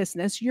out of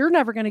business. You're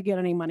never going to get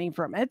any money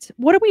from it.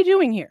 What are we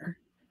doing here?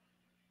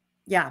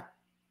 Yeah,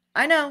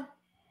 I know.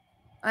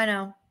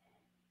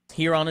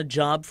 Here on a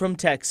job from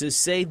Texas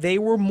say they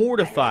were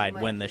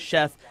mortified when the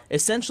chef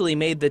essentially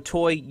made the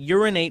toy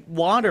urinate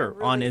water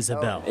on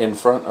Isabel. In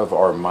front of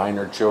our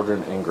minor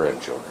children and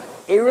grandchildren.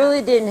 It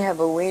really didn't have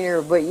a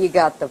wiener, but you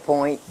got the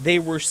point. They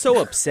were so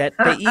upset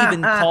they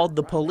even called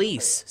the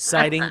police,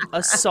 citing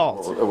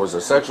assault. It was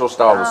a sexual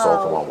style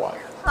assault on my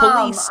wife.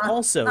 Police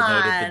also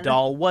noted the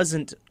doll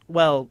wasn't,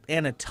 well,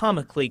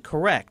 anatomically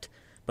correct.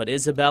 But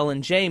Isabel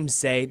and James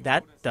say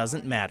that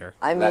doesn't matter.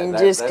 I mean,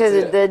 just because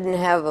it didn't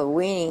have a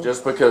weenie.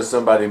 Just because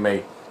somebody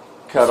may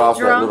cut off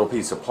that little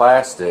piece of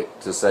plastic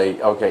to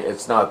say, okay,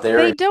 it's not there.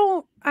 They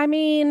don't, I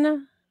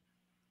mean,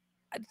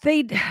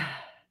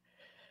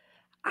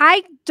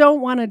 I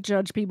don't want to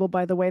judge people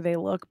by the way they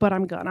look, but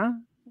I'm gonna.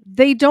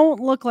 They don't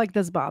look like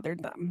this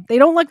bothered them. They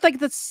don't look like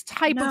this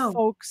type of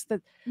folks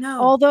that,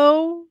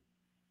 although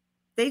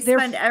they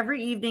spend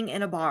every evening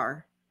in a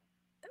bar.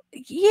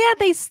 Yeah,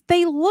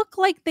 they look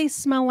like they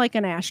smell like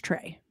an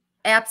ashtray.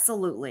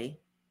 Absolutely.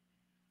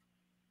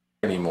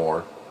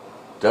 Anymore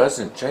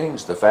doesn't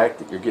change the fact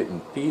that you're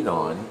getting peed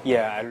on.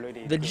 Yeah,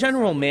 the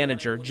general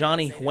manager,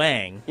 Johnny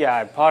Huang,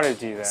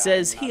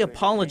 says he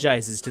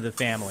apologizes to the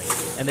family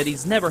and that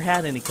he's never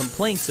had any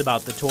complaints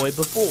about the toy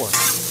before.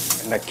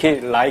 And the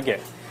kid like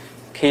it.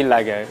 They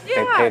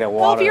pay the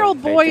water.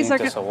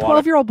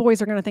 12-year-old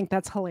boys are going to think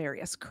that's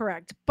hilarious.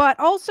 Correct. But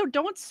also,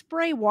 don't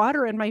spray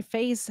water in my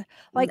face.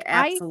 Like,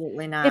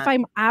 absolutely not. If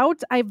I'm out,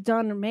 I've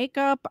done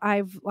makeup.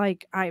 I've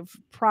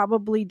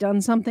probably done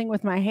something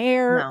with my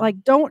hair. No.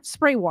 Like, don't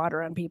spray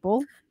water on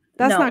people.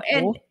 That's not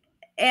cool.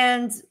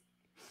 And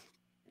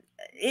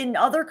in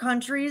other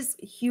countries,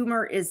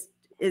 humor is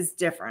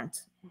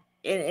different.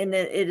 And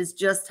it is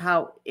just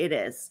how it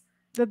is.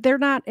 They're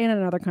not in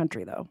another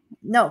country, though.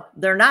 No,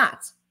 they're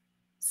not.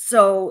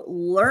 So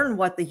learn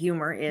what the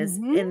humor is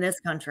in this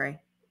country.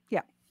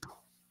 Yeah.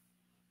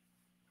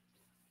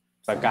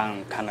 A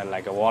gun, kind of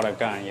like a water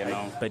gun, you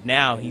know. But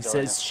now he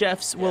says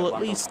chefs will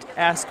at least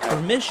ask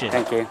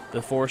permission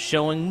before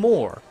showing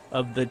more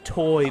of the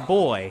toy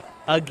boy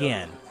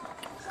again.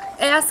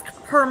 Ask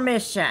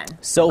permission.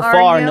 So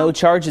far, no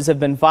charges have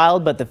been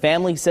filed, but the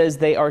family says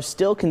they are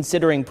still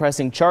considering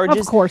pressing charges.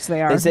 Of course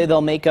they are. They say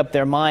they'll make up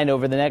their mind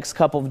over the next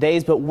couple of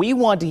days, but we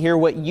want to hear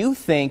what you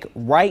think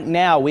right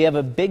now. We have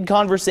a big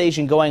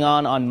conversation going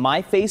on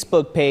my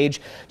Facebook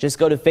page. Just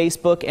go to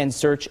Facebook and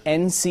search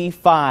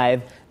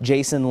NC5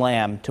 Jason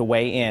Lamb to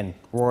weigh in.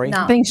 Rory?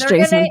 No, Thanks,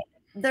 Jason.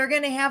 They're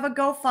going to have a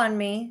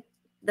GoFundMe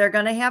They're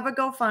going to have a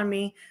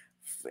GoFundMe,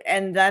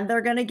 and then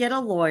they're going to get a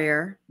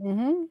lawyer.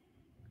 Mm-hmm.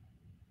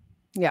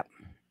 Yep.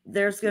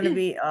 There's going to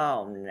be,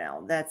 oh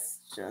no, that's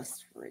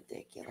just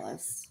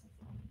ridiculous.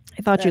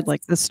 I thought you'd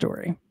like this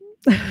story.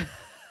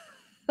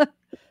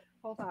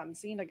 Hold on,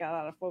 Zena got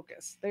out of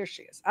focus. There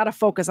she is. Out of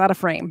focus, out of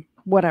frame.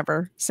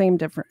 Whatever. Same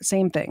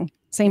thing.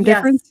 Same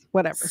difference.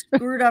 Whatever.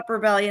 Screwed Up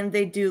Rebellion.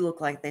 They do look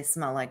like they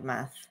smell like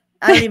meth.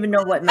 I don't even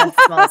know what meth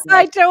smells like.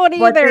 I don't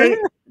either.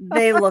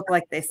 They look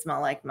like they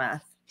smell like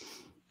meth.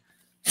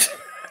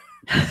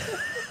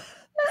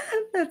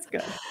 That's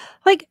good.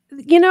 Like,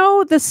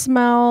 the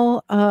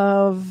smell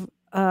of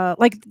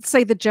like,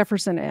 say, the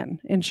Jefferson Inn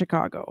in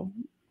Chicago,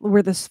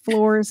 where this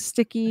floor is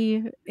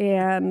sticky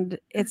and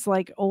it's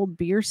like old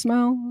beer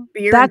smell.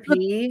 Beer that's and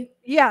pee.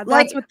 Yeah,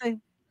 that's what they.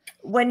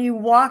 When you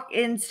walk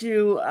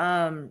into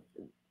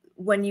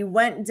when you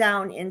went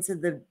down into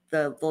the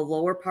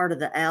lower part of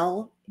the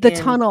L, the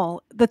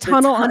tunnel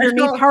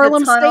underneath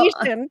Harlem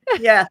Station.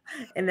 Yeah,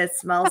 and it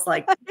smells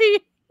like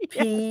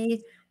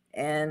pee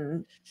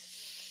and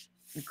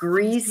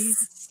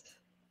grease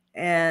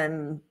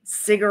and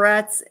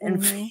cigarettes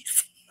and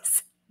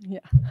feces. Yeah.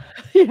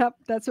 Yep,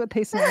 that's what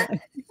they smell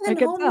like. I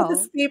can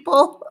tell.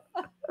 People.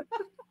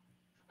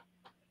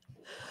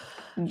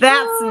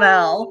 That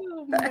smell.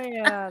 Oh,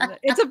 man.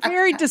 It's a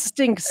very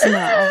distinct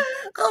smell.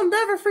 I'll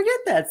never forget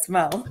that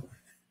smell.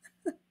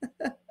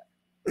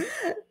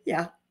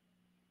 Yeah.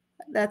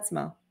 That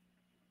smell.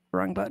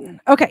 Wrong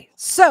button. Okay,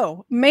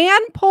 so man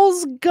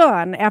pulls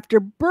gun after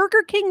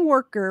Burger King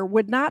worker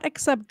would not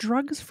accept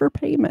drugs for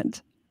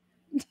payment.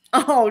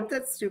 Oh,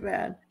 that's too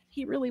bad.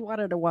 He really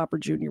wanted a Whopper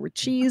Jr. with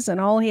cheese, and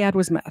all he had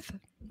was meth.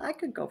 I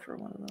could go for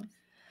one of those.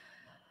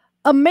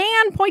 A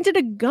man pointed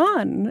a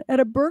gun at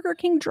a Burger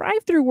King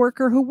drive-thru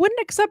worker who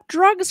wouldn't accept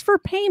drugs for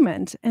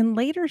payment and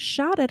later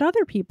shot at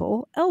other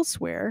people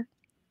elsewhere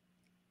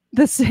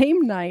the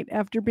same night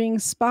after being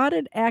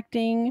spotted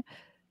acting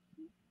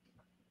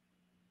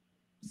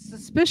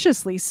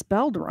suspiciously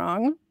spelled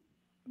wrong.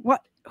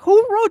 What?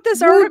 Who wrote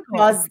this article?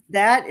 Because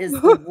that is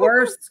the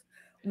worst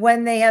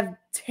when they have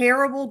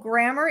terrible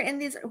grammar in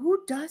these. Who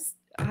does?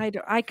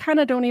 I kind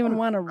of don't even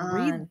want to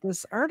read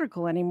this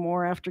article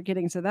anymore after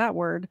getting to that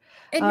word.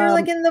 And you're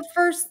like in the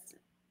first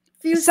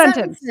few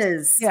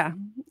sentences. Yeah.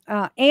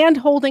 And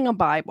holding a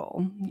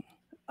Bible.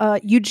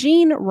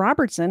 Eugene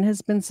Robertson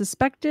has been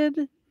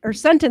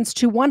sentenced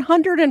to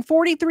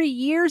 143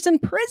 years in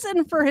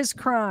prison for his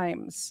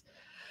crimes.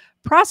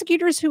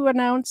 Prosecutors who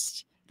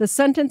announced the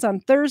sentence on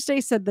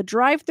Thursday said the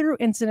drive-thru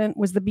incident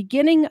was the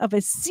beginning of a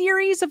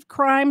series of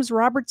crimes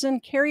Robertson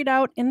carried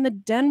out in the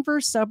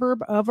Denver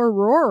suburb of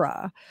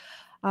Aurora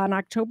on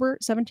October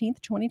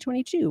 17th,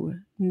 2022.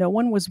 No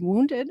one was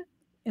wounded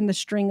in the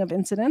string of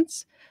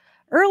incidents.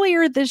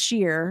 Earlier this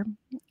year,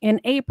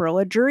 in April,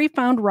 a jury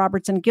found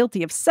Robertson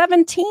guilty of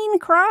 17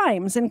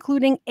 crimes,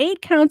 including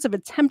 8 counts of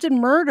attempted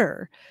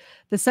murder.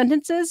 The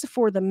sentences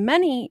for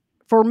many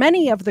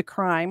of the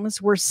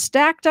crimes were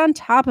stacked on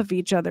top of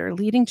each other,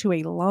 leading to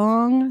a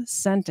long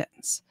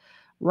sentence.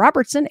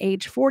 Robertson,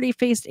 age 40,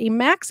 faced a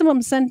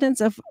maximum sentence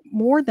of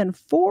more than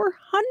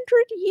 400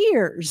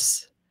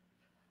 years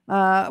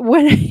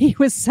when he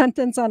was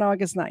sentenced on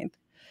August 9th.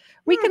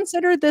 We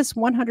consider this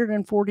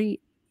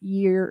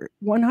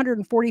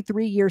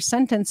 143-year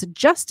sentence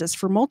justice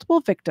for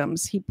multiple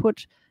victims he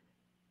put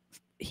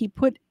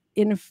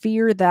in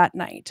fear that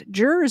night.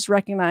 Jurors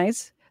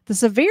recognize the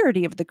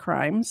severity of the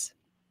crimes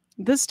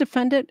this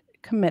defendant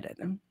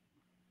committed.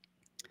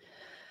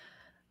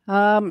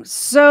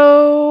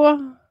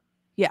 So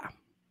yeah,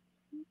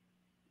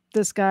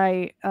 this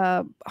guy,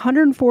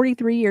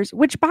 143 years,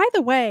 which, by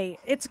the way,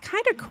 it's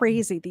kind of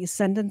crazy, these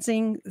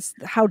sentencing,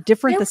 how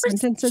different the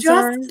sentences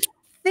are.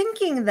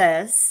 Thinking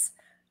this,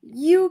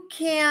 you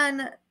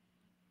can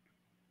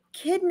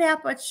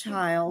kidnap a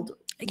child,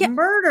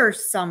 murder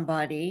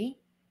somebody,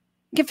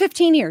 get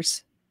 15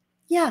 years.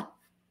 Yeah,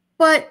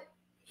 but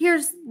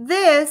here's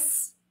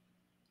this.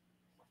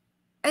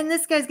 And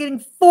this guy's getting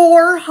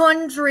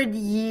 400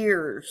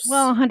 years.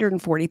 Well,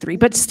 143,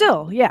 but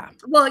still, yeah.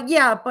 Well,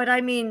 yeah, but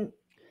I mean,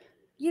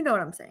 you know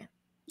what I'm saying.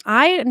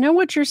 I know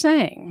what you're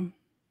saying.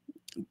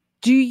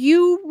 Do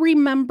you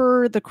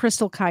remember the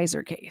Crystal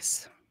Kaiser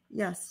case?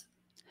 Yes.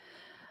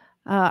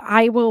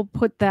 I will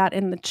put that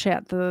in the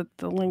chat, the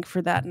link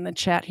for that in the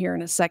chat here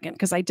in a second,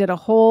 because I did a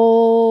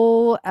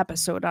whole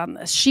episode on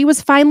this. She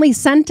was finally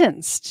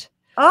sentenced.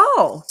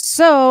 Oh.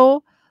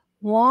 So,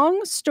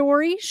 long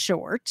story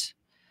short,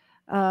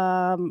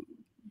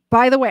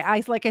 by the way,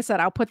 like I said,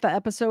 I'll put the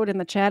episode in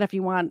the chat if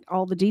you want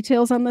all the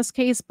details on this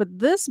case. But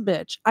this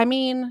bitch, I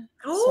mean,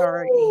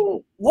 sorry.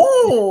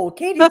 Whoa,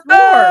 Katie.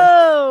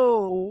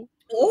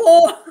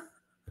 Oh,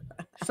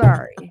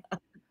 sorry.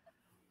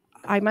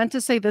 I meant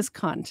to say this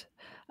cunt.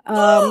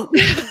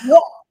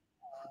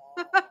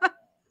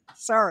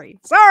 Sorry.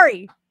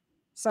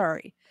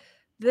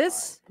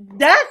 That's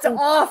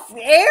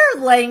off-air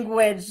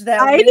language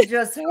that we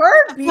just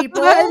heard,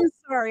 people.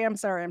 I'm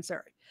sorry.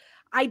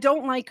 I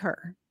don't like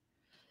her.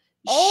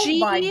 Oh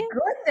my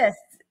goodness.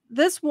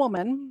 This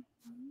woman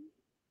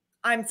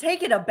I'm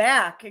taken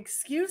aback.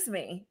 Excuse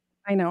me.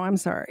 I know, I'm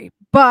sorry.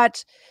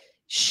 But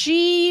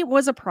she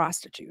was a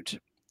prostitute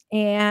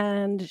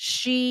and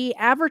she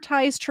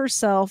advertised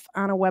herself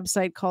on a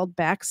website called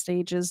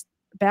backpages.com.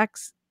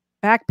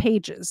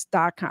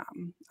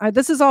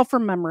 This is all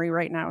from memory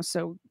right now,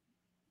 so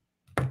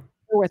bear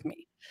with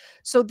me.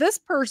 So this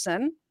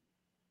person,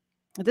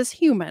 this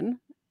human,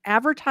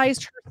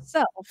 advertised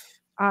herself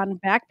on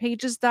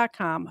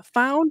backpages.com,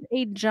 found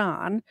a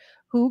John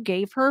who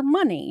gave her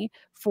money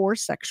for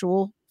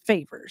sexual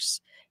favors.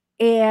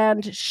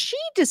 And she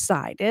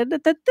decided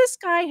that this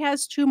guy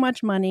has too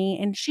much money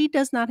and she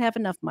does not have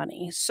enough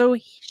money. So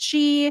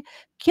she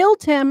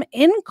killed him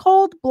in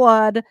cold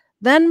blood,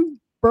 then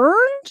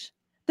burned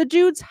the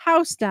dude's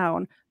house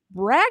down,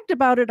 bragged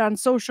about it on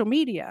social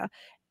media,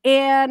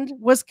 and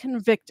was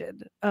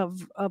convicted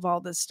of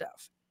all this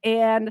stuff.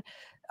 And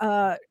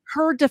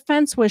her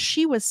defense was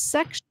she was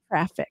sex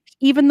trafficked,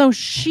 even though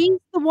she's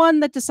the one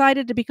that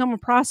decided to become a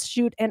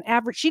prostitute and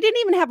average. She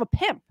didn't even have a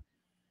pimp.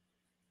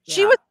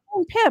 She was her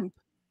own pimp.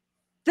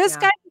 This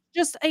guy was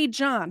just a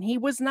John. He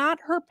was not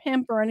her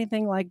pimp or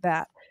anything like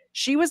that.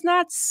 She was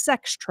not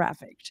sex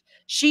trafficked.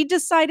 She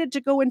decided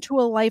to go into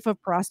a life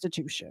of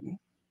prostitution.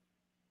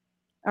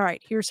 All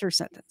right, here's her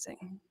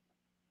sentencing.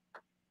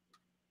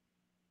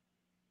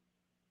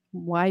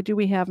 Why do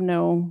we have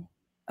no...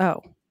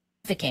 Oh.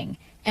 Trafficking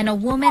and a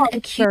woman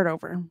accused. Start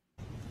over.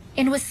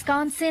 In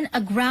Wisconsin,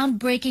 a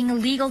groundbreaking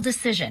legal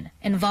decision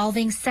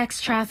involving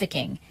sex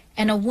trafficking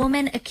and a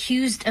woman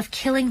accused of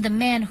killing the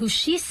man who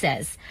she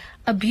says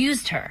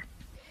abused her.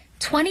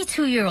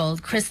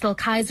 22-year-old Crystal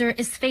Kaiser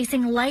is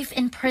facing life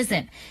in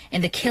prison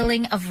in the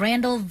killing of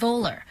Randall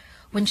Voller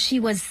when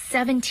she was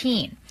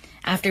 17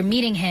 after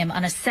meeting him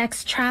on a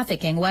sex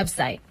trafficking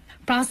website.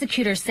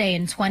 Prosecutors say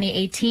in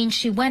 2018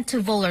 she went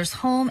to Voller's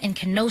home in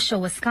Kenosha,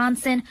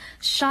 Wisconsin,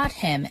 shot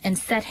him, and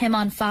set him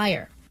on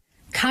fire.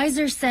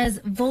 Kaiser says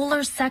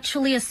Voller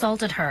sexually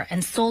assaulted her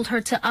and sold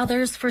her to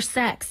others for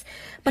sex.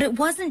 But it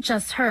wasn't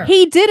just her.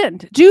 He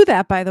didn't do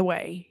that, by the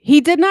way.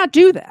 He did not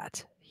do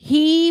that.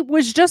 He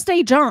was just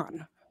a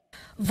John.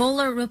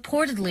 Voller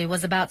reportedly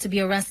was about to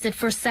be arrested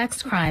for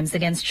sex crimes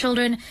against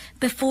children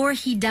before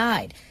he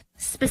died,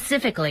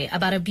 specifically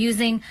about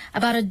abusing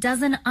about a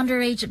dozen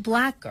underage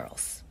black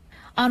girls.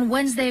 On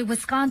Wednesday,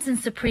 Wisconsin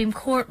Supreme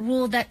Court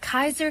ruled that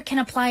Kaiser can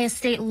apply a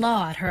state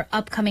law at her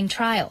upcoming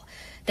trial,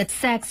 that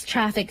sex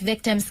traffic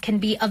victims can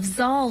be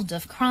absolved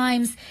of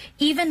crimes,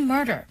 even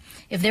murder,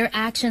 if their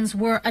actions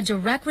were a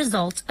direct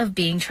result of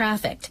being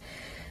trafficked.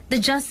 The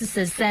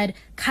justices said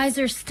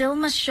Kaiser still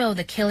must show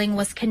the killing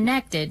was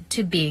connected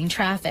to being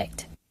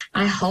trafficked.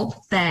 I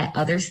hope that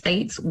other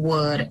states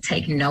would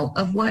take note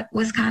of what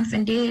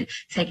Wisconsin did,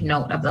 take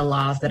note of the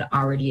laws that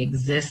already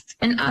exist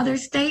in other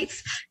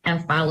states,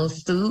 and follow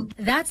suit.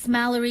 That's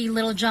Mallory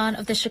Littlejohn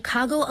of the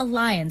Chicago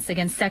Alliance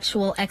Against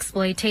Sexual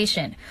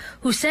Exploitation,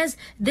 who says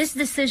this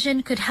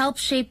decision could help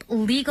shape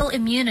legal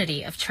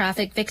immunity of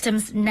traffic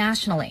victims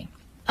nationally.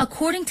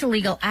 According to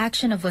Legal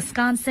Action of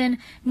Wisconsin,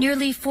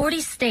 nearly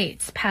 40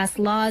 states passed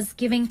laws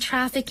giving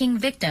trafficking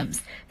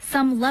victims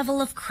some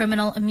level of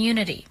criminal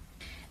immunity.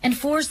 And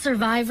for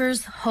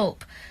survivors,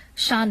 hope.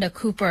 Shonda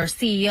Cooper,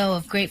 CEO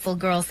of Grateful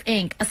Girls,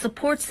 Inc., a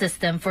support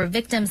system for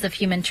victims of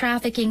human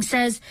trafficking,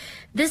 says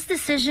this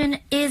decision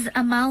is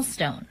a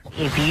milestone.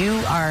 If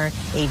you are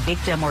a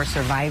victim or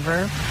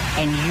survivor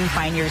and you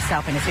find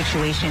yourself in a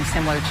situation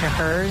similar to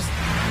hers,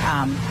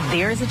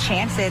 there is a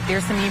chance that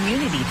there's some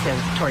immunity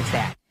towards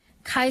that.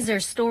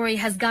 Kaiser's story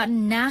has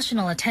gotten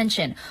national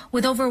attention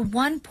with over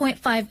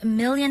 1.5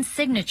 million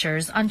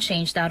signatures on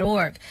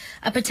Change.org,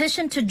 a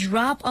petition to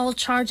drop all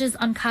charges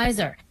on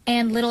Kaiser.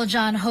 And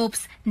Littlejohn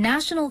hopes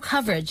national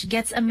coverage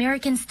gets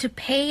Americans to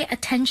pay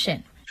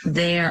attention.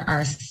 There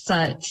are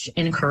such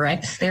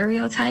incorrect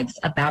stereotypes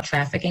about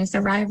trafficking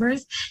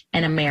survivors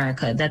in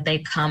America, that they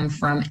come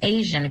from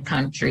Asian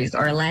countries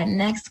or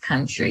Latinx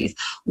countries,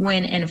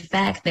 when in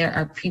fact there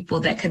are people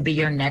that could be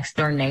your next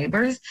door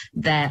neighbors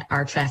that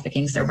are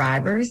trafficking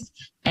survivors,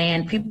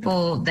 and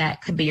people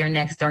that could be your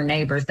next door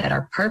neighbors that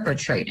are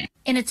perpetrating.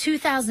 In a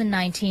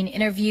 2019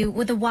 interview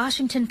with the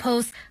Washington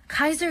Post,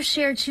 Kaiser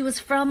shared she was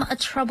from a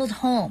troubled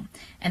home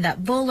and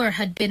that Voller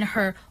had been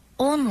her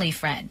only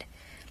friend.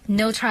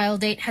 No trial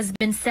date has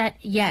been set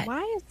yet.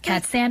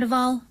 Kat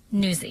Sandoval,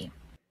 Newsy.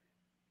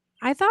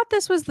 I thought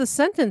this was the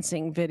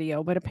sentencing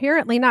video, but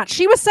apparently not.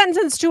 She was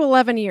sentenced to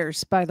 11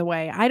 years, by the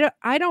way.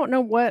 I don't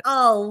know what.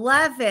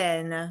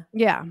 11.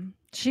 Yeah,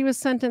 she was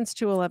sentenced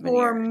to 11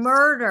 for years.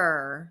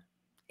 murder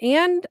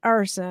and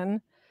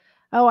arson.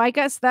 Oh, I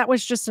guess that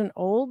was just an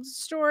old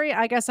story.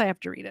 I guess I have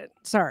to read it.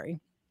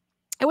 Sorry.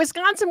 A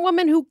Wisconsin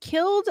woman who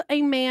killed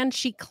a man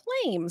she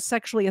claims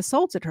sexually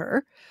assaulted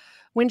her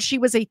when she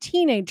was a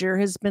teenager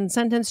has been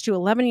sentenced to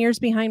 11 years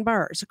behind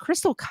bars.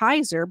 Crystal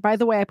Kaiser, by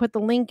the way, I put the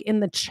link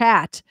in the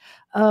chat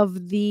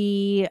of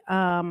the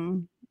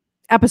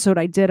episode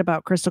I did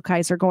about Crystal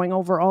Kaiser, going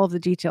over all of the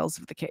details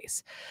of the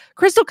case.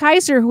 Crystal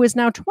Kaiser, who is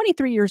now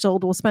 23 years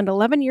old, will spend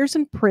 11 years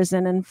in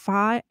prison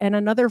and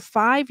another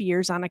 5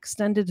 years on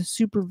extended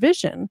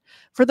supervision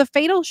for the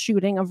fatal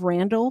shooting of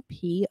Randall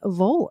P.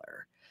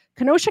 Voller.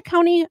 Kenosha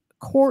County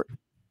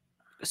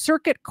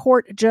Circuit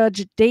Court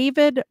Judge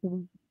David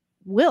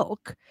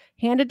Wilk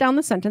handed down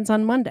the sentence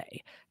on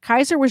Monday.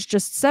 Kaiser was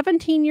just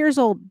 17 years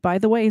old. By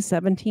the way,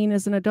 17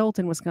 is an adult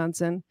in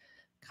Wisconsin.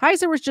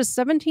 Kaiser was just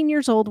 17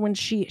 years old when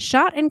she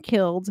shot and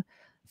killed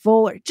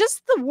Voller.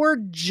 Just the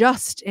word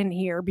 "just" in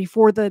here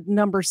before the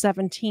number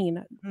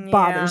 17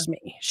 bothers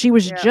me. She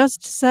was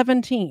just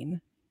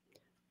 17.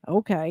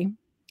 Okay.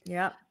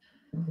 Yep.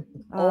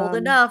 Old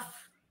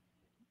enough.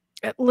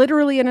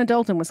 Literally an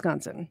adult in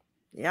Wisconsin.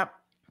 Yep.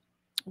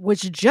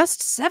 Was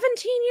just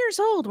 17 years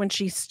old when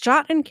she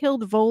shot and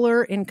killed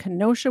Voller in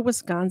Kenosha,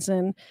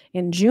 Wisconsin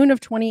in June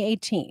of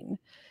 2018.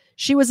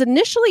 She was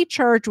initially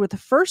charged with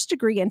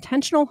first-degree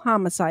intentional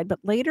homicide, but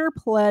later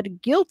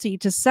pled guilty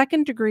to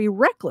second-degree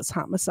reckless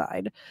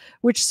homicide,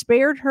 which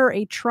spared her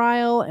a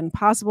trial and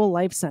possible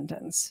life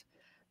sentence.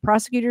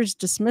 Prosecutors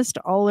dismissed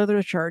all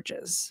other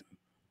charges.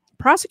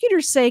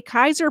 Prosecutors say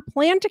Kaiser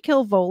planned to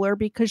kill Voller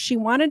because she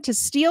wanted to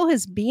steal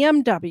his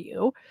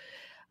BMW,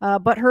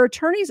 but her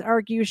attorneys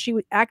argue she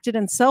acted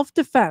in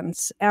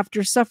self-defense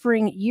after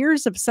suffering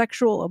years of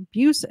sexual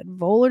abuse at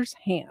Voller's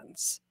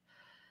hands.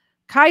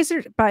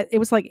 Kaiser, but it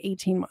was like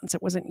 18 months.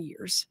 It wasn't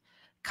years.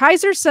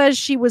 Kaiser says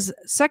she was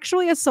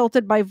sexually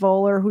assaulted by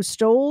Voller, who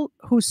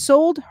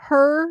sold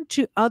her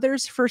to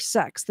others for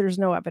sex. There's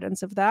no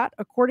evidence of that,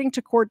 according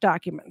to court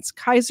documents.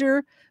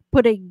 Kaiser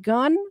put a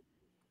gun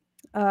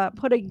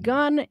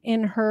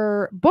in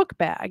her book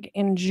bag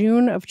in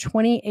June of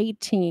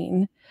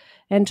 2018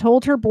 and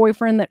told her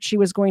boyfriend that she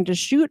was going to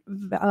shoot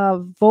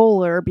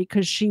Voller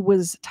because she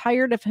was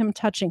tired of him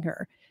touching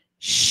her.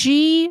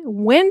 She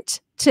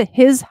went to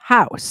his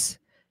house.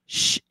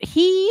 This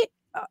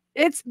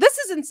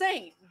is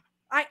insane.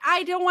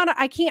 I don't want to,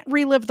 I can't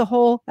relive the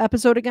whole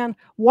episode again.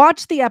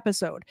 Watch the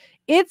episode.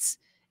 It's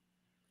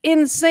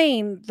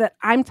insane that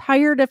I'm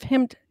tired of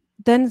him.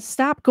 Then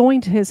stop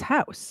going to his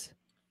house.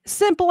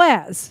 Simple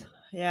as.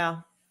 Yeah.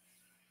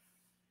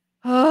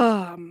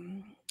 All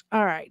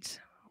right.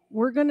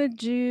 We're going to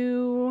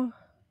do,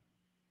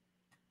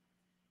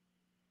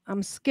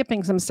 I'm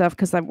skipping some stuff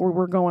because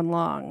we're going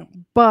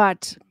long,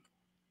 but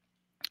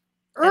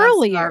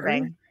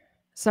earlier,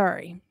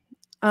 sorry.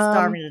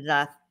 Starving to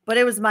death. But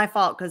it was my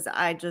fault because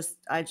I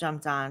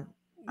jumped on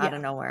out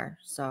of nowhere.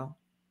 So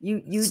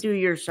you do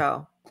your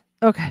show.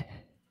 Okay.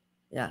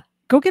 Yeah.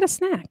 Go get a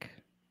snack.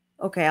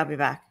 Okay, I'll be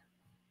back.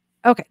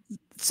 Okay.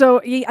 So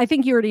I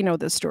think you already know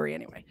this story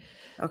anyway.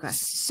 Okay.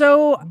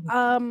 So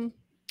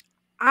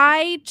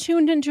I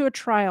tuned into a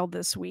trial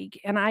this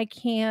week, and I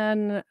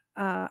can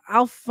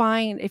I'll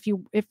find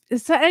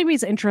if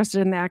anybody's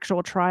interested in the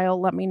actual trial,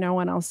 let me know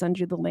and I'll send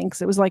you the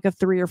links. It was like a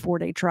 3 or 4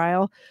 day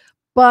trial,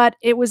 but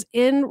it was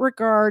in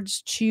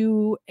regards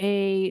to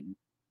a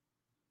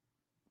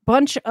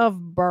bunch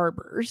of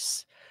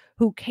barbers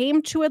who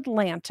came to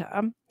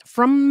Atlanta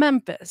from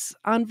Memphis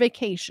on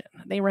vacation.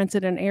 They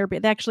rented an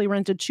Airbnb. They actually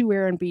rented two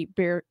Airbnbs,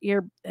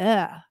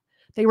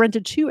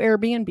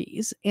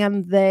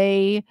 and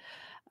they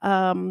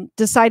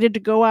decided to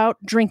go out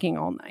drinking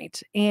all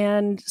night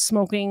and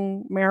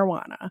smoking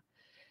marijuana.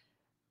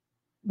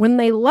 When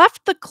they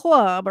left the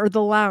club, or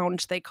the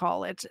lounge, they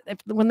call it,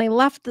 when they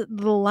left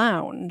the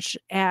lounge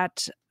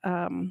at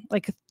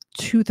like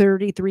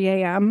 2:30, 3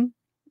 a.m.,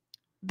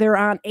 they're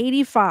on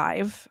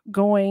 85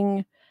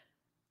 going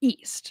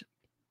east,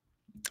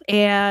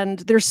 and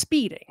they're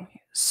speeding.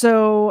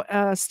 So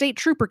a state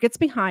trooper gets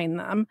behind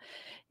them,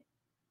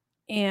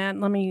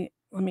 and let me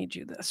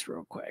do this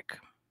real quick.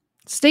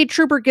 State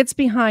trooper gets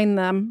behind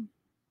them,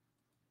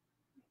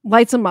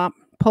 lights them up,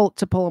 pull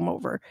them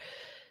over.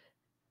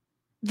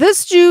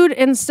 This dude,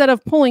 instead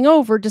of pulling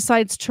over,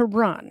 decides to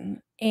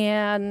run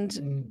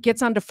and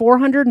gets onto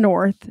 400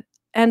 North,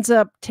 ends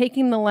up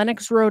taking the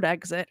Lenox Road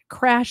exit,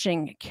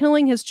 crashing,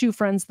 killing his two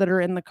friends that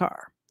are in the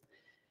car.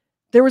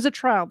 There was a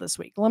trial this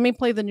week. Let me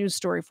play the news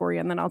story for you,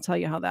 and then I'll tell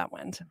you how that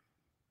went.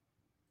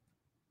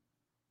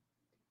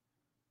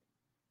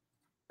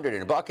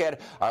 In Buckhead,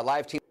 our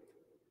live team.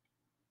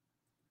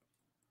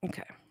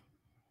 Okay.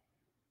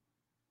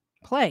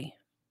 Play.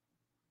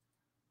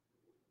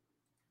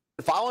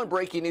 Following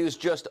breaking news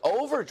just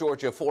over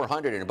Georgia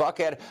 400 in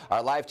Buckhead,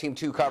 our live Team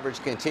 2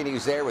 coverage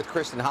continues there with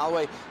Kristen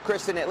Holloway.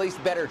 Kristen, at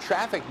least better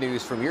traffic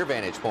news from your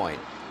vantage point.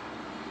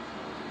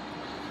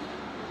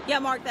 Yeah,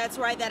 Mark, that's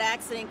right. That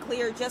accident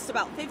cleared just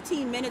about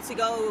 15 minutes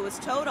ago. It was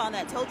towed on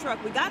that tow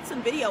truck. We got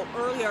some video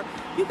earlier.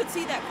 You could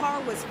see that car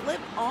was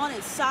flipped on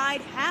its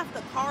side. Half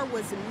the car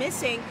was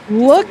missing.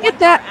 Look at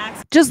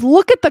that. Just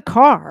look at the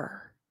car.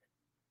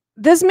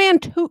 This man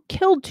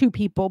killed two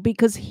people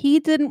because he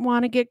didn't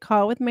want to get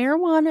caught with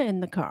marijuana in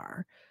the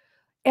car.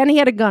 And he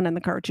had a gun in the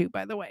car too,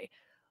 by the way.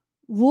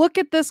 Look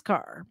at this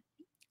car.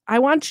 I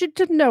want you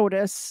to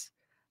notice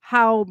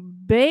how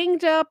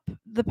banged up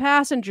the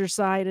passenger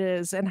side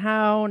is and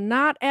how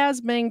not as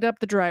banged up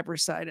the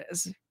driver's side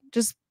is.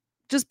 Just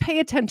pay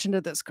attention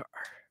to this car.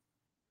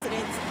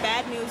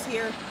 Bad news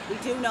here. We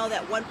do know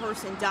that one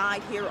person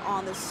died here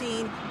on the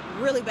scene.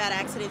 Really bad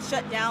accident.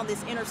 Shut down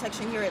this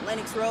intersection here at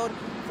Lennox Road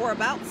for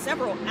about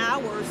several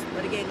hours.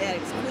 But again, that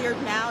is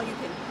cleared now. You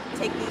can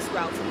take these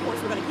routes. Of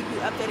course, we're going to keep you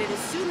updated as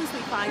soon as we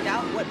find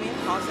out what may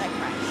have caused that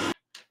crash.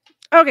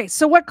 Okay,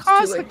 so what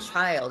caused to a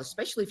child,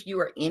 especially if you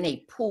are in a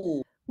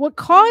pool? What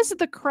caused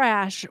the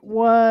crash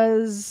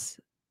was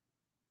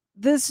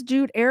this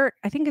dude, Eric.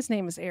 I think his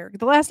name is Eric.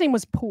 The last name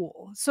was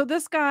Poole. So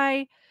this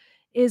guy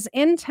is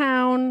in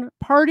town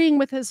partying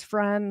with his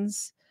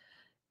friends,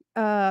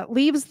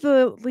 leaves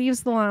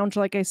the lounge,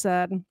 like I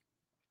said,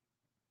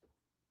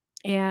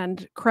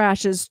 and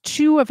crashes.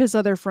 2 of his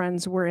other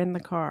friends were in the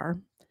car,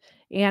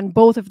 and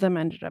both of them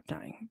ended up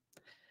dying.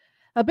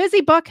 A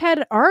busy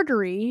Buckhead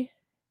artery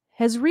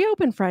has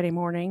reopened Friday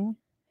morning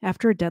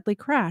after a deadly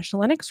crash.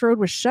 Lennox Road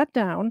was shut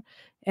down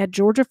at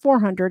Georgia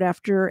 400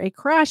 after a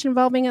crash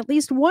involving at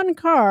least one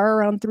car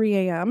around 3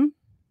 a.m.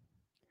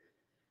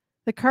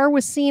 The car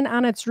was seen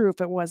on its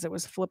roof. It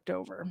was flipped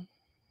over.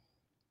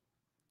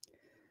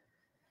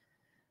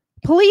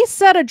 Police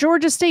said a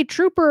Georgia State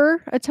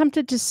trooper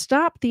attempted to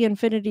stop the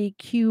Infiniti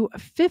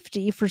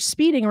Q50 for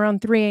speeding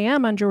around 3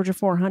 a.m. on Georgia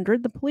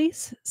 400. The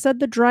police said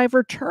the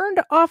driver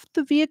turned off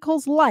the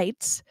vehicle's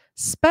lights,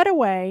 sped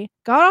away,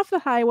 got off the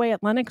highway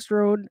at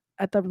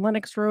the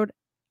Lennox Road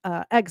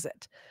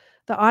exit.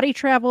 The Audi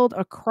traveled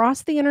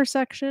across the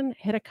intersection,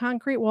 hit a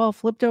concrete wall,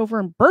 flipped over,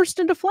 and burst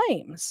into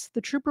flames.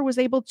 The trooper was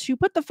able to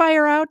put the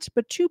fire out,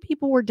 but 2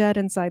 people were dead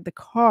inside the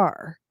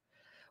car.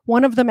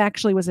 One of them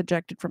actually was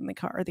ejected from the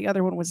car. The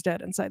other one was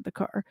dead inside the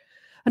car.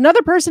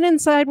 Another person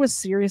inside was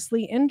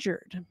seriously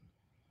injured.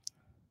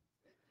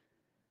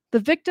 The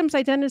victims'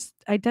 identities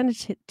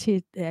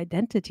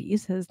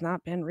has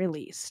not been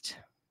released.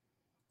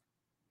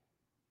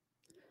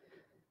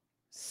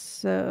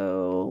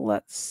 So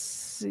let's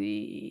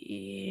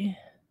see.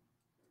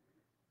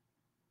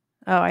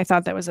 Oh, I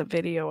thought that was a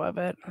video of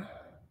it.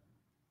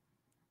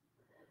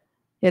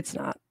 It's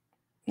not.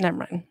 Never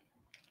mind.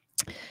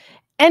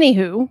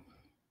 Anywho,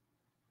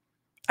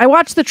 I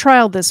watched the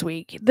trial this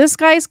week. This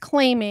guy's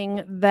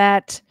claiming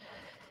that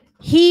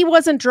he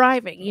wasn't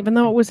driving, even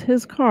though it was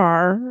his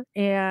car,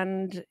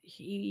 and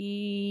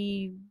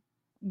he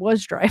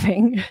was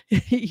driving.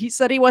 He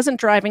said he wasn't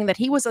driving, that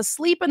he was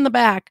asleep in the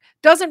back,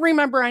 doesn't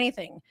remember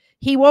anything.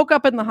 He woke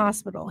up in the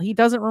hospital. He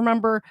doesn't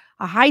remember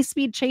a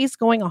high-speed chase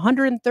going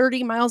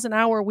 130 miles an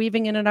hour,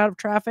 weaving in and out of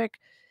traffic.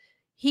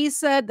 He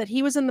said that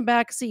he was in the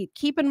back seat.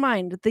 Keep in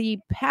mind, the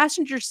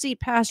passenger seat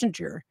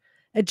passenger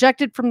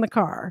ejected from the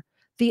car.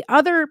 The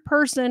other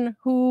person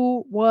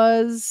who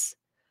was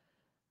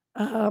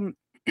in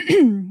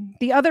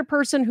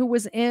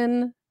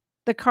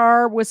the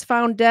car was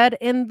found dead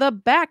in the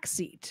back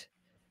seat.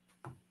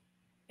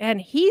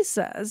 And he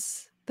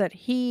says that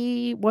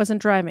he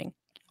wasn't driving.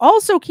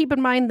 Also, keep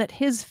in mind that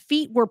his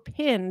feet were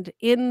pinned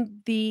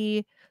in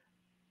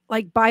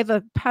by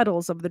the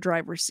pedals of the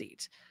driver's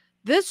seat.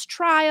 This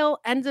trial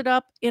ended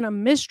up in a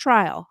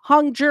mistrial,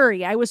 hung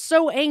jury. I was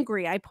so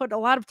angry. I put a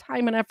lot of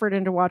time and effort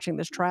into watching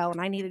this trial, and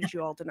I needed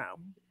you all to know.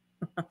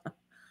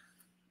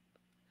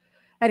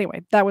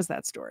 Anyway, that was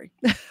that story.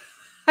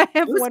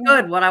 It was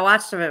good. When I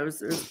watched it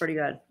was pretty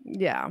good.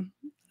 Yeah.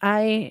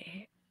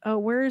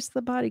 Where's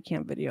the body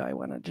cam video I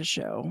wanted to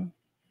show?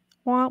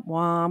 Womp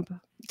womp.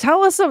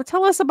 Tell us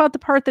about the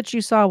part that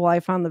you saw while I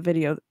found the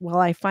video.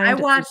 I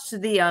watched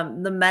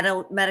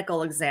the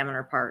medical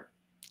examiner part.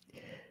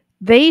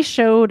 They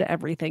showed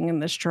everything in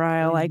this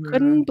trial. I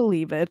couldn't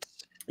believe it.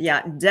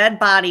 Yeah, dead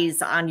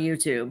bodies on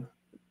YouTube.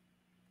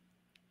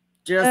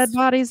 Just dead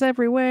bodies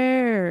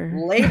everywhere.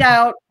 Laid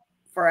out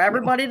for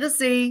everybody to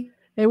see.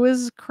 It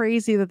was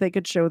crazy that they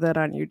could show that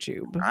on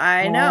YouTube.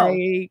 I know.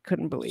 I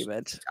couldn't believe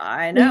it.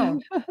 I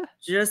know.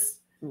 Just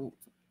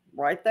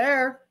right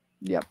there.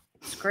 Yep.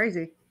 It's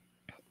crazy.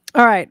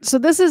 All right. So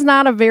this is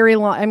not a very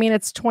long, I mean,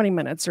 it's 20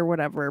 minutes or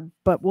whatever,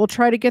 but we'll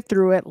try to get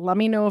through it. Let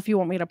me know if you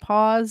want me to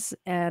pause,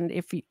 and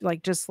if you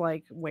just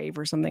wave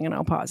or something and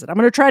I'll pause it. I'm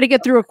going to try to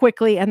get through it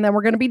quickly, and then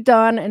we're going to be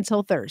done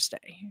until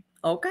Thursday.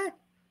 Okay.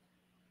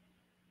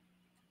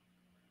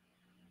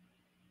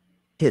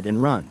 Hit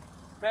and run.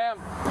 Ma'am,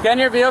 get in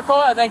your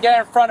vehicle and then get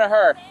in front of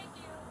her.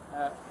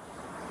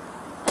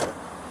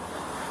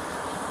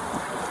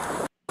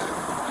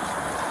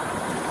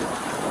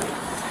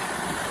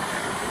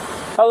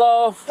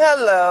 Hello.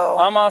 Hello.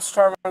 I'm Officer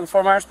Tarver of the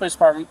Fort Myers Police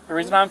Department. The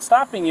reason I'm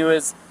stopping you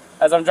is,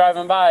 as I'm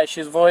driving by,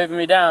 she's waving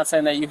me down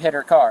saying that you hit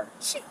her car.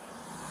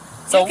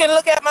 You can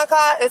look at my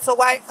car. It's a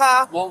white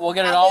car. We'll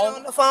get it all. I've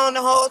been on the phone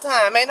the whole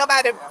time. Ain't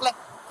nobody.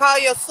 Call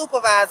your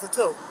supervisor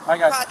too. I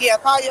got you.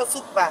 Call your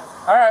supervisor.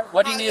 All right.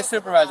 What do you need a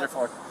supervisor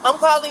for? I'm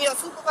calling your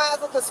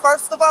supervisor because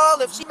first of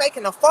all, if she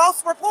making a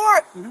false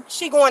report,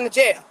 she going to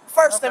jail.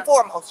 First and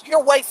foremost,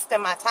 you're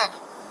wasting my time.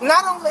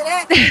 Not only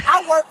that,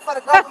 I work for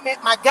the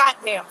government my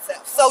goddamn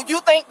self. So you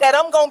think that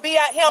I'm going to be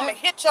out here and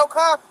hit your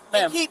car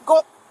and keep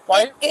going?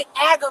 It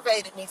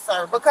aggravated me,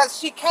 sir, because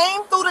she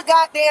came through the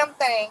goddamn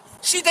thing.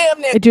 She damn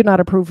near... I do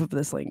not approve of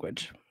this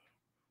language.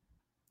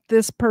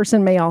 this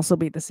person may also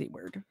be the C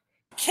word.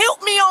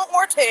 Killed me on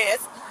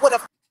Ortez with a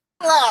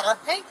ladder.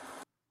 Hey,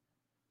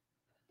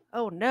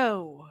 Oh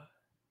no.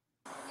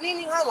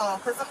 Nene, hold on,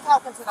 because I'm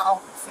talking to the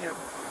office here.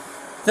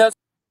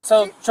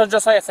 So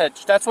just like I said,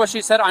 that's what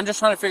she said. I'm just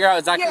trying to figure out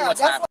exactly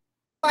what's happening.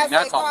 Why I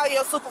That's say all. call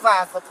your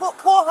supervisor.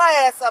 Pull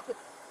her ass up.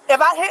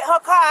 If I hit her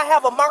car, I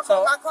have a mark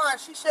on my car, and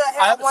she should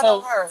have one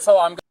on hers. So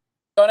I'm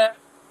gonna,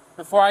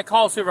 before I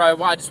call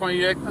supervisor, I just want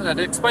you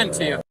to explain it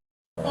to you.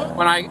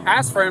 When I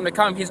ask for him to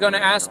come, he's going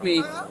to ask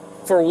me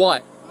for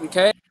what,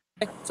 okay?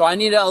 So I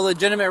need a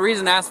legitimate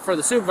reason to ask for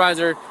the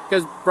supervisor,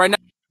 because right now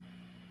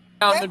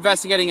I'm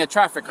investigating a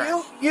traffic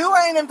crash. You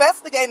ain't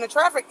investigating a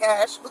traffic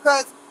crash,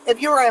 because if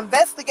you were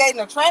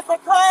investigating a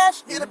traffic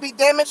crash, it'll be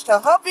damage to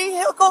her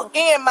vehicle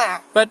and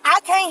mine. But I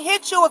can't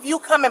hit you if you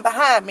coming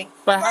behind me.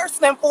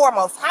 First and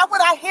foremost, how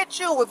would I hit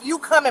you if you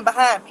coming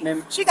behind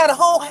me? She got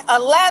a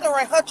ladder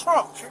in her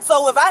trunk.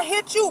 So if I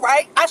hit you,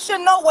 right, I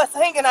should know what's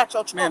hanging out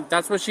your trunk. Ma'am,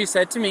 that's what she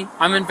said to me.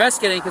 I'm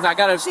investigating because I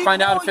got to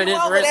find out if it is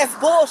real. That's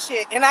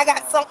bullshit, and I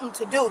got something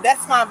to do.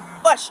 That's why I'm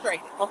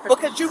frustrated.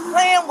 Because you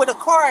playing with a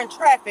car in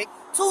traffic.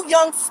 Two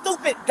young,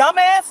 stupid,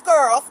 dumbass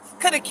girls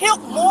could have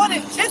killed more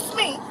than just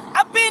me.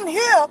 I've been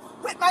here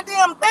with my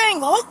damn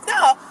thing hooked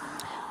up.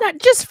 Now,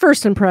 just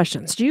first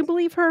impressions. Do you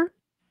believe her?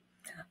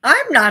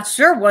 I'm not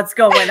sure what's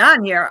going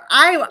on here.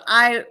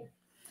 I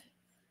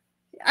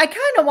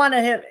kind of want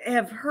to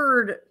have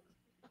heard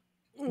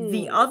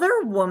the other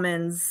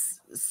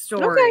woman's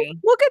story. Okay,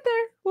 we'll get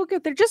there. We'll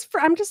get there.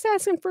 I'm just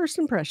asking first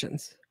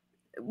impressions.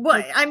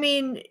 Well, I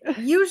mean,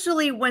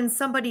 usually when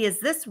somebody is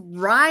this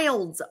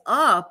riled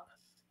up,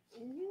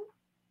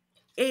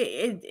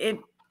 it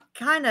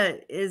kind of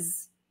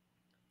is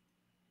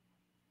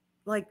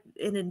like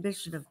an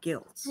admission of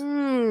guilt.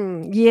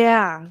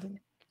 Yeah.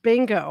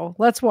 Bingo.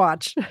 Let's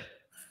watch.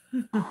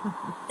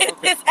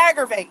 It's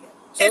aggravating.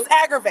 It's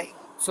aggravating.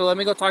 So let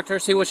me go talk to her,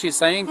 see what she's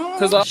saying.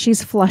 Because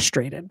she's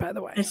frustrated, by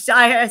the way.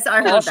 I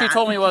heard all she that.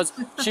 told me was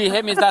she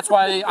hit me. That's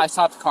why I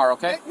stopped the car.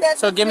 Okay.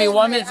 So give me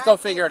 1 minute to go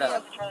figure it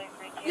out.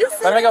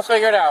 Let me go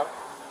figure it out.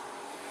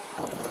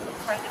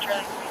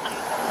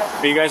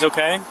 Are you guys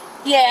okay?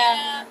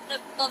 Yeah,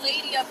 the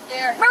lady up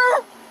there.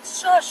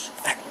 Shush.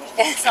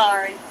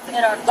 Sorry.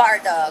 And our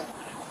guard dog.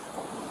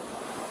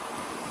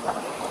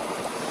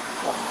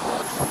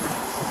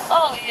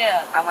 Oh,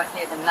 yeah. I want to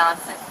hear the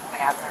nonsense.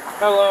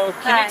 Hello.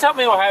 Can you tell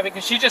me what happened?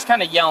 Because she's just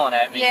kind of yelling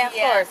at me.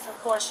 Yeah,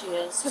 of course she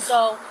is.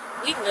 So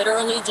we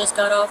literally just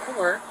got off of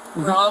work.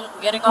 We're all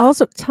getting off.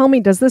 Also, tell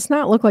me, does this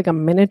not look like a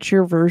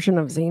miniature version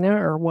of Xena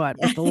or what?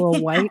 With the little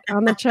white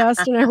on the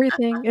chest and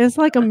everything? It's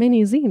like a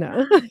mini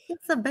Xena.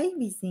 It's a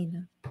baby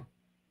Xena.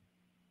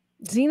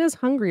 Xena's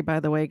hungry, by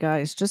the way,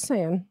 guys. Just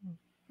saying.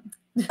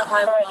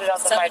 Highway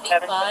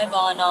 75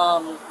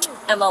 on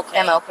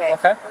MLK.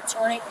 Okay. We're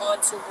turning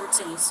onto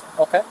Ortiz.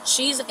 Okay.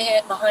 She's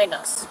behind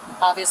us.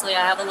 Obviously,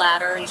 I have a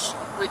ladder and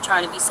we're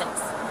trying to be safe.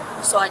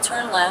 So I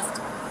turn left.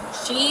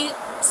 She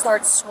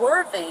starts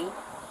swerving.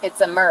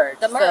 It's a merge.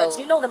 The merge.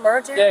 So You know the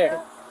merge area?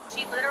 Yeah.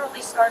 She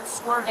literally starts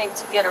swerving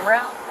to get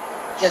around.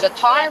 there's a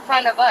car in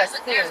front of us, too.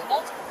 There's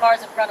multiple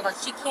cars in front of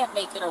us. She can't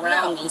make it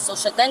around me. So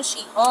then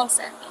she honks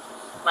at me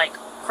like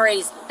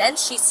crazy. Then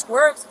she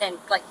swerves and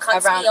like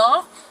cuts me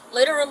off.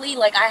 Literally,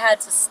 like I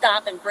had to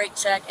stop and brake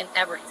check and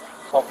everything.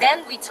 Okay.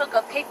 Then we took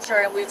a picture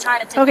and we were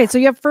trying to take. Okay, so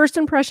you have first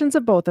impressions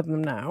of both of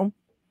them now.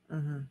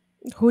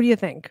 Who do you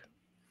think?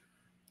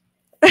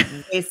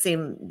 They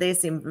seem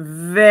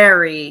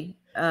very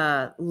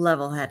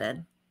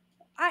level-headed.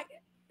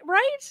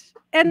 Right?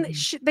 And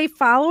they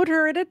followed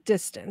her at a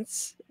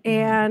distance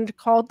and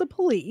called the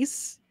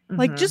police.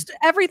 Like just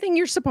everything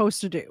you're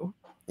supposed to do.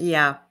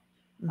 Yeah.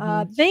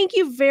 Thank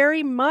you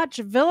very much,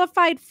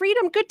 Vilified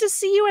Freedom. Good to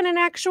see you in an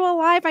actual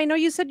live. I know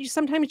you said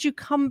sometimes you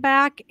come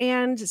back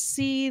and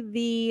see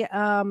the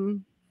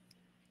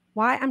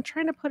why I'm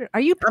trying to put it.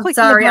 Are you? I'm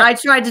sorry, I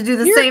tried to do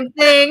the same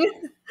thing.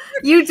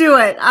 You do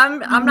it.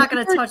 I'm not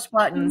going to touch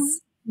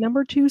buttons.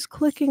 Number 2's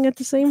clicking at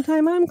the same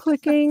time I'm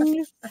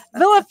clicking.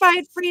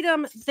 Vilified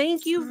Freedom,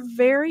 thank you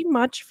very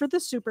much for the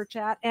super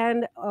chat.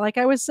 And like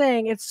I was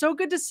saying, it's so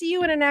good to see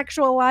you in an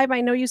actual live.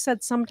 I know you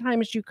said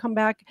sometimes you come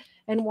back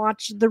and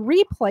watch the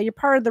replay. You're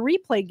part of the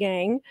replay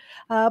gang,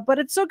 but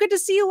it's so good to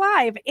see you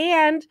live.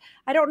 And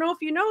I don't know if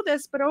you know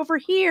this, but over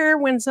here,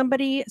 when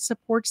somebody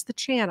supports the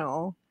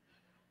channel,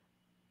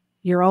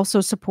 you're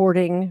also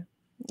supporting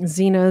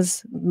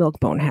Xena's milk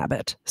bone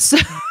habit. So,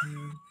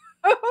 Xena,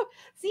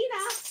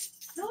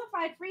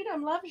 Vilified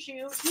Freedom loves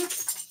you.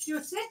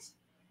 You sit.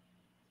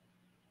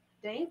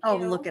 Thank you. Oh,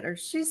 look at her.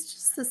 She's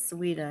just the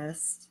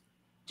sweetest.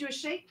 Do a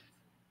shake.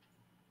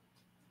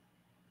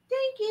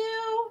 Thank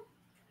you.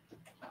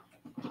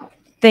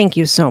 Thank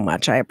you so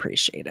much. I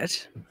appreciate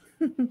it.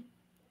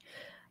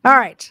 All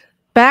right.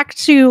 Back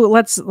to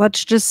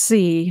let's just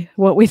see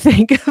what we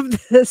think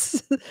of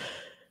this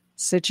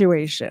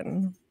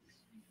situation.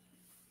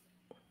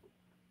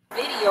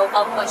 Video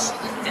of what she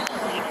was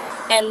doing.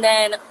 And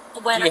then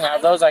when do you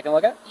have those I can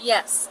look at?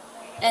 Yes.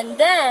 And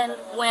then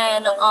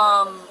when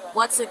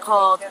what's it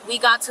called? We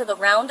got to the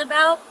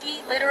roundabout.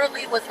 She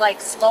literally was like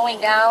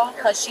slowing down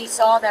because she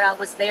saw that I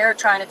was there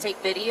trying to take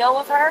video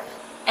of her.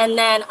 And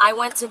then I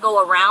went to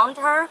go around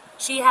her.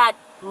 She had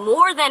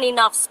more than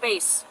enough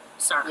space,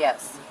 sir.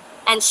 Yes.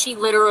 And she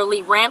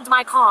literally rammed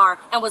my car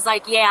and was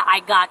like, "Yeah,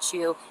 I got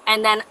you."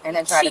 And then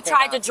she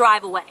tried to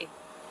drive away.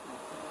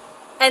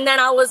 And then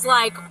I was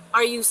like,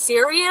 "Are you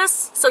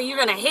serious? So you're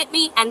gonna hit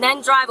me and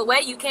then drive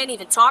away? You can't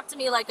even talk to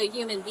me like a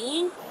human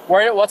being?"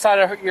 What side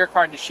of your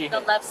car did she hit?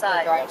 The left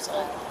side. The right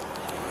side.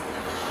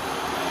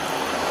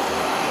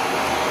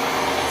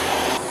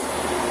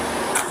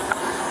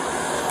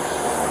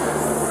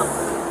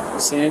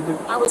 See anything?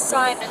 I was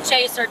trying to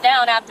chase her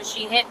down after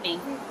she hit me.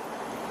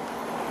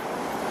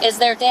 Is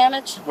there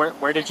damage?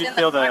 Where did you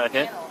feel the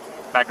hit?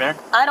 Back there?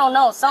 I don't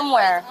know.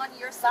 Somewhere. On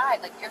your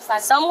side, like your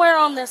side. Somewhere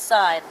on this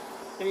side.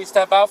 Can you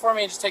step out for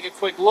me and just take a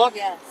quick look?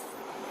 Yes.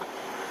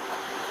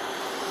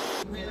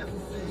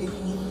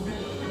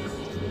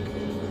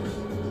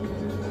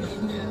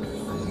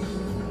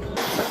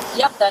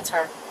 Yep, that's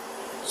her.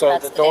 So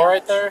That's the door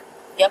right there?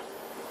 Yep.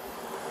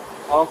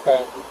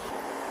 Okay.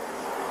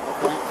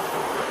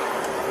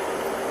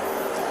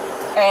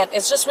 And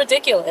it's just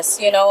ridiculous,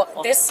 you know.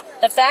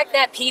 The fact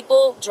that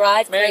people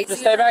drive crazy.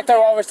 Just stay back there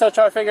while we're still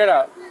trying to figure it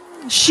out.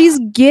 She's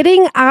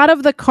getting out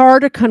of the car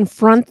to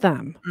confront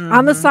them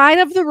on the side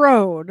of the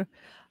road.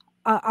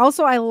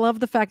 Also, I love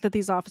the fact that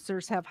these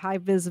officers have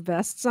high-vis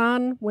vests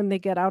on when they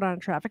get out on a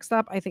traffic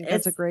stop. I think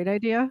that's a great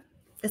idea.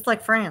 It's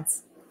like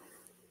France.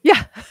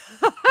 Yeah.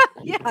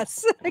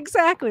 Yes,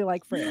 exactly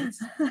like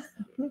France.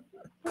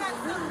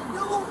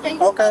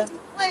 Okay.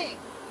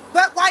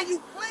 But why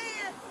you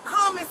playing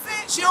common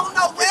sense? You don't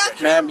know where.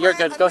 Ma'am, you're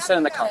good. Go sit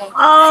in the car.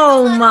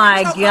 Oh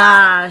my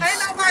gosh.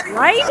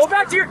 Right? Go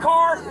back to your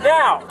car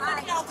now.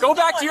 Go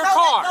back to your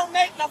car.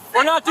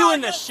 We're not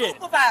doing this shit.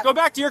 Go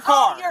back to your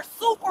car. Your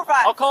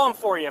supervisor. I'll call him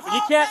for you, but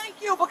you can't.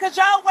 Thank you, because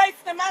y'all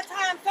wasting my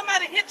time.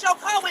 Somebody hit your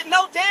car with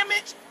no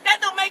damage. That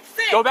don't make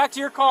sense. Go back to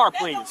your car,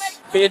 please.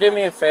 Can you do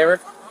me a favor?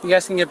 You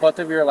guys can get both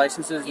of your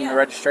licenses and the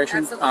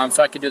registration, so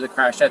I can do the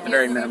crash at the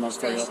very minimum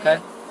for you,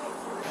 okay?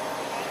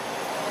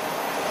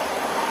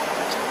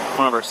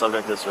 One of our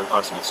subjects is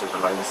requesting a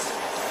supervisor.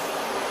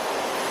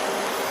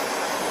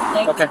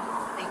 Okay.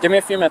 Give me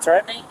a few minutes, all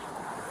right?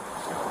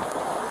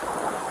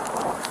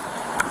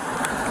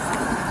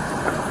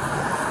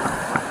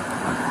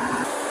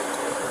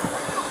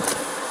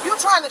 You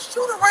trying to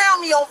shoot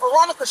around me on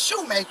Veronica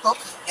Shoemaker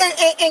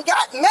and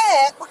got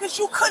mad because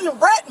you couldn't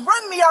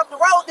run me off the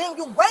road. Then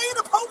you weigh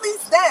the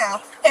police down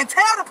and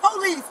tell the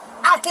police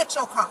I hit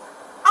your car.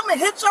 I'm gonna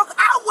hit your car.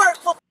 I work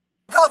for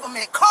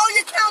government. Call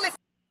your county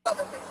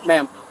government.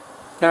 Ma'am,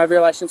 can I have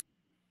your license?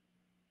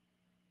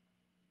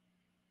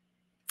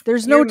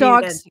 There's no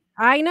dogs.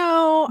 I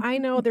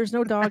know. There's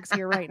no dogs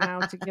here right now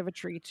to give a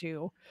treat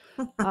to.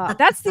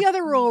 That's the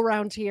other rule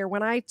around here.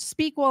 When I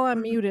speak while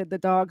I'm muted, the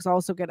dogs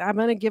also get. I'm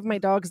going to give my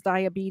dogs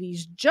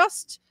diabetes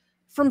just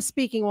from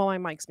speaking while my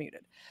mic's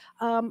muted.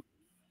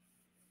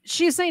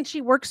 She's saying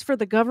she works for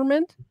the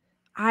government.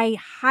 I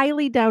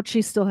highly doubt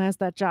she still has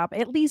that job.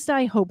 At least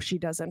I hope she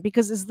doesn't,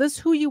 because is this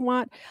who you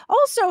want?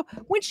 Also,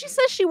 when she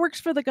says she works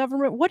for the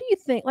government, what do you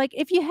think? Like,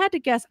 if you had to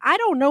guess, I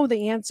don't know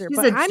the answer. She's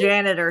a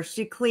janitor.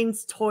 She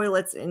cleans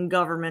toilets in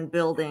government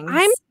buildings.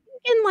 I'm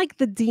thinking like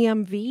the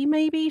DMV,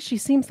 maybe. She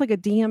seems like a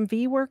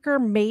DMV worker.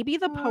 Maybe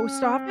the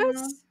post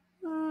office.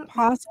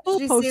 Possible.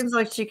 She seems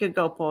like she could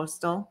go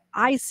postal.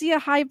 I see a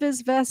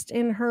high-vis vest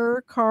in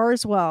her car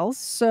as well.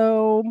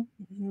 So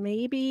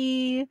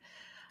maybe...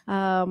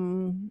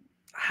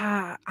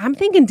 I'm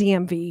thinking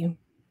DMV.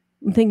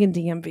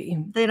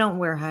 They don't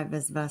wear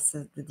high-vis vests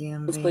at the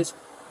DMV. Please.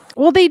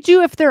 Well, they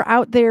do if they're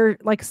out there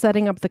like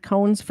setting up the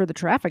cones for the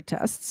traffic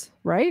tests,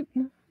 right?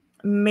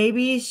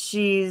 Maybe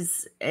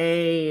she's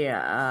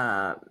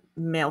a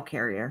mail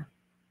carrier.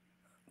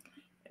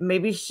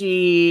 Maybe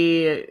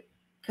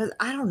because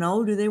I don't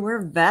know. Do they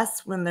wear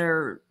vests when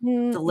they're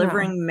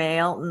delivering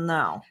mail?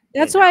 No.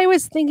 That's why I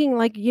was thinking,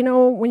 like, you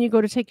know, when you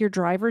go to take your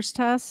driver's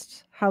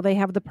test, how they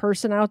have the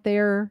person out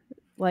there.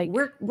 Like,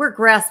 we're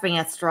grasping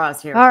at straws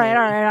here. All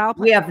right.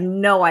 We have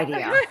no idea.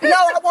 No,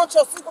 I want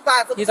your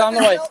supervisor. He's on the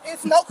way.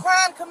 It's no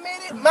crime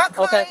committed. My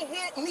client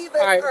hit, neither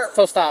All right, is her.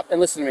 so stop and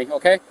listen to me,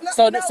 okay?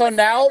 So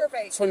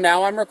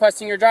now I'm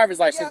requesting your driver's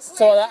license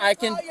so that I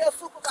can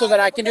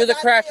do the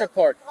crash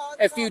report.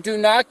 If you do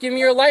not give me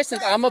your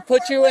license, I'm gonna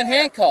put you in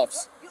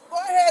handcuffs. Go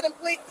ahead and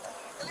please.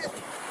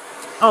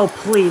 Oh,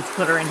 please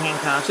put her in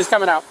handcuffs. She's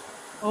coming out.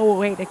 Oh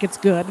wait, it gets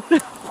good.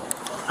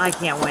 I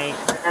can't wait.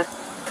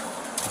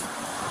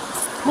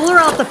 Pull her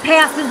out the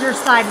passenger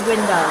side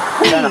window,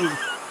 please.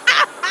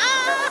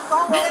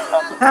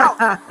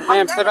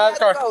 Ma'am, step out of the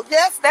car.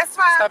 Yes, that's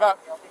fine. Step out.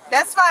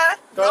 That's fine.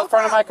 Go to the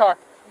front of my car.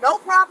 No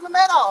problem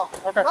at all.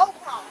 Okay. No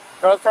problem.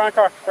 Go to the front of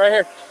the car, right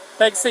here.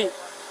 Take a seat.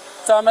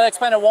 So I'm going to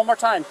explain it one more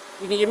time.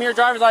 You can give me your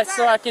driver's license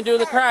so I can do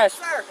the crash.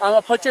 I'm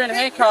going to put you in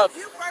handcuffs.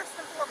 You first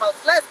and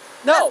foremost.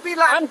 No,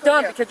 I'm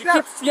done because you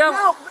keep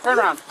yelling. Turn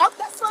around. Oh,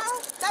 that's fine.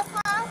 That's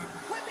fine.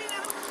 Put me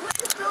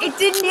in. It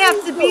didn't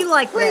have to be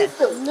like this.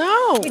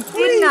 No, it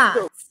did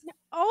not.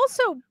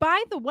 Also,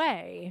 by the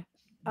way,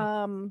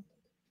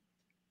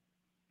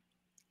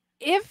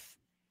 if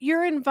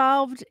you're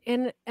involved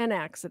in an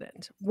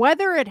accident,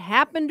 whether it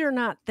happened or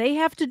not, they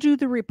have to do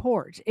the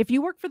report. If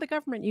you work for the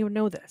government, you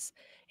know this.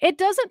 It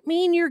doesn't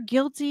mean you're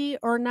guilty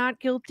or not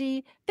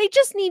guilty. They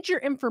just need your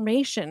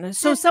information.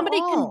 So somebody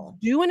can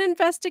do an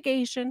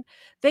investigation.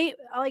 They,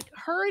 like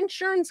her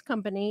insurance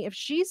company, if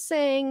she's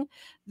saying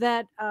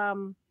that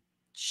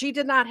she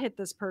did not hit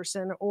this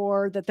person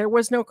or that there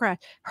was no crash,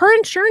 her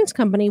insurance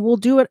company will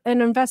do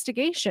an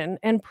investigation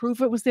and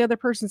prove it was the other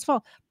person's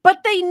fault.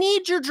 But they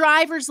need your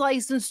driver's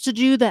license to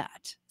do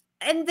that.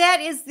 And that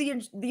is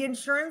the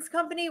insurance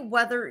company,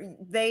 whether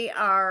they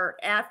are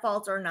at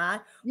fault or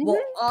not,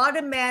 will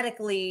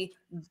automatically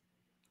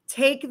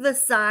take the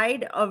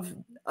side of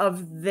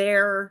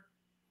their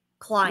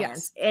client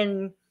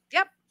and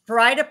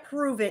try to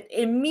prove it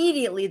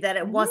immediately that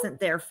it wasn't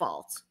their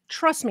fault.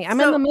 Trust me, I'm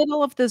in the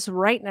middle of this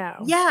right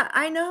now. Yeah,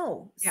 I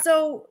know. Yeah.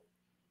 So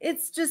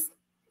it's just,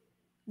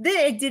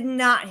 it did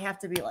not have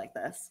to be like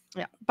this.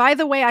 Yeah. By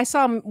the way, I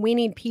saw We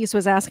Need Peace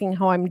was asking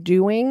how I'm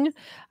doing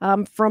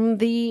from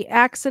the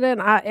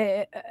accident.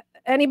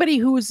 Anybody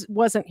who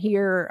wasn't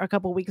here a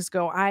couple weeks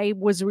ago, I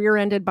was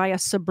rear-ended by a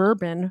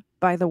Suburban,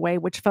 by the way,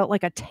 which felt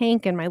like a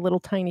tank in my little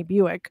tiny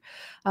Buick.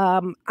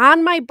 On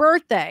my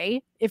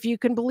birthday, if you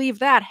can believe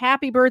that,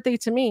 happy birthday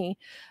to me.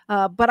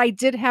 But I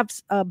did have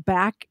a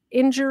back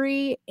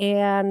injury,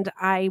 and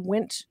I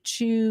went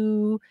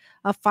to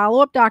a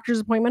follow-up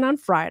doctor's appointment on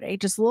Friday.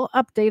 Just a little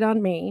update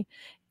on me.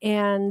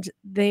 And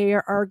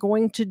they're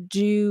going to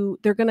do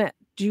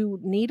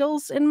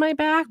needles in my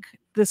back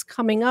this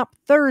coming up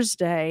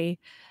Thursday.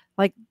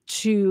 Like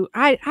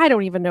I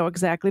don't even know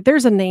exactly.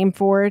 There's a name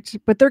for it,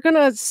 but they're going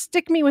to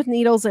stick me with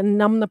needles and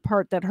numb the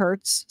part that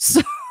hurts.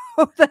 So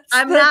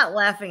I'm not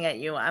laughing at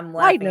you. I'm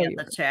laughing at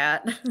the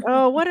chat.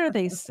 Oh, what are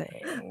they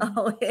saying?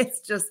 Oh,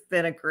 it's just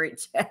been a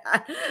great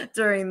chat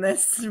during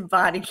this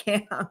body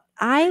cam.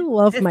 I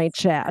love my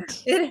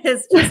chat. It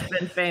has just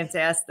been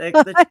fantastic.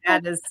 The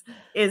chat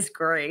is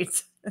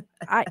great.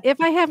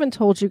 If I haven't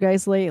told you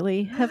guys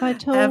lately, have I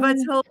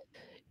told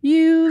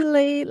you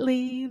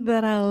lately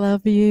that I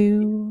love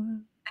you?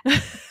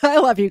 I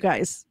love you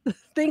guys.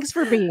 Thanks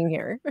for being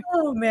here.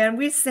 Oh man,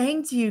 we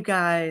sang to you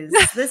guys.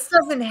 This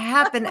doesn't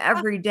happen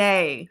every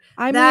day.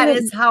 That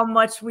is how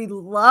much we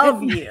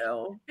love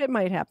you. It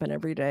might happen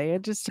every day.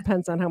 It just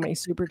depends on how many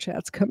super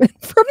chats come in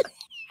from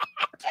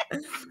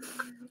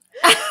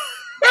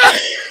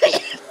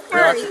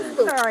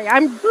Sorry.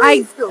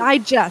 I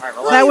just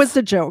that was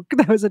a joke.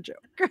 That was a joke.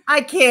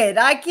 I kid.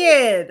 I'm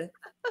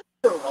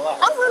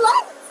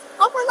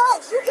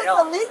relaxed. You just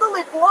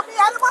illegally pulled me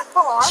out of my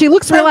car. She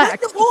looks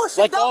relaxed.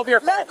 Let go of your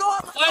phone. Let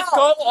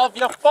go of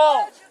your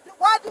phone.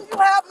 Why do you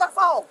have my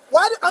phone?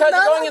 Because you're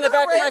going in the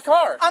back of my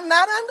car. I'm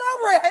not under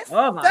arrest.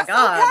 Oh my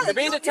God. Okay. You're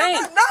being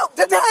detained. No,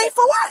 detained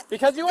for what?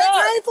 Because you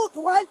are.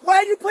 Why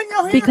are you putting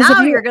your hands? Because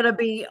now you're going to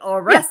be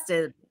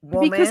arrested,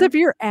 woman. Because of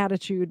your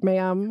attitude,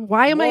 ma'am.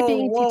 Why am I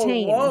being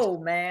detained? Whoa,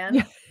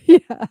 man. Yeah.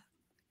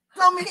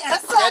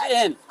 Get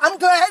in. I'm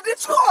glad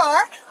that you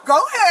are. Go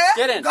ahead.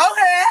 Get in. Go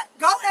ahead.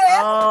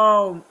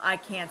 Oh, I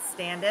can't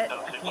stand it.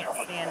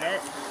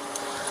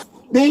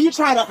 Then you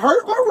try to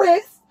hurt my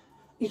wrist.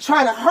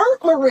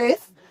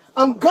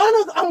 I'm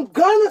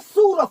gonna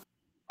sue the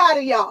out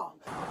of y'all.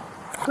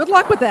 Good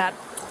luck with that.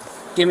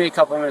 Give me a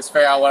couple minutes to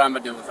figure out what I'm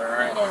gonna do with her, all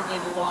right? I'll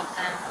give you one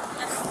time.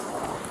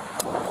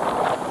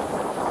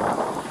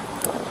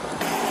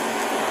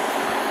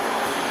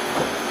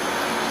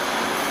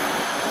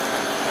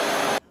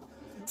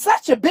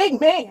 Such a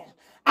big man.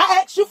 I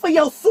asked you for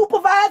your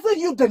supervisor.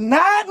 You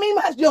denied me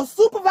your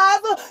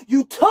supervisor.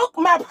 You took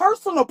my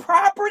personal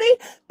property.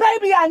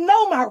 Baby, I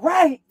know my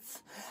rights.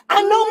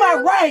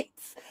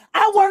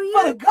 I work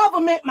for the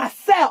government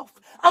myself.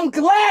 I'm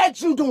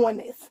glad you're doing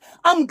this.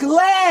 I'm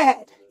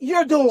glad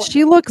you're doing it.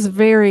 She looks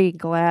very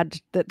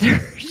glad that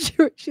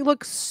she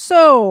looks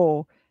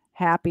so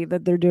happy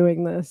that they're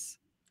doing this.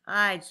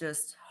 I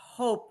just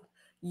hope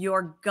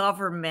your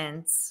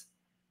government's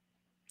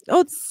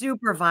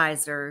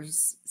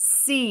supervisors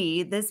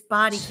see this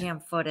body cam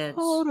footage.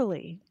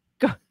 Totally.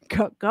 Go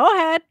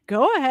ahead.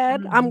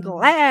 Mm-hmm. I'm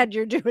glad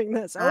you're doing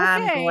this. Okay.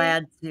 I'm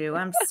glad too.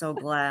 I'm so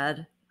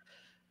glad.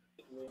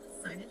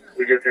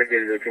 We just had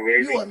the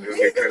community.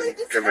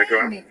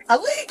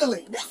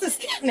 Illegally. This is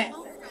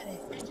kidnapping.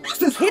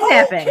 This is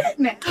kidnapping.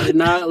 I did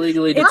not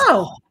illegally do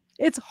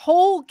it's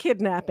whole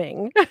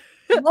kidnapping.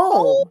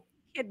 Whole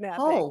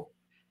kidnapping. Whole.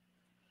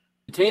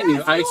 Detain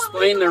you. I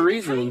explained the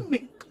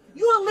reason.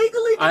 You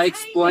illegally. I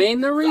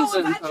explained the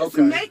reason. So just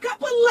make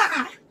up a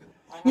lie.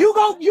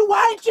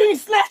 Why didn't you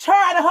snatch her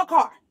out of her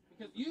car?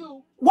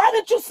 Why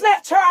didn't you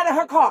snatch her out of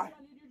her car?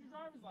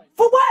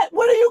 For what?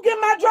 What do you get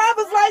my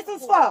driver's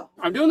license for?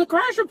 I'm doing the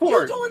crash report.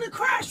 You're doing the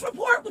crash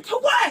report to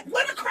what?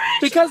 What a crash?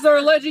 Because they're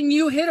alleging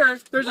you hit her.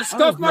 There's a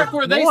scuff mark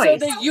where they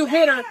said that you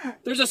hit her.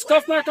 There's a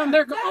scuff mark on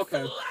their car.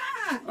 Okay.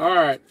 All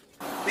right.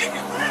 You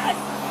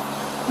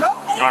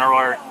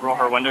want to roll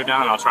her window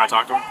down and I'll try to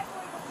talk to her?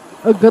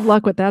 Oh, good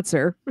luck with that,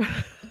 sir.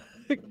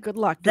 Good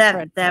luck.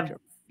 That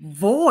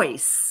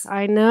voice.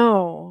 I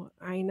know.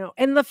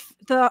 And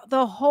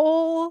the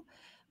whole,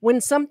 when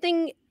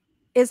something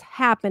is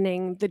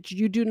happening that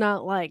you do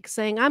not like,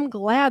 saying, I'm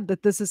glad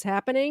that this is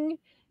happening,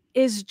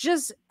 is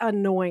just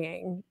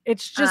annoying.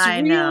 It's just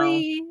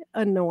really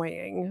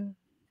annoying.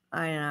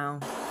 I know.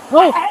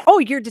 Oh,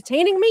 you're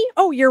detaining me?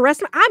 Oh, you're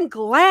arresting me? I'm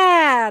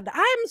glad.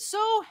 I'm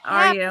so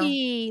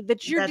happy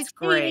that you're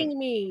detaining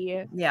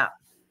me. Yeah.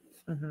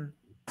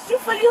 You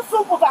for your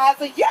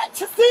supervisor, yet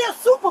you see a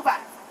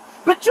supervisor.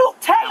 But you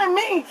telling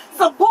me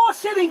some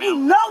bullshit and you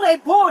know they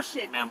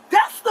bullshit.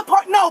 That's the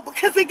part. No,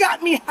 because it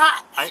got me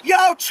hot.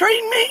 Y'all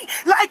treat me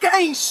like I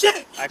ain't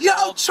shit.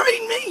 Y'all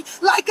treat me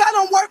like I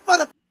don't work for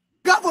the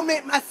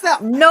government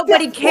myself.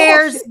 Nobody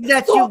cares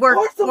that you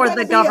work for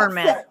the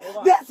government.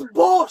 That's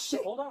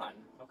bullshit. Hold on,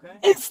 okay?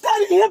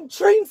 Instead of him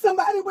treating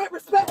somebody with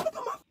respect, look at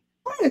my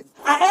friends.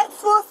 I asked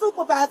for a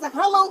supervisor.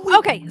 How long we...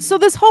 Okay, so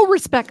this whole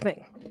respect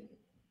thing.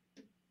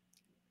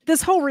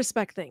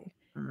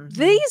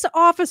 These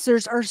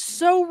officers are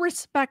so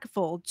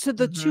respectful to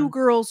the two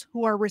girls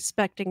who are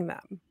respecting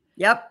them.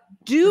 Yep.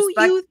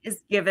 Respect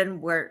is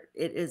given where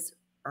it is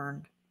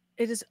earned.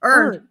 It is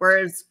earned where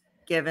it's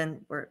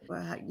given where,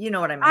 you know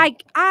what I mean.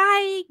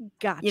 I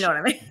got you know what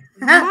I mean.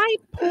 My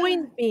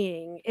point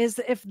being is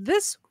that if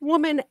this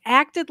woman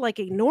acted like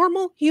a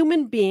normal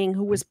human being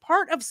who was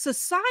part of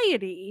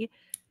society,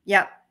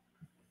 none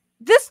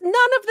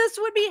of this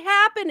would be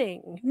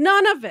happening.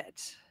 None of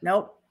it.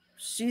 Nope.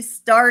 She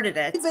started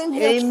it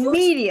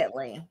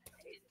immediately.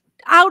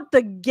 Out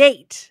the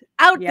gate.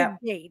 the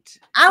gate.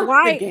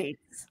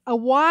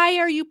 Why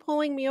are you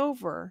pulling me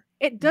over?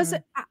 It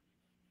doesn't.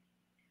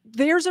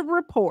 There's a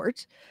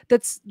report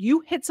that's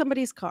you hit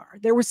somebody's car.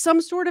 There was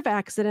some sort of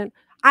accident.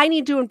 I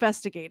need to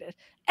investigate it.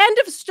 End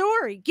of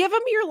story. Give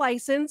them your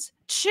license.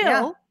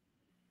 Chill.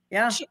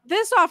 Yeah.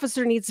 This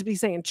officer needs to be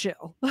saying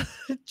chill.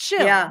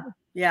 Chill.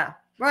 Yeah.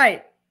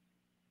 Right.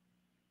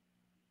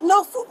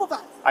 No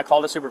supervisor. I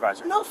called a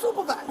supervisor. No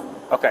supervisor.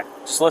 Okay,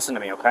 just listen to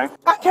me, okay?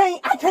 I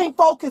can't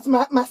focus.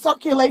 My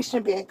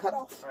circulation being cut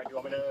off. All right, you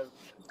want me to?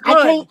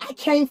 I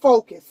can't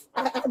focus.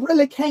 I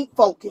really can't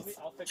focus.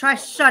 Try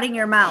shutting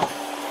your mouth.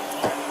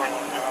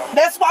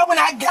 That's why when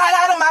I got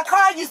out of my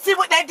car, you see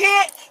what they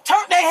did?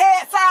 Turned their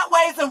head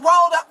sideways and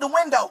rolled up the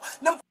window.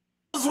 Them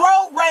was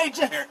road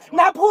raging.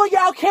 Now pull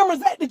y'all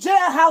cameras at the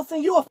jailhouse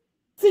and you'll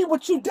see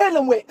what you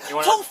dealing with.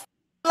 Two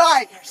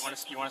liars.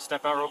 You want to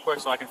step out real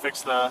quick so I can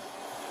fix the...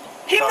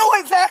 He knew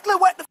exactly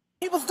what the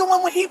he was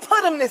doing when he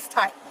put him this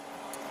tight.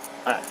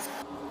 All right.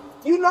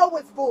 You know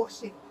it's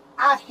bullshit.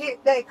 I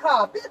hit that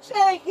car. Bitch,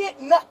 I ain't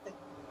hit nothing.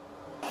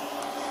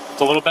 It's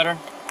a little better?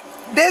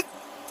 This...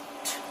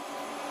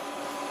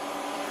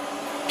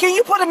 Can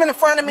you put him in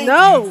front of me?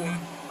 No.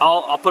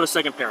 I'll put a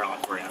second pair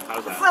on for you.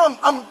 How's that?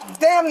 I'm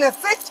damn near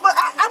 6 foot.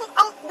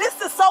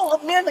 This is so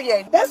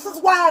humiliating. This is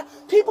why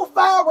people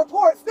file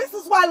reports. This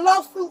is why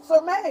lawsuits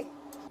are made.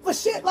 For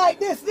shit like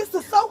this. This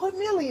is so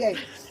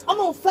humiliating. I'm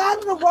on the side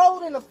of the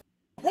road in a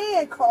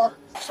hand car.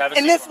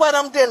 And this is what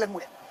I'm dealing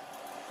with.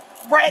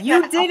 Right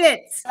you now. Did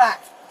it.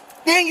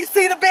 Then you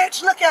see the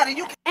bitch, look at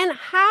it. And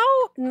how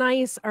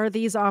nice are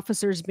these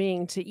officers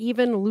being to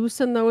even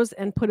loosen those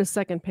and put a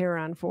second pair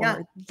on for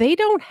her? They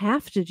don't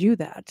have to do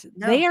that.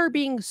 No. They are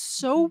being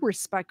so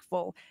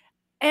respectful.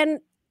 And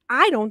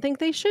I don't think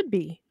they should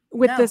be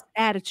with this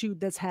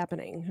attitude that's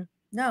happening.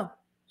 No,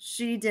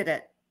 she did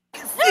it.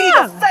 You see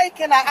the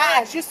fake in her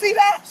eyes. You see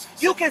that?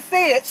 You can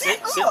see it.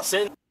 Sit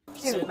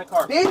in the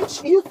car.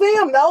 Bitch, you see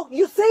him, though.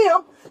 You see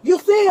him. You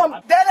see him.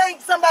 That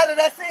ain't somebody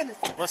that's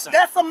innocent. Listen.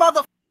 That's a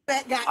motherfucker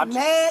that got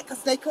mad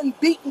because they couldn't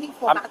beat me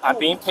for my I'm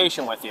being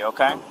patient with you,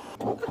 okay?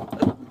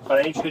 But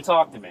I need you to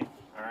talk to me,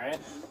 all right?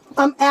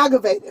 I'm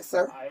aggravated,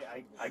 sir.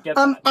 I get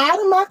I'm that. out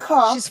of my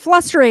car. She's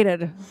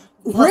frustrated.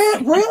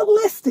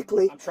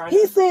 Realistically,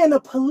 he's saying a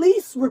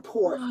police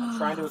report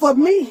for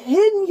me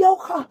hitting your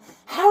car.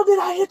 How did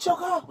I hit your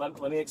car?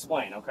 Let me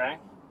explain, okay?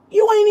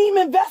 You ain't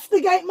even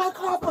investigate my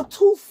car for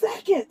 2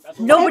 seconds.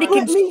 Nobody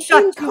can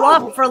shut you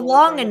up for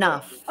long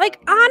enough. Like,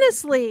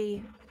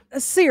 honestly,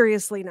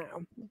 seriously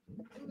now,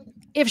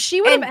 if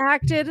she would have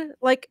acted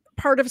like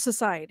part of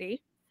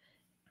society,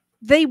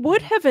 they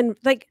would have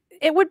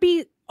it would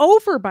be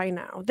over by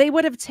now. They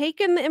would have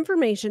taken the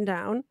information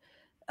down.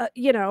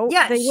 They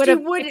would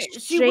have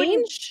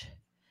exchanged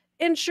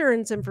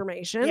insurance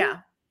information.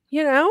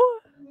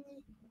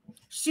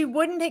 She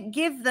wouldn't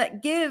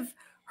give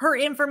her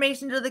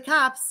information to the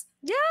cops.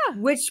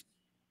 Which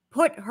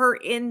put her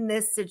in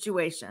this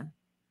situation.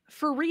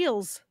 For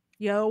reals,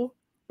 yo.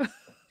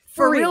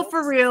 For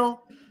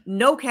real.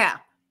 No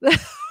cap. Oh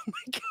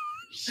my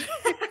gosh.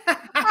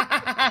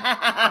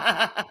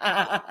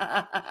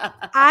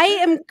 I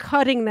am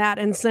cutting that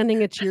and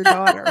sending it to your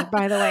daughter,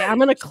 by the way. I'm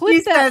going to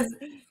clip that. Says,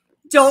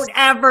 don't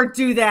ever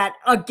do that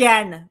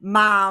again,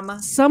 Mom.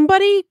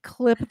 Somebody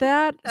clip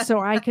that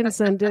so I can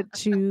send it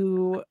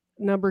to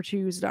number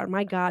 2's daughter,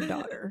 my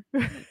goddaughter.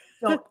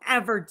 Don't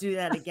ever do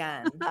that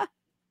again.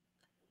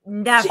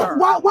 Never.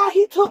 Why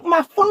he took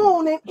my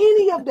phone and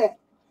any of that?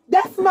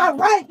 That's my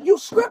right. You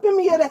stripping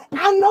me of that.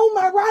 I know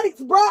my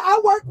rights, bruh.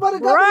 I work for the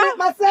government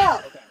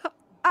myself.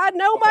 I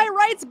know my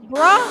rights,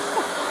 bruh.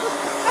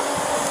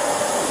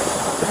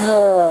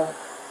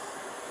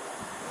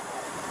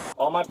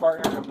 All my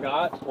partner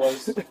got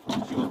was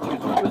she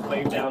was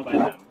waved down by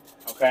them.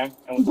 Okay.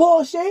 And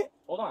Bullshit.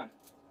 hold on.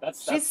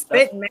 That's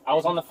spitting. I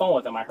was on the phone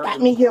with them. I heard.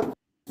 Got me here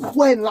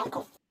sweating like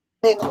a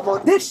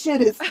nigga. This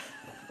shit is.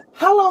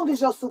 How long is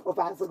your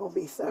supervisor gonna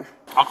be, sir?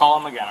 I'll call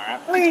him again. All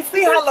right. Please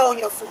see how long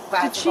your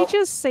supervisor. Did she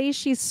just say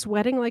she's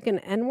sweating like an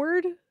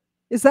N-word?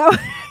 Is that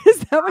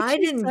what I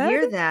she didn't said?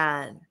 hear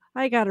that.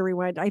 I gotta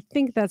rewind. I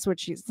think that's what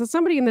she. So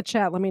somebody in the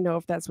chat, let me know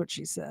if that's what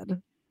she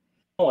said.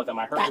 With them.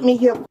 I heard. Got me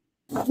here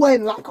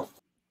sweating like a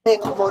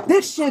nigga.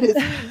 This shit is.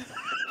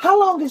 How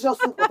long is your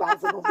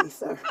supervisor gonna be,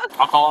 sir?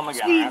 I'll call him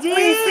again. She all right? did.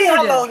 Please see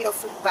how long your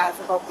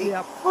supervisor gonna be.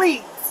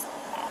 Please.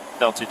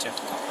 They'll do too.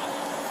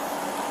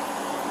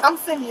 I'm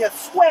sitting here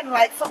sweating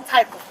like some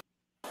type of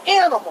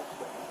animal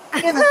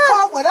in the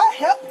car with her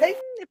help.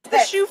 If the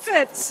shoe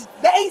fits.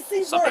 The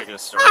AC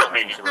works.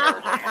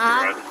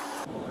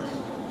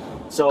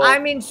 So I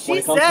mean, when she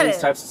it comes said to these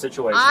it. types of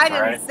situations, I all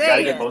didn't right, say you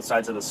gotta it. get both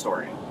sides of the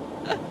story.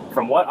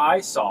 From what I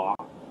saw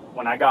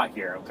when I got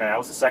here, okay, I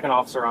was the second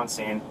officer on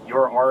scene. You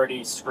were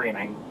already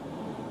screaming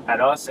at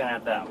us and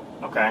at them,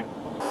 okay?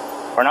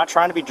 We're not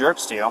trying to be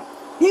jerks to you.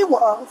 He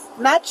was,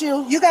 not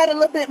you. You got a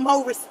little bit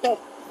more respect.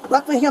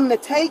 But for him to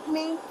take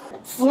me,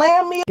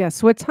 slam me.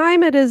 Guess what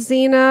time it is,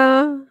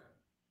 Zena?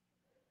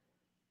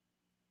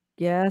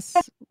 Guess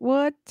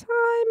what time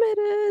it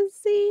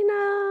is, Zena?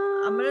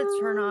 I'm gonna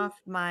turn off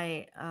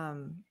my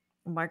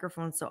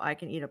microphone so I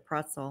can eat a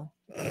pretzel.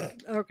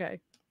 Okay.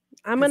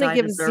 I'm 'Cause gonna I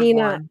give deserve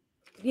Zena, one.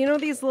 you know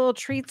these little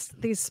treats,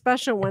 these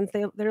special ones,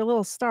 they're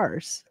little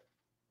stars.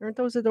 Aren't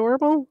those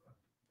adorable?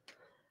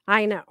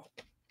 I know.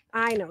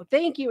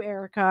 Thank you,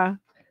 Erica.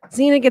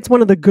 Zena gets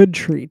one of the good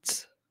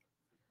treats.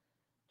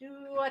 Do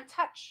a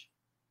touch.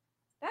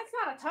 That's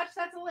not a touch,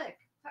 that's a lick.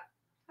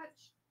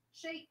 Touch.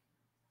 Shake.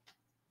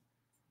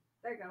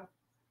 There you go.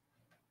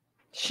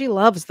 She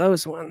loves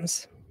those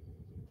ones.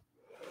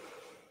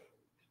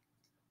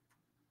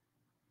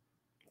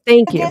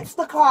 Thank you. Against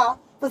the car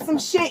for some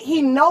shit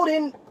he know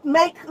didn't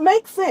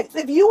make sense.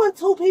 If you and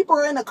two people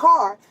are in a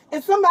car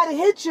and somebody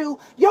hit you,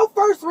 your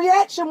first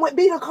reaction would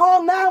be to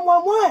call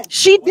 911.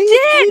 She These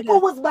did. people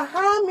was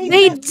behind me.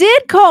 They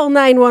did call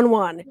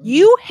 911.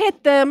 You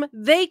hit them.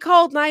 They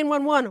called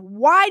 911.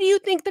 Why do you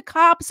think the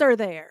cops are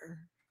there?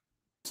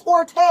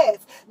 Ortez.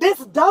 This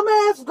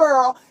dumbass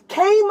girl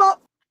came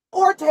up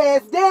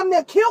Ortez, damn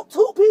near killed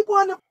two people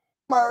in the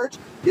merge.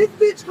 This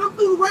bitch come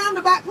through the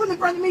roundabout, put in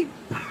front of me.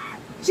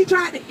 She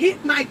tried to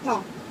hit my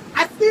car.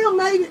 I still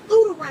made it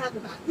through the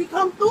roundabout. We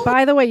come through.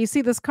 By the way, you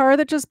see this car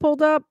that just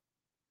pulled up?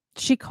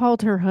 She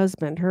called her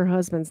husband. Her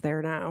husband's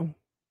there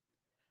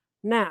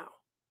now.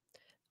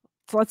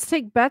 So let's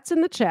take bets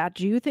in the chat.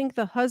 Do you think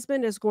the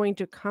husband is going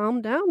to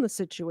calm down the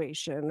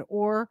situation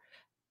or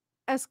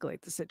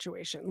escalate the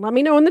situation? Let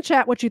me know in the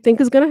chat what you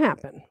think is going to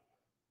happen.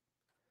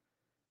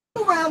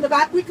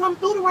 Roundabout. We come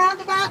through the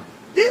roundabout.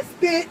 This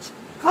bitch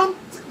come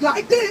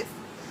like this.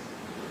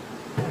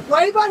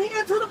 Wave her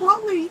hand to the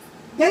police.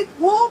 They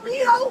pull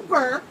me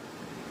over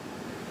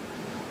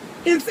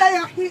and say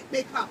I hit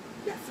their car.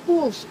 That's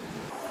bullshit.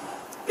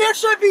 There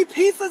should be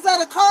pieces of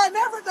the car and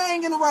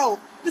everything in the road.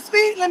 The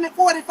speed limit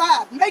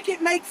 45. Make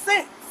it make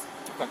sense.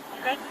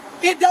 Okay.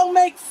 It don't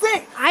make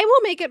sense. I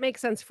will make it make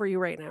sense for you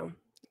right now.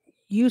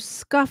 You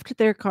scuffed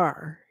their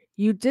car.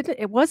 You didn't.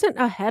 It wasn't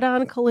a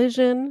head-on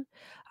collision.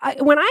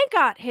 When I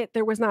got hit,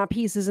 there was not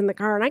pieces in the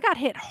car, and I got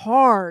hit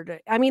hard.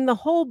 I mean, the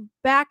whole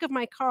back of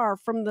my car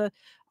from the,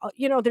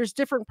 there's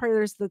different parts.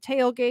 There's the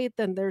tailgate,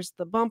 then there's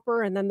the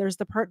bumper, and then there's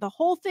the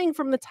whole thing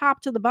from the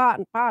top to the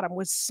bottom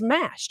was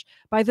smashed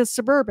by the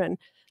Suburban.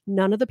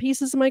 None of the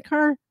pieces of my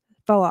car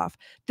fell off.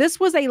 This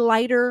was a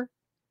lighter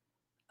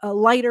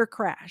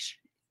crash.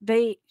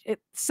 It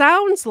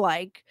sounds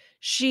like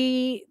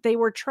they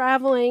were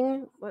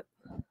traveling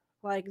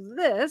like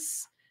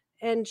this,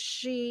 and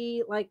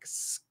she like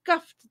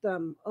scuffed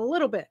them a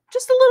little bit,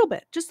 just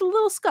a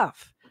little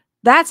scuff.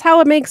 That's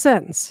how it makes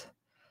sense.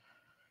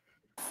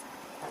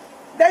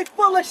 They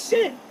full of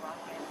shit.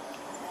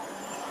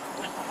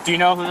 Do you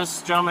know who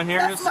this gentleman here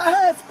is? That's my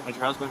husband. That's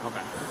your husband?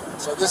 Okay.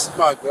 So this is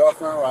my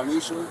girlfriend,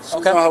 Ranisha. She's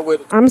Okay. on her way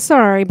to I'm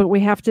sorry, but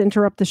we have to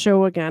interrupt the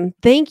show again.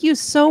 Thank you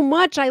so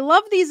much. I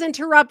love these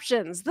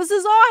interruptions. This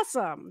is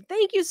awesome.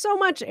 Thank you so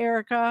much,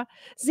 Erica.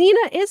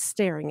 Zena is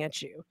staring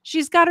at you.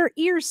 She's got her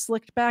ears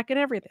slicked back and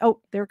everything. Oh,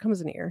 there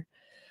comes an ear.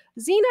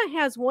 Zena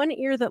has one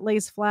ear that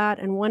lays flat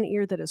and one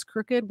ear that is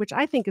crooked, which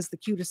I think is the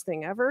cutest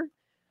thing ever.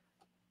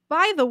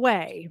 By the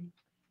way,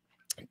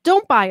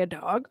 don't buy a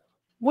dog.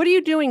 What are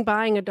you doing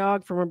buying a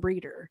dog from a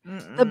breeder?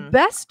 The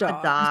best dogs.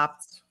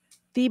 Adopt.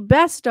 The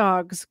best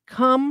dogs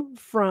come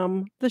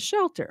from the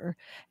shelter.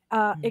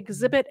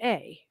 Exhibit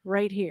A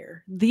right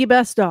here. The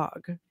best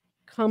dog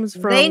comes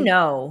from. They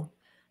know.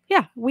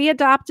 Yeah, we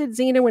adopted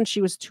Xena when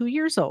she was 2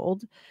 years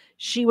old.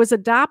 She was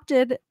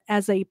adopted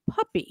as a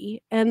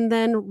puppy and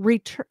then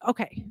returned.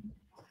 Okay,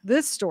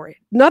 this story.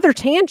 Another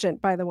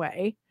tangent, by the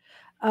way.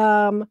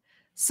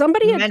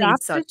 Somebody Many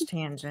adopted such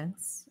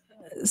tangents.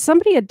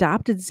 Somebody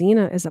adopted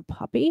Xena as a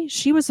puppy.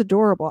 She was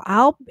adorable.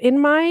 In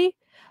my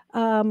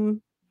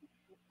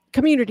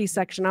community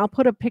section, I'll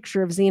put a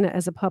picture of Xena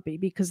as a puppy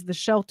because the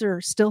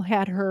shelter still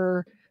had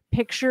her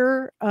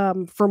picture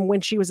from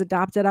when she was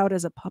adopted out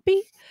as a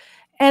puppy.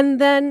 And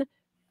then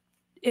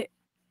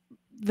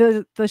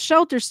the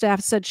shelter staff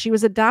said she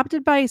was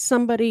adopted by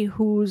somebody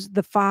whose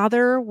the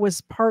father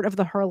was part of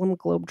the Harlem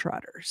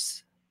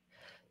Globetrotters.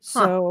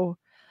 So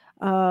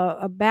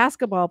a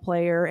basketball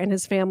player and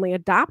his family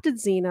adopted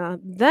Xena.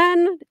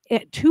 Then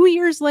 2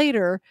 years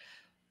later,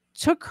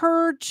 took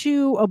her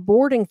to a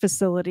boarding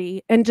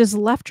facility and just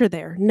left her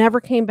there. Never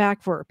came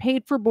back for her.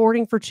 Paid for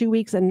boarding for 2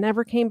 weeks and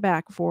never came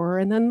back for her.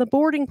 And then the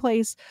boarding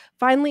place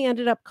finally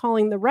ended up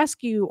calling the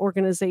rescue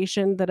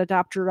organization that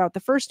adopted her out the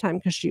first time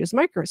because she was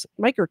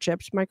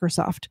microchipped.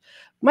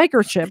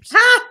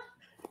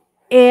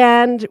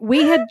 And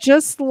we had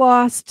just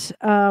lost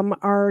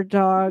our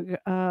dog,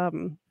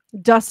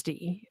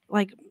 Dusty,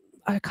 like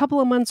a couple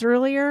of months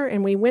earlier.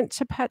 And we went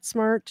to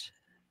PetSmart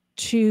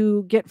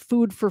to get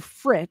food for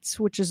Fritz,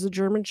 which is a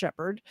German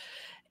Shepherd.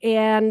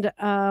 And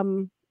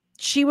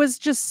she was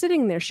just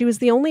sitting there. She was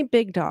the only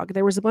big dog.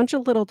 There was a bunch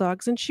of little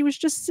dogs, and she was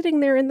just sitting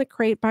there in the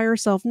crate by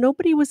herself.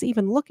 Nobody was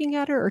even looking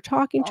at her or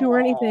talking to her or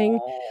anything.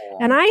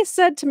 And I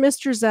said to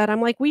Mr. Zed,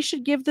 I'm like, we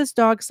should give this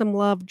dog some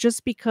love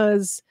just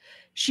because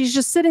she's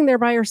just sitting there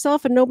by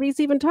herself and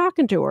nobody's even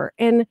talking to her.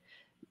 And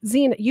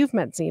Xena, you've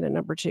met Xena,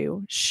 number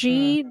 2.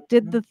 She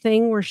did the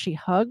thing where she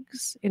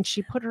hugs and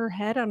she put her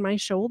head on my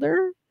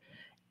shoulder.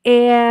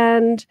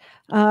 And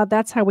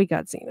that's how we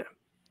got Xena.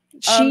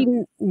 She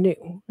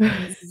knew.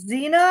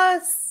 Xena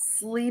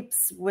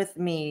sleeps with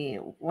me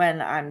when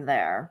I'm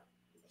there.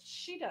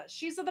 She does.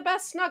 She's the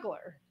best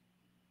snuggler.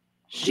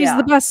 She's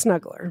the best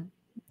snuggler.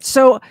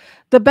 So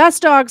the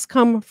best dogs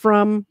come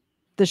from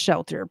the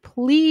shelter.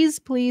 Please,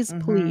 please,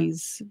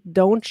 please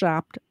don't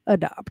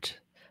adopt.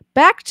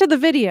 Back to the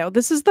video.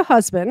 This is the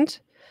husband.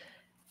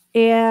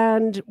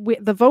 And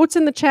the votes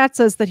in the chat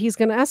says that he's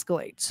going to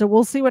escalate. So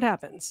we'll see what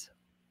happens.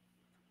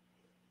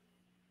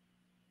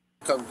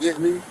 Come get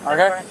me.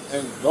 Okay.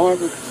 And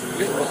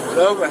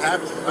whatever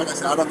happens, like I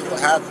said, I don't know what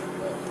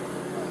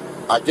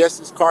happened. I guess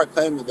this car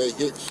claiming she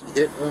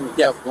hit him and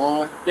kept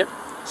going. Yep.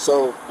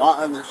 So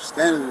my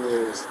understanding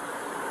is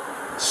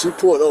she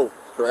pulled over,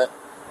 correct?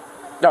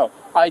 No,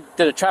 I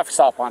did a traffic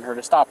stop on her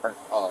to stop her.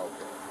 Oh,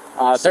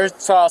 okay.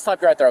 So I'll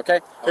stop you right there,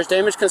 okay? There's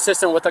damage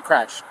consistent with the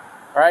crash,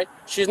 all right?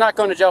 She's not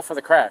going to jail for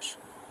the crash.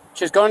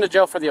 She's going to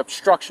jail for the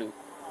obstruction.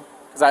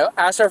 Because I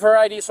asked her for her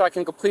ID so I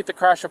can complete the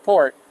crash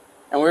report,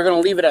 and we're going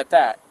to leave it at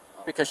that.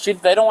 Because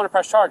they don't want to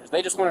press charges.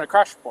 They just wanted a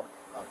crash report.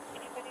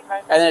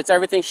 And then it's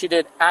everything she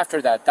did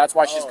after that. That's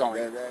why she's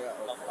going.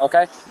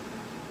 Okay?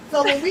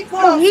 So when we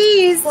call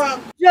he's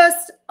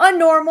just a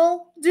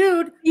normal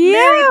dude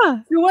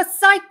married to a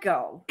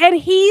psycho. And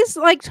he's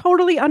like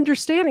totally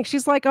understanding.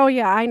 She's like, oh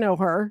yeah, I know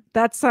her.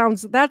 That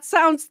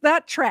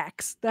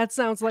tracks. That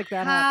sounds like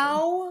that.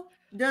 How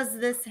does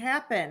this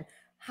happen?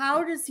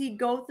 How does he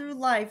go through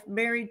life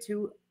married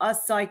to a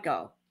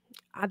psycho?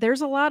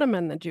 There's a lot of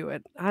men that do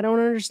it. I don't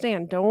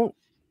understand. Don't.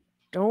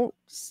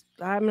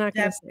 I'm not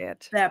going to say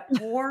it. That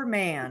poor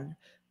man.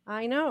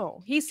 I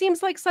know. He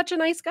seems like such a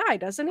nice guy,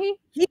 doesn't he?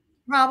 He's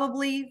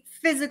probably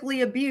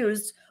physically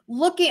abused.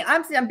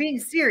 I'm being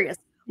serious.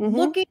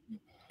 Looking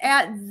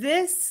at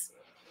this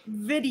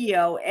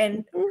video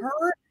and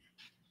her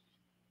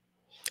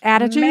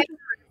attitude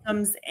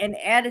and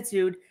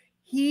attitude,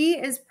 he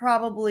is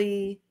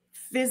probably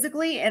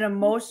physically and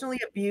emotionally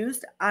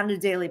abused on a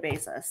daily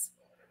basis.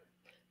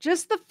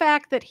 Just the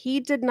fact that he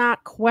did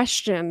not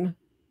question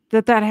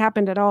that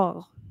happened at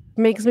all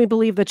makes me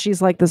believe that she's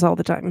like this all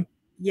the time.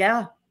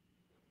 Yeah.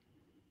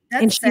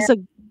 And she's a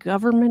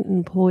government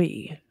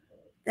employee.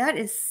 That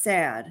is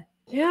sad.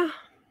 Yeah.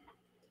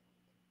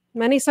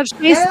 Many such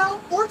cases.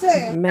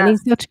 Many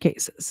such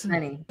cases.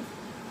 Many.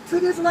 To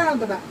this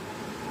roundabout.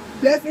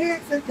 That's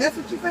it? That's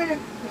what you're saying?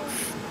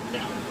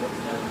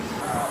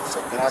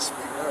 So can I speak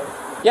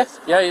up? Yes.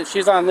 Yeah,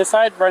 she's on this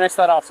side, right next to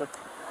that officer.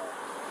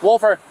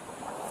 Wolfer.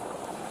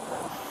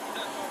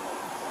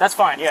 That's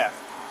fine, yeah.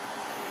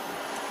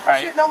 All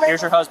right,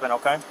 here's your husband,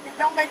 okay? It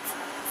don't make sense.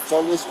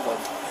 So this one.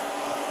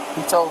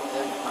 He told me.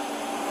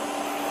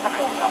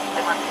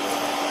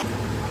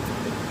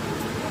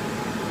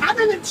 I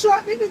didn't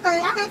short anything. I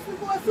asked him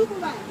for a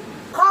supervisor.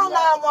 Call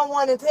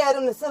 911 and tell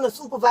them to send a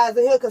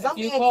supervisor here because I'm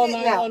being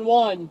kidnapped.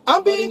 911.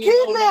 I'm being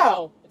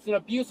kidnapped. It's an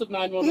abuse of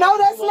 911. No,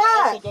 that's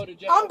not.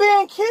 I'm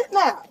being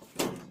kidnapped.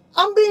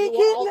 I'm being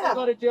kidnapped. Also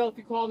go to jail if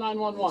you call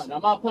 911.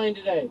 I'm not playing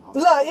today.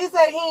 Look, he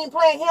said he ain't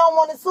playing. He don't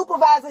want a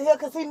supervisor here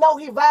because he know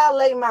he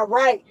violating my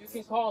rights. You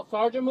can call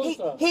Sergeant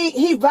Musa.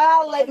 He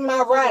violating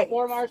my rights.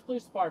 Fort Myers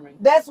Police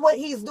Department. That's what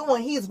he's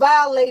doing. He's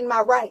violating my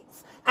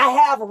rights. I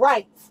have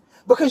rights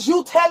because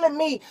you telling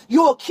me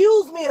you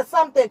accuse me of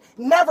something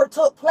never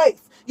took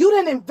place. You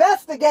didn't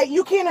investigate.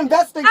 You can't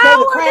investigate.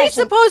 How are they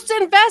supposed to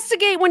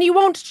investigate when you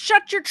won't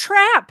shut your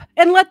trap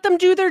and let them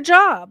do their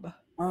job?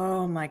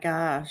 Oh my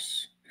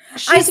gosh.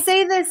 I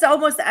say this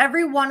almost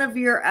every one of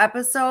your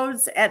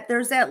episodes.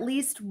 There's at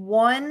least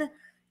one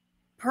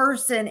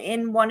person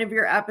in one of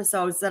your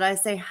episodes that I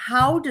say,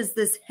 how does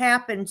this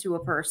happen to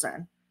a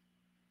person?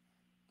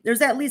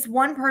 There's at least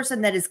one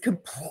person that is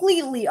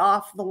completely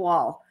off the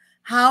wall.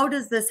 How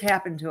does this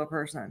happen to a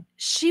person?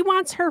 She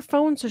wants her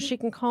phone so she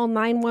can call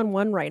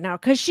 911 right now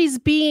because she's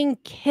being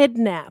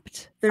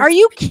kidnapped. Are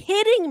you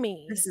kidding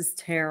me? This is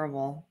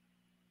terrible.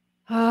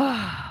 20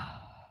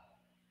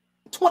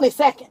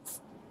 seconds.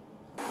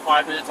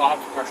 5 minutes off.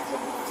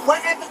 What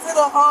happened to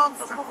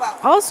the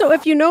supervisor? Also,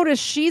 if you notice,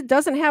 she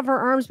doesn't have her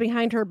arms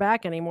behind her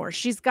back anymore.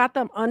 She's got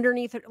them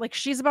underneath her, like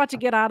she's about to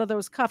get out of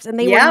those cuffs. And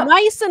they were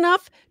nice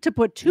enough to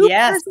put two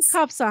pairs of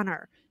cuffs on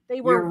her. They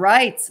were. You're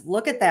right.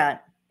 Look at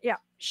that. Yeah,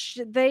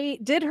 they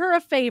did her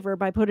a favor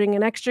by putting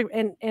an extra,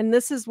 and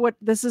this is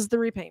the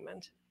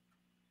repayment.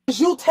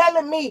 You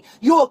telling me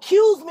you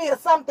accused me of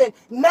something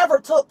never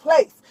took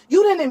place.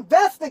 You didn't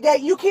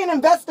investigate. You can't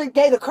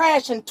investigate a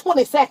crash in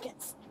 20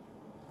 seconds.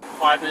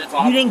 5 minutes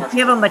off. You didn't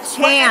give him a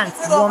chance,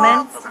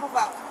 woman.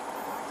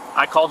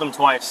 I called him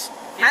twice.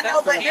 I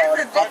know, but here's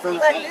the thing.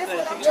 Like, this is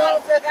what I'm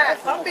trying to figure out.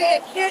 I'm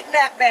being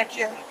kidnapped back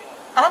here.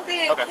 I'm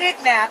being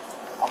kidnapped.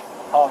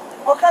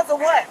 Because of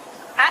what?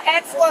 I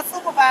asked for a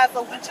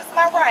supervisor, which is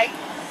my right.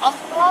 I'm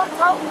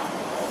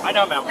I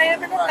know, ma'am.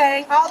 slamming the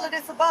thing, all of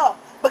this above.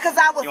 Because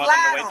I was You want them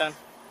to lied wait on. then?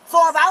 So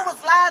if I was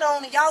lied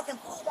on, and y'all can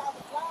prove I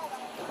was lied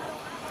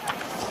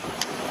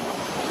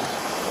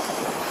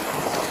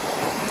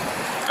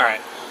on. All right.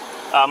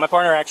 My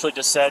partner actually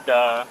just said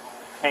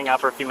hang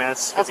out for a few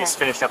minutes because he's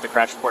finishing up the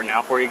crash report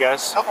now for you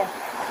guys. Okay.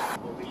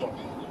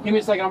 Give me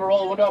a second. I'm gonna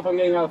roll the window up. I'm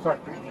getting out of the car.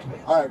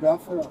 All right, man.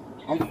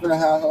 I'm gonna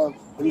have her.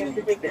 In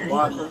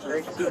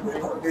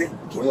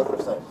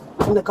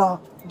the car.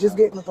 Just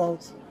get in the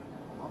phones.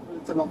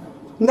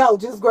 No,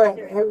 just grab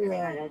it.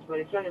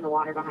 It's running the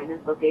water behind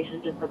this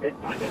location. Just put this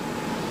pocket.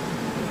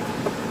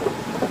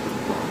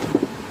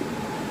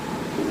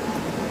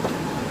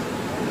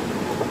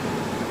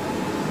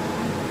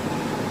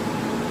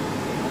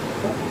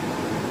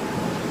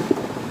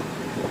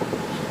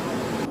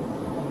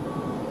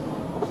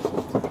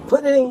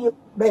 Put it in your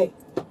bag.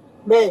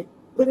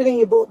 Put it in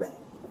your book bag.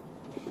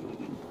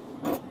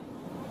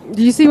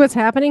 Do you see what's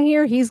happening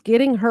here? He's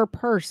getting her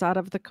purse out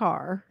of the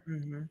car.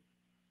 Mm-hmm.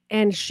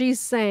 And she's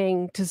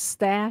saying to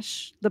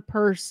stash the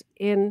purse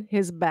in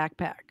his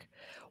backpack.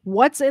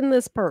 What's in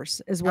this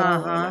purse is what I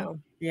want to know.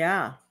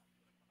 Yeah.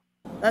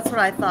 That's what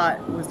I thought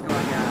was going on.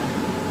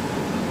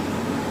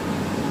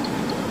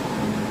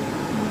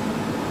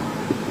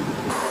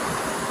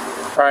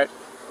 All right.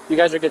 You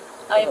guys are good.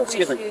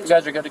 Excuse me. You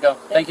guys are good to go.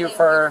 Thank you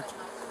for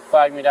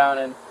flagging me down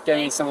and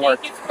getting me some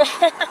work.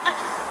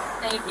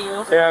 Thank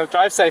you. Yeah,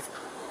 drive safe.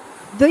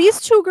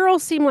 These two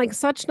girls seem like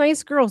such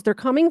nice girls. They're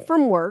coming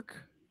from work,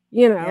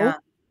 you know. Yeah.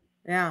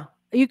 Yeah.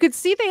 You could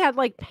see they had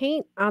like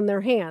paint on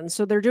their hands,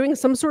 so they're doing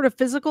some sort of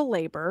physical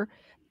labor.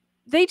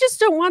 They just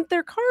don't want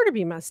their car to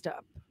be messed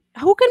up.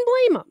 Who can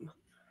blame them?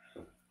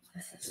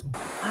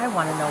 I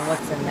want to know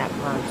what's in that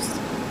purse.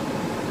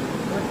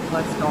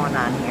 What's going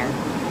on here?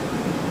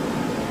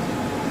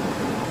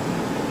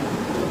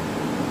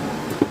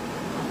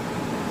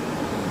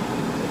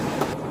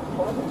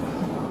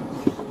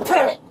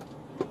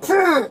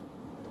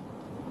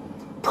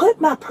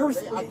 Put my purse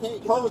in. I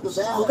can't close the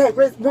bag. Okay,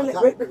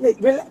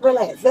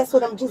 relax. That's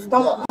what I'm just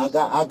don't. I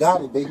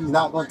got it, baby. He's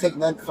not gonna take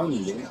nothing from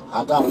you, baby.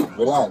 I got it.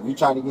 Relax. We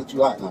trying to get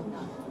you out now.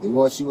 And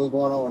what she was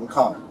going on in the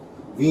car.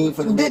 We ain't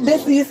for the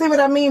This, you see what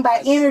I mean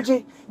by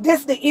energy?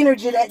 This the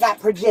energy that got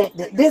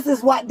projected. This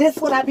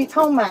what I be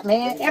talking about,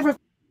 man. Every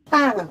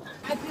time.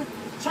 I just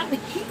trying to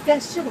keep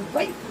that shit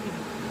away from you.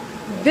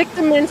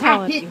 Victim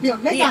mentality.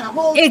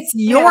 It's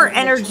your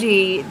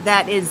energy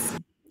that is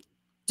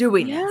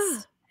doing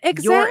this.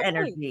 Exactly. Your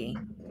energy.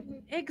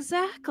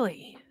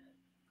 Exactly.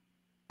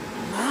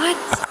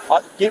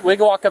 What? We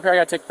can walk up here. I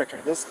gotta take a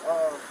picture. This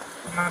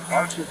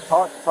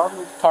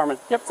Carmen.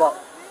 Yep. So.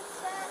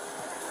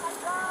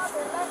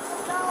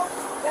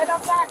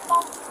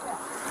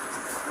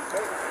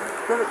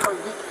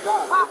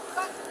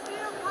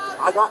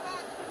 I got.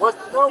 What's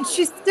the number?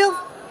 She's still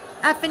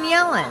effing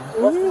yelling.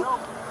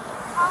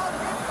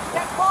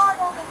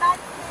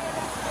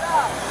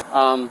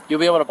 You'll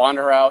be able to bond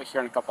her out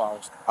here in a couple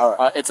hours. All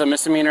right. It's a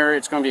misdemeanor.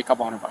 It's going to be a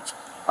couple $100.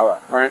 All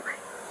right. All right.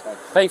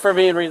 Thank you for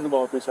being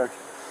reasonable with me, sir.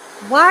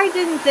 Why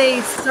didn't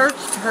they search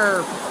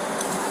her?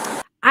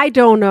 I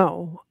don't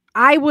know.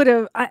 I would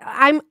have.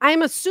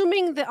 I'm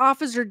assuming the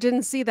officer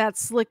didn't see that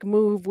slick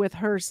move with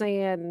her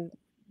saying,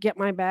 "Get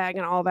my bag"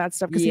 and all that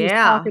stuff because he was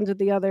talking to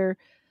the other,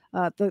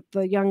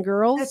 the young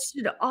girls. That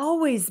should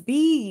always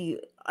be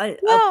a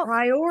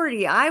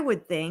priority, I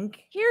would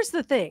think. Here's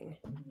the thing: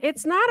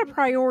 it's not a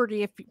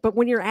priority but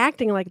when you're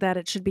acting like that,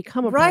 it should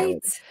become a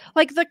priority.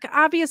 Like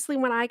obviously,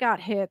 when I got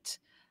hit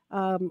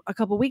a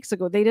couple weeks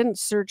ago, they didn't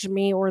search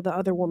me or the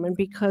other woman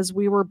because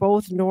we were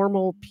both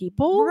normal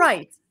people,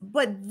 right?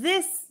 But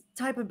this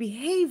type of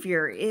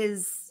behavior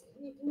is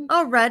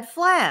a red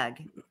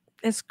flag.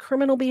 It's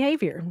criminal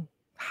behavior.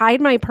 Hide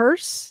my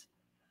purse,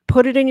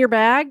 put it in your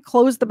bag,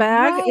 close the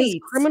bag is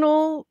Right.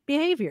 criminal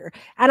behavior.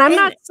 And I'm And-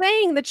 not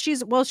saying that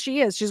she's going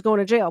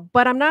to jail,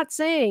 but I'm not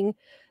saying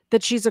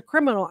that she's a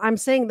criminal. I'm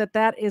saying that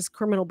that is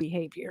criminal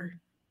behavior.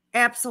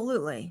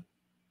 Absolutely.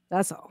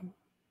 That's all.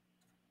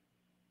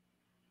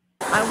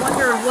 I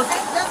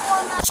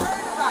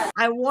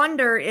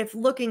wonder if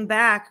looking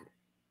back,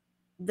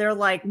 they're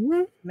like,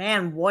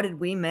 man, what did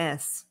we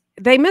miss?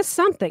 They missed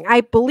something.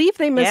 I believe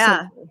they missed Yeah.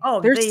 something. Oh,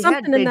 There's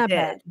something in that did.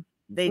 bag.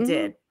 They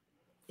did.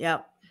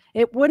 Yep.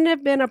 It wouldn't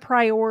have been a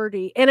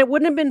priority, and it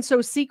wouldn't have been so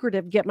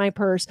secretive. Get my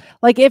purse.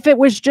 Like if it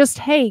was just,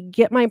 hey,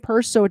 get my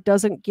purse so it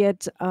doesn't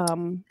get.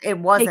 It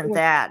wasn't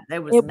that.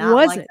 It was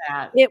not like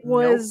that. It Nope.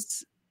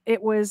 was.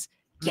 It was.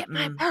 Get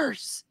my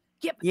purse.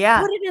 Put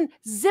it in.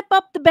 Zip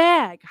up the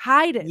bag.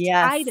 Hide it.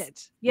 Yes. Hide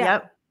it. Yeah.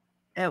 Yep.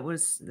 It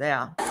was.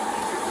 Yeah.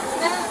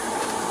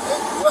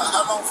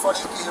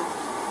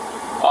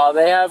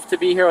 They have to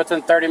be here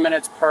within 30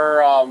 minutes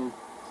per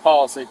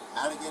policy.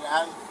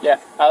 Yeah,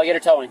 alligator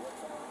towing.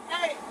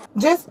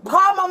 Just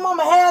call my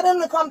mama, have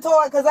them to come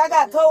tow it, because I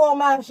got tow on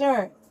my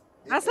insurance.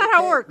 That's not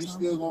how it works.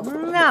 No.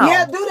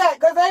 Yeah, do that,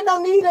 because ain't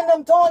no need in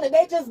them towing it.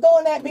 They just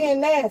doing that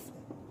being nasty.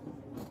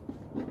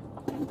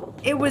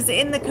 It was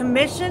in the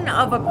commission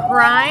of a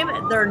crime.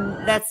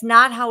 That's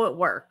not how it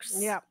works.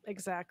 Yeah,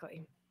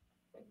 exactly.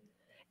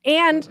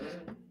 And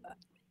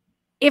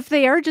if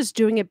they are just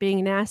doing it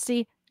being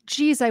nasty,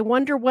 geez, I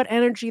wonder what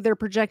energy they're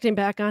projecting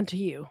back onto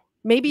you.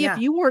 Maybe if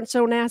you weren't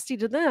so nasty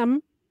to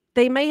them,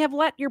 they may have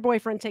let your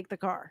boyfriend take the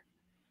car.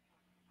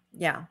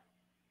 Yeah.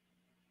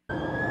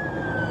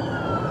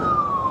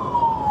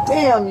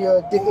 Damn, you're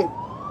a dick.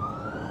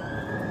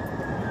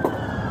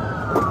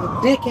 A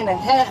dick and a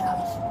half.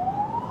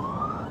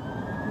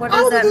 What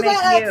does that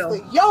make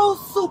you? Your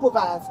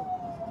supervisor.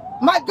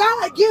 My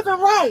God-given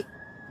right.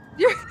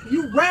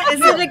 You rat. Is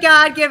it a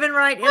God-given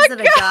right? Is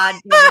it a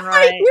God-given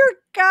right? Your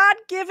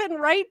God-given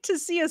right to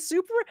see a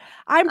super.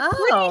 I'm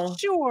pretty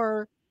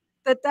sure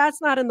that that's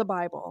not in the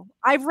Bible.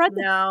 I've read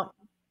the. No.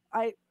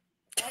 I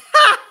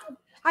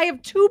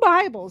have 2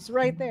 Bibles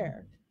right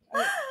there.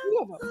 2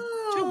 of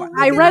them.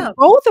 I read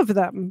both of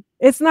them.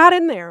 It's not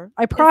in there.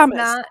 I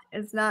promise.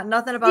 It's not.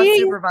 Nothing about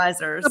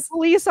supervisors. The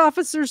police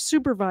officer's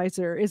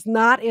supervisor is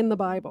not in the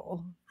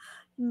Bible.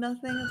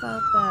 Nothing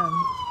about them.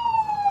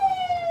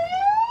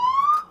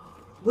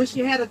 Wish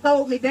you had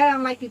thrown me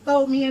down like you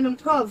threw me in them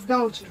cuffs,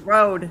 don't you?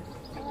 Road.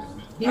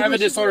 I have a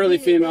disorderly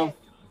female.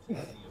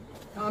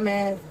 Oh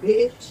man,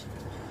 bitch.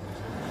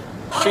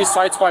 She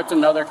sideswiped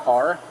another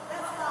car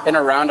in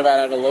a roundabout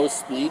at a low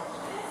speed,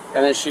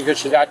 and then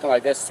she's acting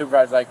like this.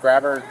 Supervisor's like,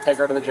 grab her, take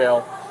her to the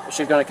jail.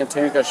 She's going to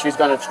continue because she's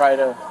going to try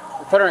to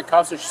put her in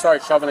cuffs, and she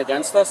started shoving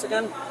against us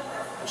again.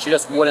 And she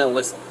just wouldn't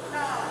listen.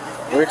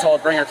 We were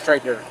told, bring her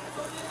straight here.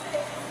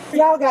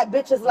 Y'all got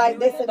bitches like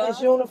this in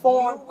this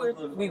uniform.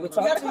 We would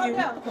talk to you.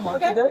 Come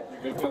on, okay.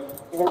 Just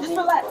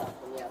relax.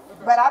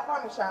 But I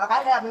promise y'all,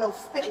 I have no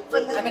spit for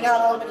this. Let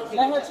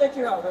her check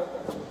you out.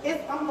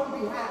 I'm gonna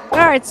be high.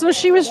 All right, so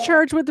she was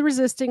charged with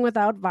resisting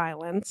without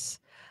violence.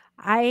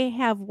 I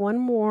have one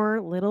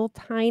more little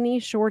tiny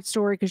short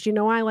story because you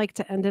know I like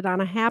to end it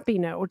on a happy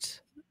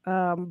note.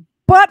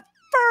 But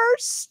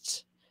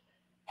first,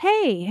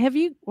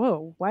 hey,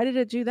 whoa, why did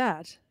it do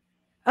that?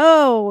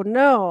 Oh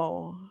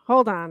no,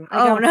 hold on.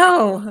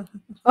 No.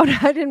 Oh, no,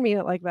 I didn't mean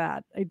it like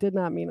that. I did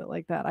not mean it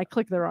like that. I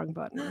clicked the wrong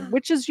button,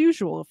 which is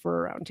usual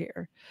for around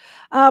here.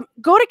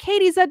 Go to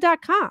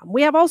katiez.com.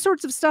 We have all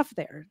sorts of stuff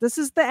there. This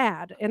is the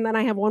ad. And then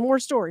I have one more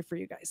story for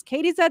you guys.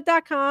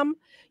 katiez.com.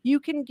 You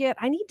can get,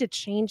 I need to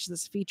change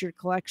this featured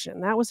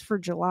collection. That was for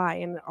July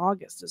and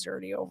August is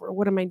already over.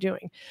 What am I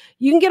doing?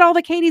 You can get all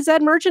the Katie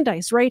Zed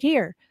merchandise right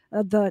here.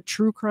 The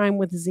True Crime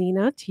with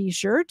Xena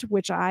t-shirt,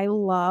 which I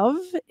love.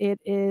 It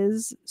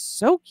is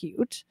so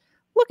cute.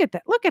 Look at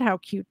that. Look at how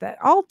cute that.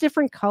 All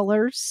different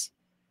colors.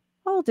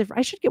 All different.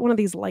 I should get one of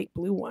these light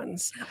blue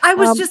ones. I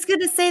was just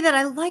going to say that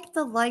I like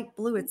the light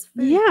blue. It's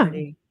very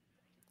pretty.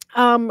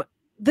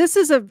 This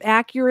is an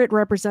accurate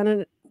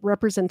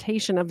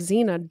representation of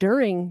Xena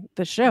during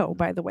the show,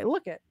 by the way.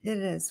 Look at it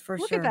is for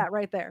look sure. Look at that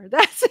right there.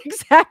 That's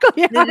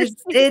exactly how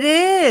it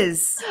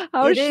is.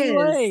 How she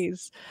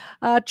lays.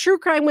 True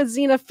Crime with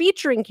Xena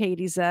featuring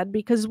Katie Zed,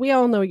 because we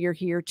all know you're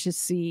here to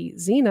see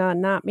Xena,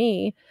 not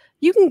me.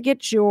 You can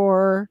get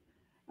your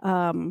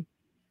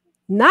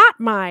not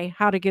my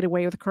How to Get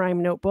Away with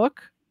Crime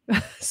notebook.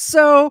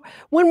 So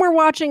when we're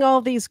watching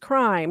all these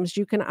crimes,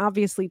 you can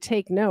obviously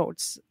take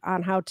notes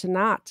on how to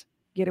not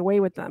get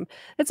away with them.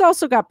 It's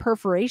also got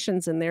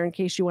perforations in there in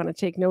case you want to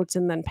take notes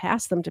and then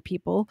pass them to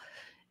people.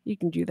 You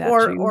can do that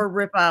or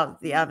rip out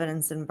the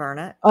evidence and burn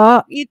it.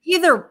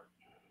 Either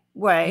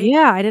way.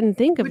 Yeah, I didn't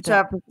think of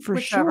that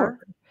for sure.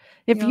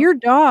 If your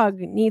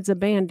dog needs a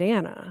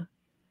bandana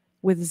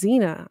with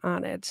Xena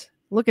on it,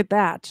 look at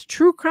that.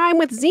 True Crime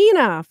with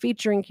Xena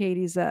featuring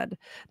Katie Zed.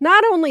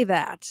 Not only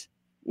that,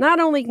 not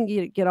only can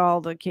you get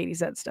all the Katie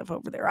Zed stuff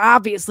over there,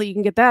 obviously you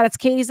can get that. It's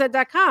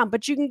katiezed.com,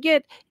 but you can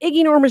get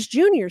Iggy Normus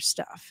Jr.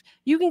 stuff.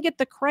 You can get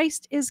the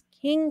Christ is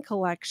King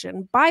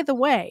collection. By the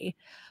way,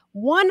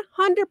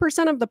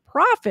 100% of the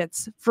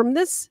profits from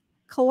this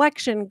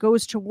collection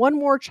goes to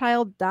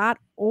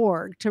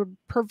onemorechild.org to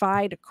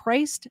provide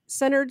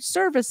Christ-centered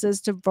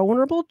services to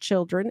vulnerable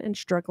children and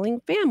struggling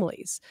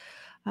families.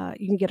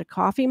 You can get a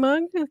coffee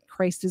mug,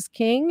 Christ is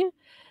King,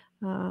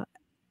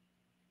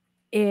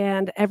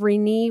 and every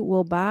knee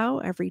will bow,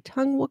 every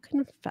tongue will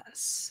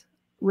confess,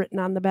 written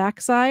on the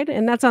backside.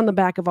 And that's on the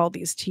back of all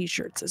these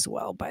t-shirts as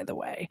well, by the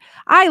way.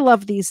 I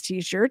love these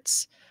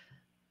t-shirts.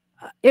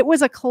 It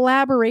was a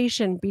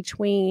collaboration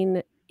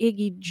between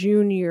Iggy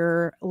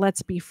Jr.,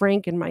 Let's Be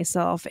Frank, and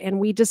myself, and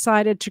we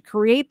decided to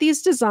create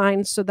these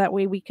designs so that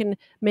way we can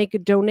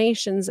make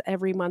donations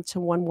every month to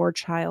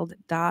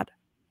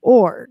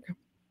onemorechild.org.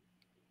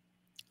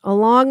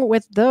 Along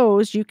with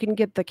those, you can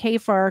get the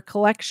KFAR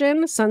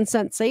collection,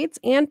 Sunset Saints,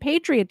 and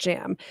Patriot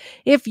Jam.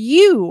 If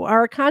you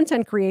are a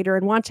content creator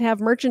and want to have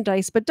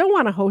merchandise but don't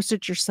want to host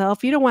it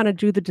yourself, you don't want to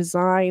do the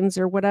designs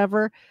or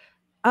whatever,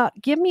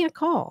 give me a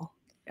call.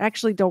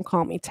 Actually, don't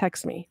call me.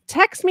 Text me.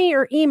 Text me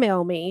or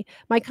email me.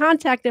 My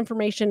contact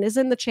information is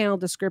in the channel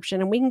description,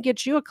 and we can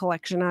get you a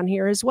collection on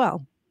here as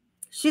well.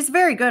 She's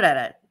very good at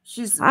it.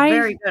 She's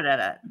very good at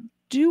it.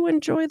 Do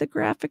enjoy the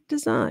graphic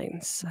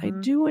designs. I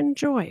do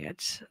enjoy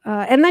it.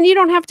 And then you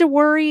don't have to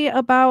worry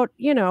about,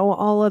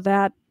 all of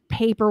that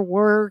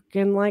paperwork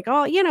and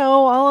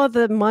all of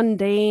the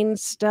mundane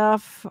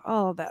stuff,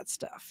 all of that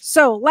stuff.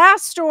 So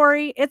last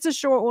story, it's a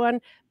short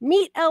one.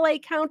 Meet LA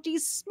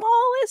County's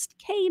smallest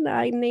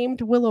canine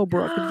named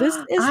Willowbrook. This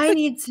is I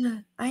need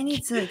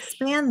to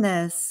expand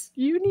this.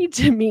 You need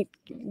to meet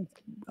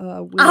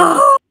Willow.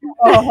 This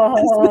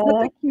is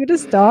the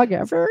cutest dog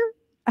ever.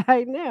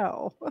 I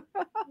know.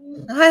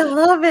 I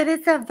love it.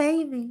 It's a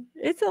baby.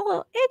 It's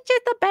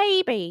just a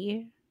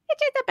baby.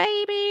 It's just a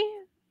baby.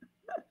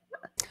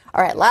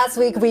 All right, last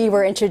week we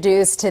were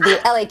introduced to the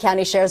LA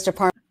County Sheriff's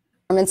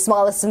Department's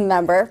smallest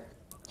member.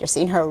 You're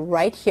seeing her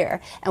right here,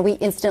 and we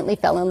instantly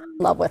fell in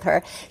love with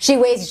her. She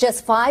weighs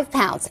just 5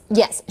 pounds.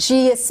 Yes,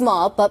 she is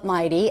small but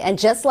mighty, and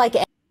just like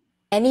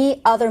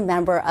any other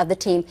member of the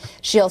team,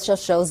 she also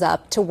shows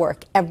up to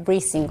work every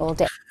single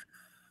day.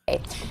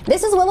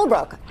 This is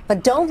Willowbrook,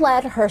 but don't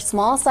let her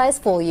small size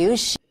fool you.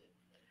 She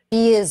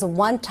is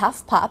one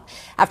tough pup.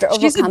 After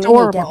overcoming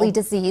a deadly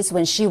disease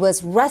when she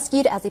was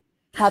rescued as a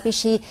puppy,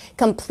 she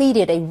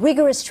completed a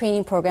rigorous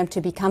training program to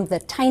become the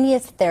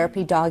tiniest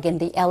therapy dog in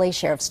the LA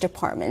Sheriff's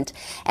Department.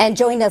 And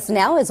joining us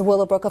now is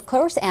Willowbrook, of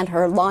course, and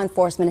her law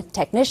enforcement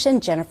technician,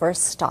 Jennifer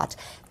Stott.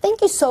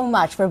 Thank you so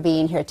much for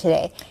being here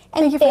today.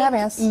 And thank you for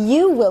having us.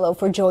 You, Willow,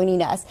 for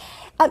joining us.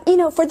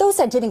 For those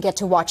that didn't get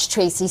to watch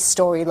Tracy's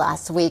story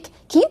last week,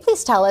 can you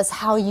please tell us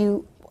how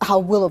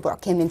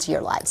Willowbrook came into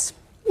your lives?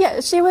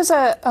 Yeah, she was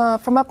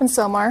from up in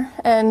Sylmar,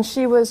 and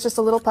she was just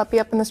a little puppy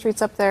up in the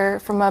streets up there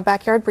from a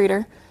backyard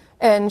breeder.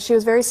 And she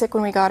was very sick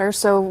when we got her,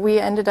 so we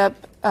ended up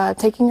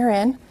taking her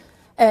in,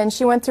 and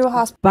she went through a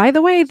hospital. By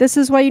the way, this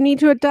is why you need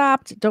to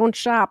adopt. Don't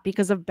shop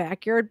because of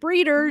backyard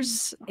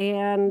breeders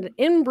and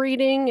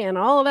inbreeding and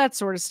all of that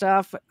sort of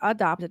stuff.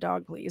 Adopt a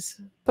dog,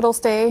 please. Hospital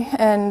stay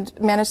and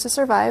managed to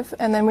survive,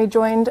 and then we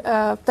joined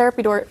a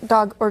therapy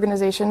dog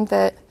organization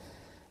that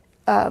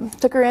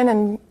took her in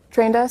and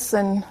trained us,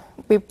 and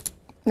we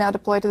now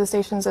deploy to the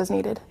stations as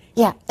needed.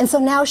 Yeah, and so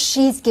now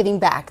she's giving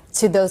back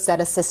to those that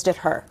assisted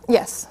her.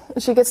 Yes,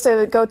 she gets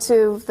to go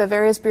to the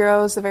various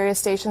bureaus, the various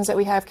stations that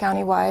we have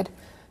countywide.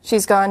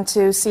 She's gone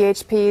to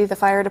CHP, the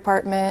fire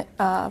department,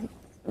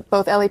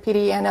 both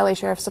LAPD and LA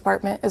Sheriff's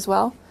Department as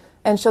well.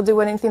 And she'll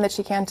do anything that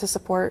she can to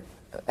support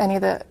any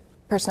of the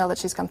personnel that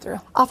she's come through.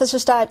 Officer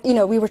Stott,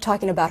 we were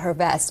talking about her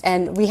vest,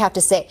 and we have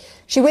to say,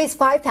 she weighs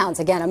 5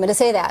 pounds. Again, I'm going to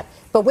say that.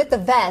 But with the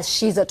vest,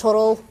 she's a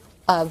total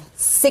of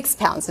 6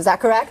 pounds. Is that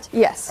correct?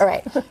 Yes. All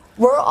right.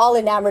 We're all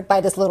enamored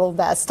by this little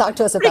vest. Talk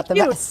to us about the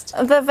vest.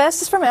 The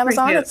vest is from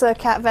Amazon. It's a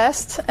cat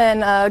vest,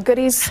 and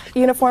Goodies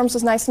Uniforms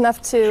was nice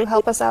enough to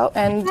help us out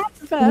and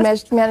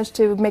managed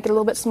to make it a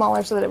little bit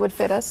smaller so that it would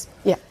fit us.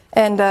 Yeah.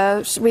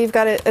 And we've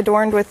got it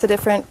adorned with the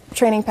different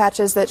training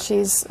patches that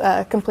she's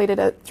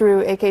completed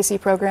through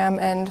AKC program,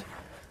 and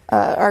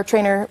our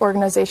trainer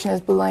organization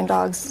is Blue Line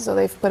Dogs, so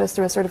they've put us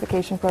through a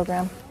certification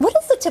program. What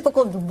does the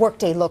typical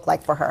workday look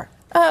like for her?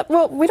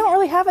 Well, we don't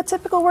really have a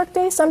typical work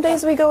day. Some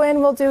days we go in,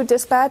 we'll do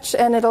dispatch,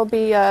 and it'll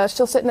be,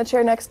 she'll sit in a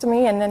chair next to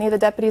me, and any of the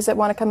deputies that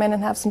want to come in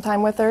and have some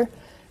time with her,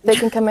 they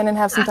can come in and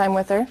have some time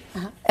with her.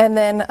 And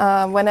then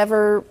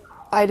whenever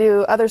I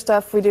do other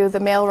stuff, we do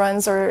the mail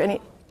runs or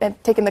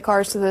taking the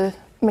cars to the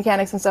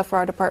mechanics and stuff for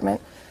our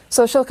department.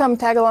 So she'll come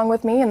tag along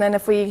with me, and then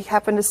if we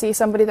happen to see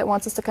somebody that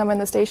wants us to come in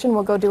the station,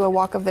 we'll go do a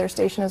walk of their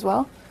station as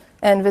well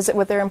and visit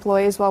with their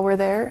employees while we're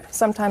there.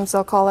 Sometimes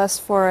they'll call us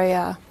for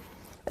a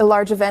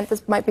large event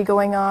that might be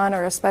going on,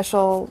 or a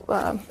special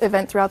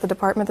event throughout the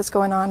department that's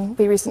going on.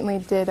 We recently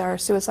did our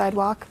suicide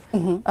walk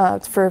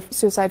for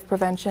suicide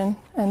prevention,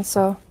 and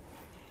so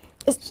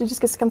she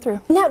just gets to come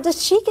through. Now,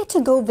 does she get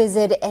to go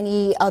visit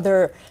any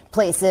other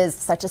places,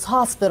 such as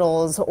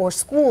hospitals or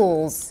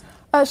schools?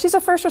 She's a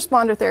first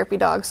responder therapy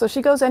dog, so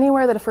she goes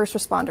anywhere that a first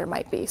responder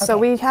might be. Okay. So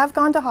we have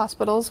gone to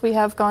hospitals, we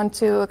have gone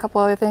to a couple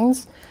other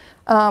things.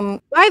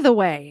 By the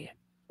way,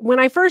 when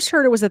I first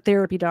heard it was a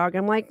therapy dog,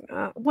 I'm like,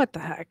 what the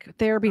heck?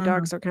 Therapy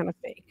dogs are kind of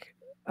fake.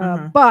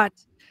 But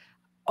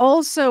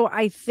also,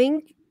 I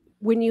think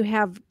when you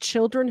have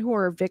children who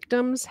are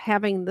victims,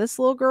 having this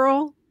little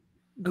girl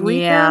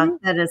greet them,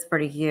 that is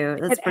pretty cute.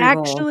 That's it pretty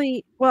bold.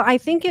 actually, well, I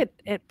think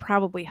it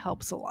probably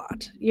helps a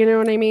lot. You know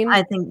what I mean?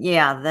 I think,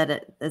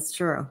 it's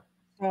true.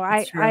 So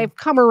It's true. I've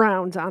come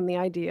around on the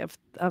idea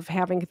of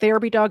having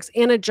therapy dogs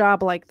in a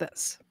job like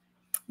this.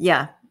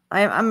 Yeah,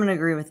 I'm going to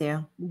agree with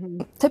you.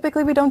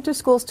 Typically, we don't do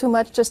schools too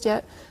much just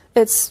yet.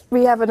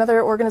 We have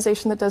another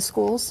organization that does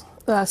schools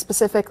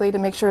specifically to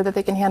make sure that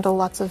they can handle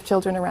lots of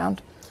children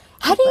around.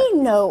 How do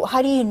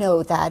you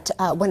know that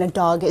when a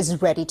dog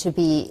is ready to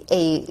be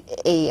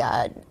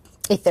a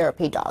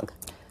therapy dog?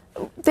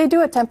 They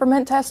do a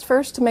temperament test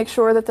first to make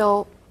sure that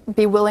they'll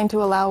be willing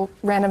to allow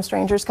random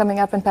strangers coming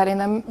up and petting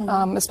them,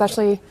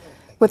 especially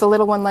with a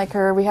little one like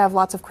her. We have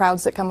lots of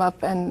crowds that come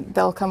up and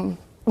they'll come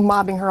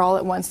mobbing her all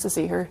at once to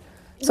see her.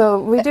 So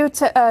we do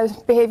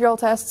behavioral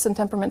tests and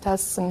temperament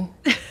tests and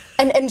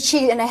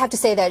I have to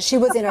say that she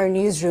was in our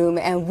newsroom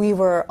and we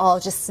were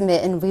all just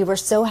smitten. We were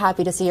so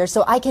happy to see her.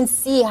 So I can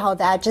see how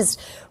that just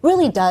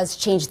really does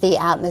change the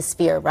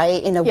atmosphere,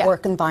 right, in a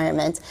work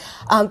environment.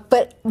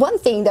 But one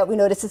thing that we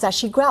noticed is that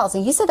she growls,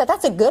 and you said that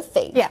that's a good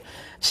thing. Yeah,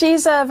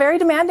 she's very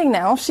demanding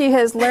now. She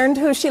has learned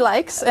who she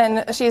likes,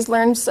 and she's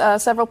learned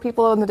several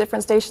people in the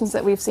different stations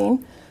that we've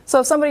seen. So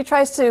if somebody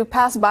tries to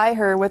pass by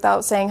her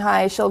without saying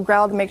hi, she'll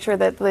growl to make sure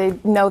that they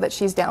know that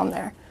she's down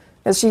there,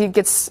 as she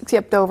gets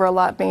tipped over a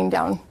lot being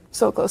down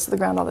so close to the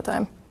ground all the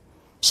time.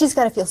 She's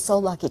got to feel so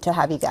lucky to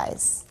have you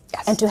guys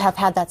and to have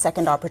had that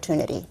second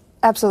opportunity.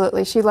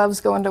 Absolutely. She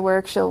loves going to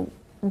work. She'll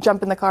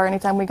jump in the car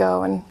anytime we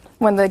go. And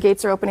when the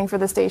gates are opening for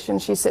the station,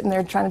 she's sitting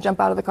there trying to jump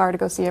out of the car to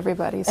go see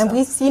everybody. So. And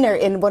we've seen her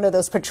in one of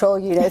those patrol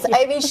units.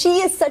 I mean,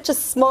 she is such a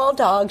small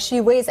dog. She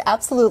weighs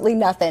absolutely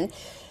nothing.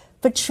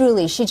 But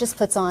truly, she just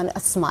puts on a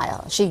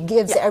smile. She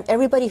gives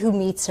everybody who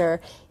meets her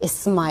is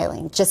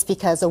smiling just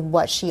because of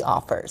what she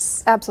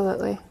offers.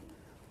 Absolutely.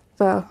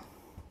 So.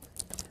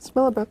 It's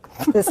Willowbrook.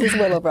 This is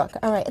Willowbrook.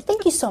 All right.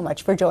 Thank you so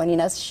much for joining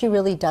us. She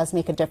really does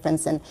make a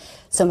difference in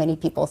so many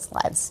people's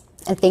lives.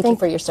 And thank you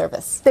for your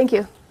service. Thank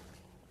you.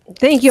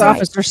 Thank you,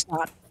 Officer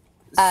Stott.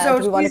 So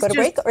do we want to go to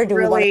break or do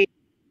we want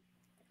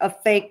a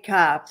fake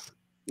cop?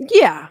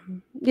 Yeah,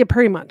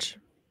 pretty much.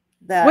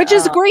 Which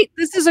is great.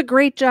 This is a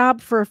great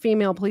job for a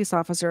female police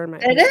officer in my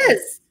opinion. It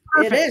is.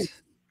 Perfect. It is.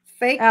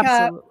 Fake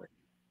Absolutely. cop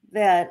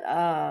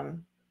that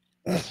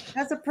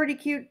has a pretty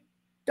cute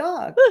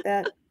dog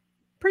that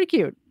pretty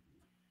cute.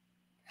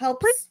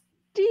 Helps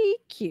pretty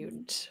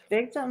cute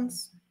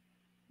victims.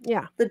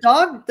 Yeah. The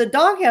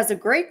dog has a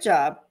great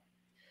job.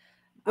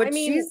 But I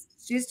mean,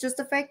 she's just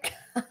a fake.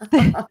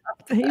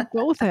 They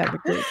both have a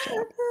great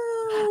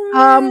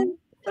job.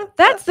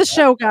 That's the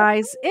show,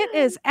 guys. It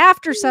is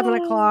after 7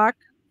 o'clock.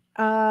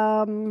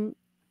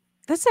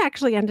 This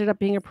actually ended up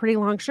being a pretty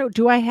long show.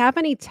 Do I have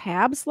any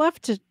tabs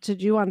left to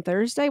do on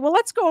Thursday? Well,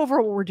 let's go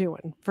over what we're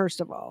doing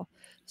first of all.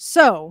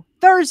 So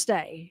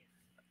Thursday,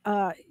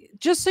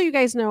 just so you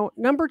guys know,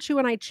 number 2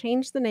 and I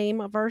changed the name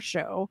of our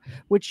show,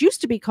 which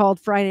used to be called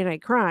Friday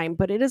Night Crime,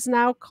 but it is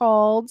now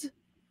called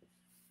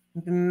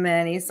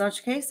Many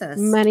Such Cases.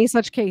 Many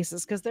Such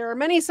Cases, because there are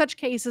many such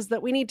cases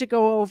that we need to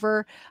go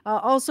over.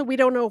 Also, we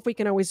don't know if we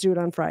can always do it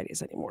on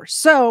Fridays anymore.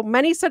 So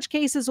Many Such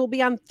Cases will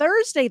be on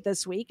Thursday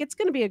this week. It's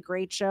going to be a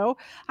great show.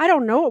 I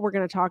don't know what we're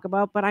going to talk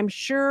about, but I'm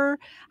sure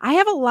I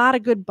have a lot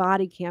of good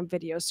body cam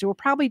videos. So we'll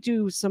probably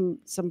do some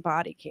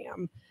body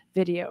cam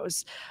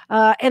videos.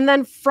 And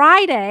then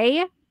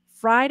Friday.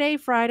 By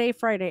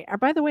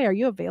the way, are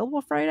you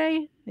available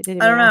Friday? I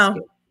didn't even ask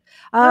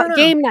you.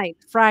 Game night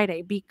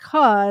Friday,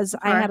 because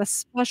I had a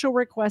special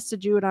request to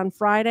do it on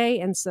Friday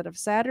instead of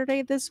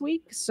Saturday this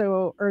week.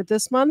 Or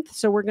this month.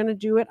 So we're going to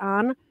do it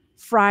on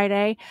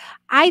Friday.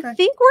 I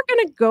think we're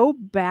going to go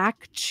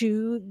back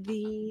to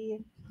the,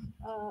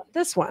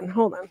 this one.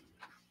 Hold on.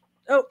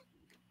 Oh,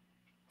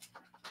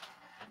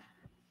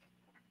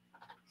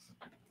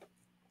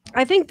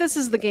 I think this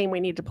is the game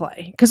we need to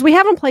play because we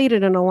haven't played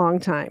it in a long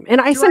time.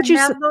 And I sent you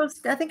those.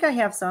 I think I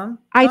have some.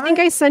 I think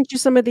I sent you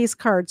some of these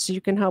cards so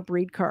you can help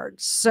read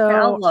cards. So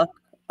I'll look.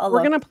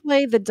 We're going to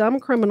play the Dumb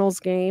Criminals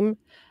game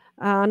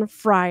on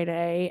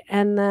Friday.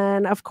 And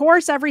then, of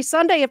course, every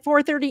Sunday at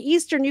 4:30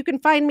 Eastern, you can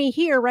find me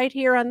right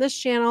here on this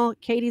channel,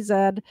 Katie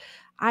Zed.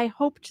 I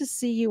hope to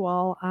see you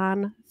all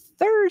on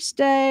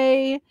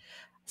Thursday,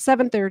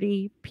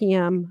 7:30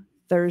 p.m.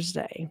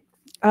 Thursday.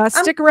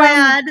 Stick around.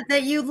 I'm glad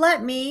that you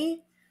let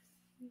me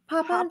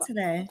pop on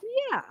today.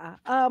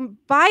 Yeah.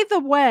 By the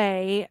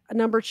way,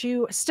 number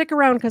 2, stick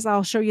around because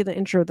I'll show you the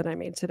intro that I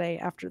made today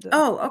after the.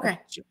 Oh, okay.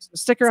 So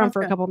stick around Sounds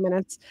for good. a couple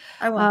minutes.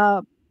 I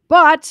will.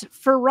 But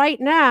for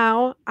right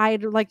now,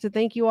 I'd like to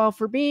thank you all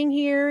for being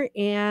here,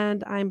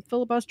 and I'm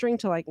filibustering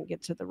till I can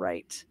get to the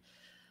right.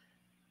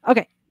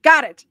 Okay,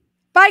 got it.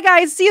 Bye,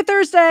 guys. See you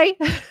Thursday.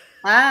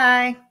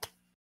 Bye.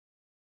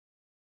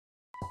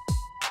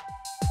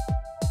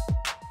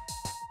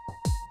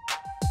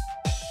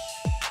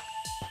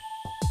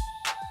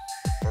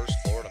 First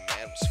Florida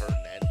man was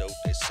Hernando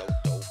de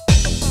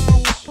Soto.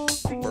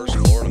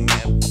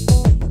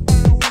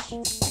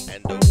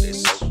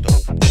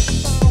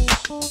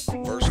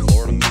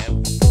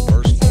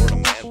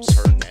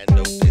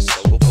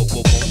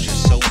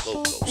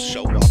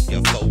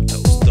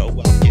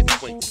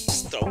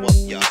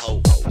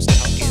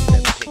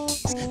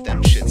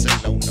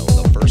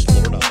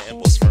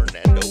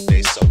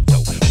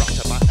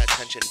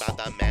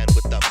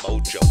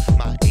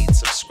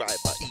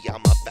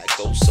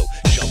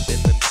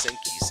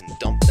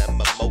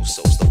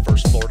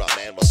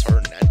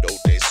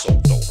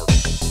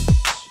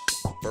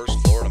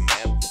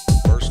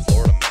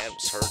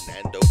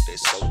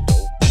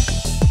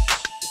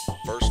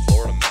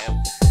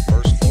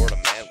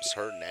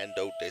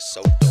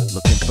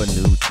 for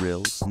new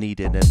thrills,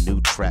 needed a new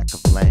track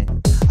of land.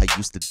 I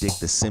used to dig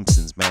The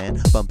Simpsons,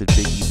 man, bumping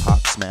Biggie, Pop,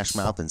 Smash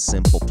Mouth, and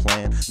Simple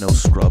Plan. No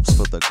scrubs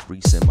for the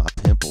crease in my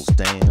pimples,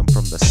 damn.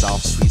 From the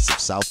south streets of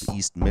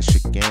southeast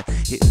Michigan,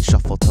 hitting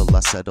shuffle till I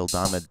settled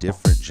on a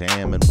different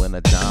jam. And when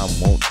a dime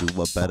won't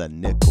do, a better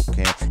nickel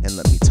can. And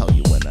let me tell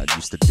you, when I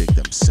used to dig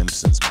them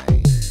Simpsons,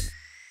 man.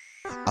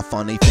 A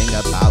funny thing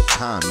about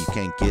time, you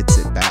can't get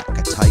it back.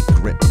 A tight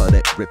grip, but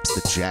it rips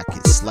the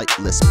jacket. Slight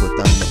lisp with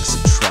a mix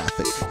of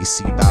traffic. You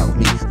see about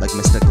me, like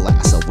Mr.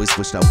 Glass, always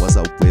wished I was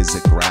a whiz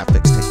at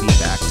graphics. Take me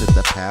back to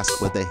the past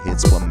where the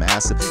hits were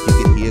massive. You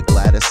could hear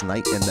Gladys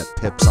Knight and the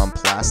Pips on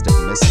plastic,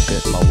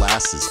 misfit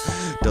molasses.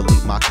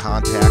 Delete my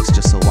contacts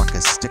just so I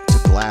can stick to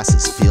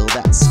glasses. Feel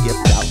that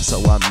skipped out,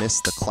 so I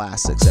miss the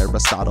classics.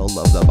 Aristotle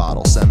of the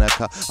bottle,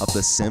 Seneca of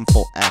the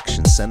sinful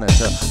action,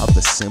 senator of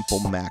the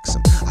simple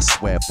maxim. I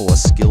swear for a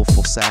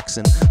skillful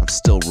Saxon, I'm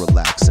still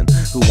relaxing.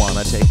 Who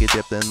wanna take a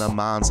dip in the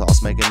mind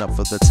sauce, making up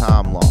for the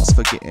time lost,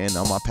 forgetting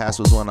all my past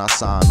was when I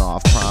sign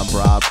off. Prime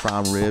bribe,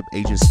 prime rib,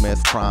 Agent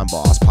Smith, prime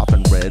boss,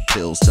 popping red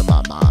pills till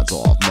my mind's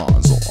off,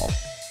 mind's off.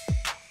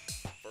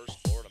 First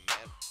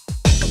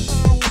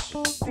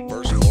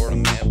Florida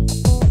man,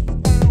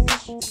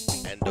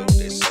 Endo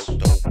de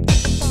Soto.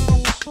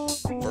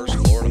 First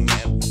Florida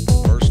man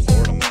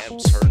was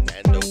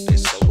Hernando de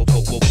Soto.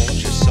 Won't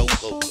you so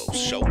loco,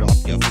 show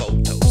off your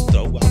photos,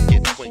 throw out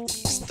your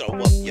Twinkies, throw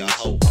up your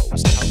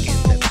ho-hos, tuck in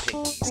them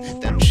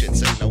pinkies, them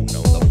shit's a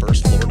no-no. The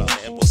first Florida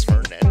man was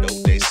Hernando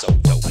de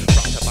Soto.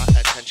 Brought to my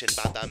attention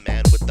by the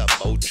man with the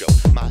mojo.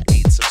 My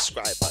 8th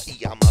subscriber,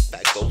 I'm a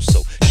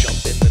bagoso.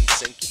 Jump in them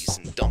sinkies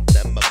and dump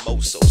them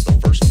mimosos. The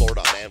first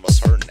Florida man was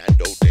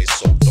Hernando de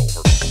Soto.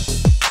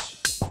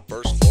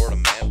 First Florida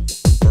man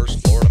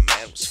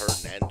was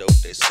Hernando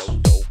de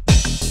Soto.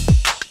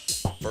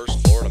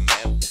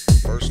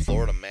 First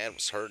Florida man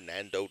was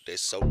Hernando de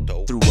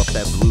Soto. Threw up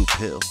that blue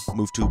pill,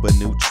 moved to a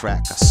new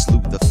track. I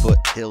slew the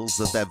foothills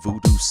of that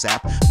voodoo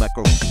sap.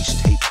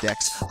 Microfiche tape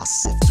decks, I'll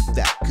sift through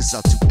that, cause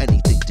I'll do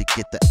anything to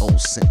get the old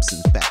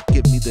Simpsons back.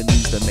 Give me the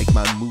news that make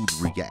my mood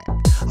react.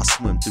 I'll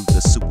swim through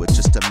the sewer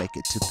just to make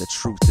it to the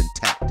truth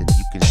intact. And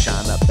you can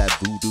shine up that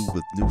voodoo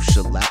with new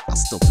shellac. I'll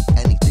still do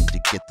anything to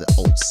get the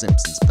old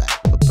Simpsons back.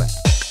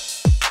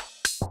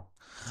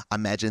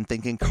 Imagine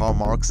thinking Karl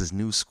Marx is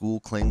new school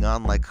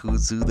Klingon like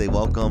Huzu. They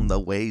welcome the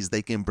ways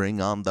they can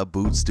bring on the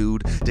boots,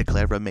 dude.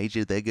 Declare a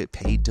major, they get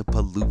paid to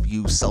pollute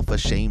you.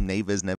 Self-ashamed neighbors never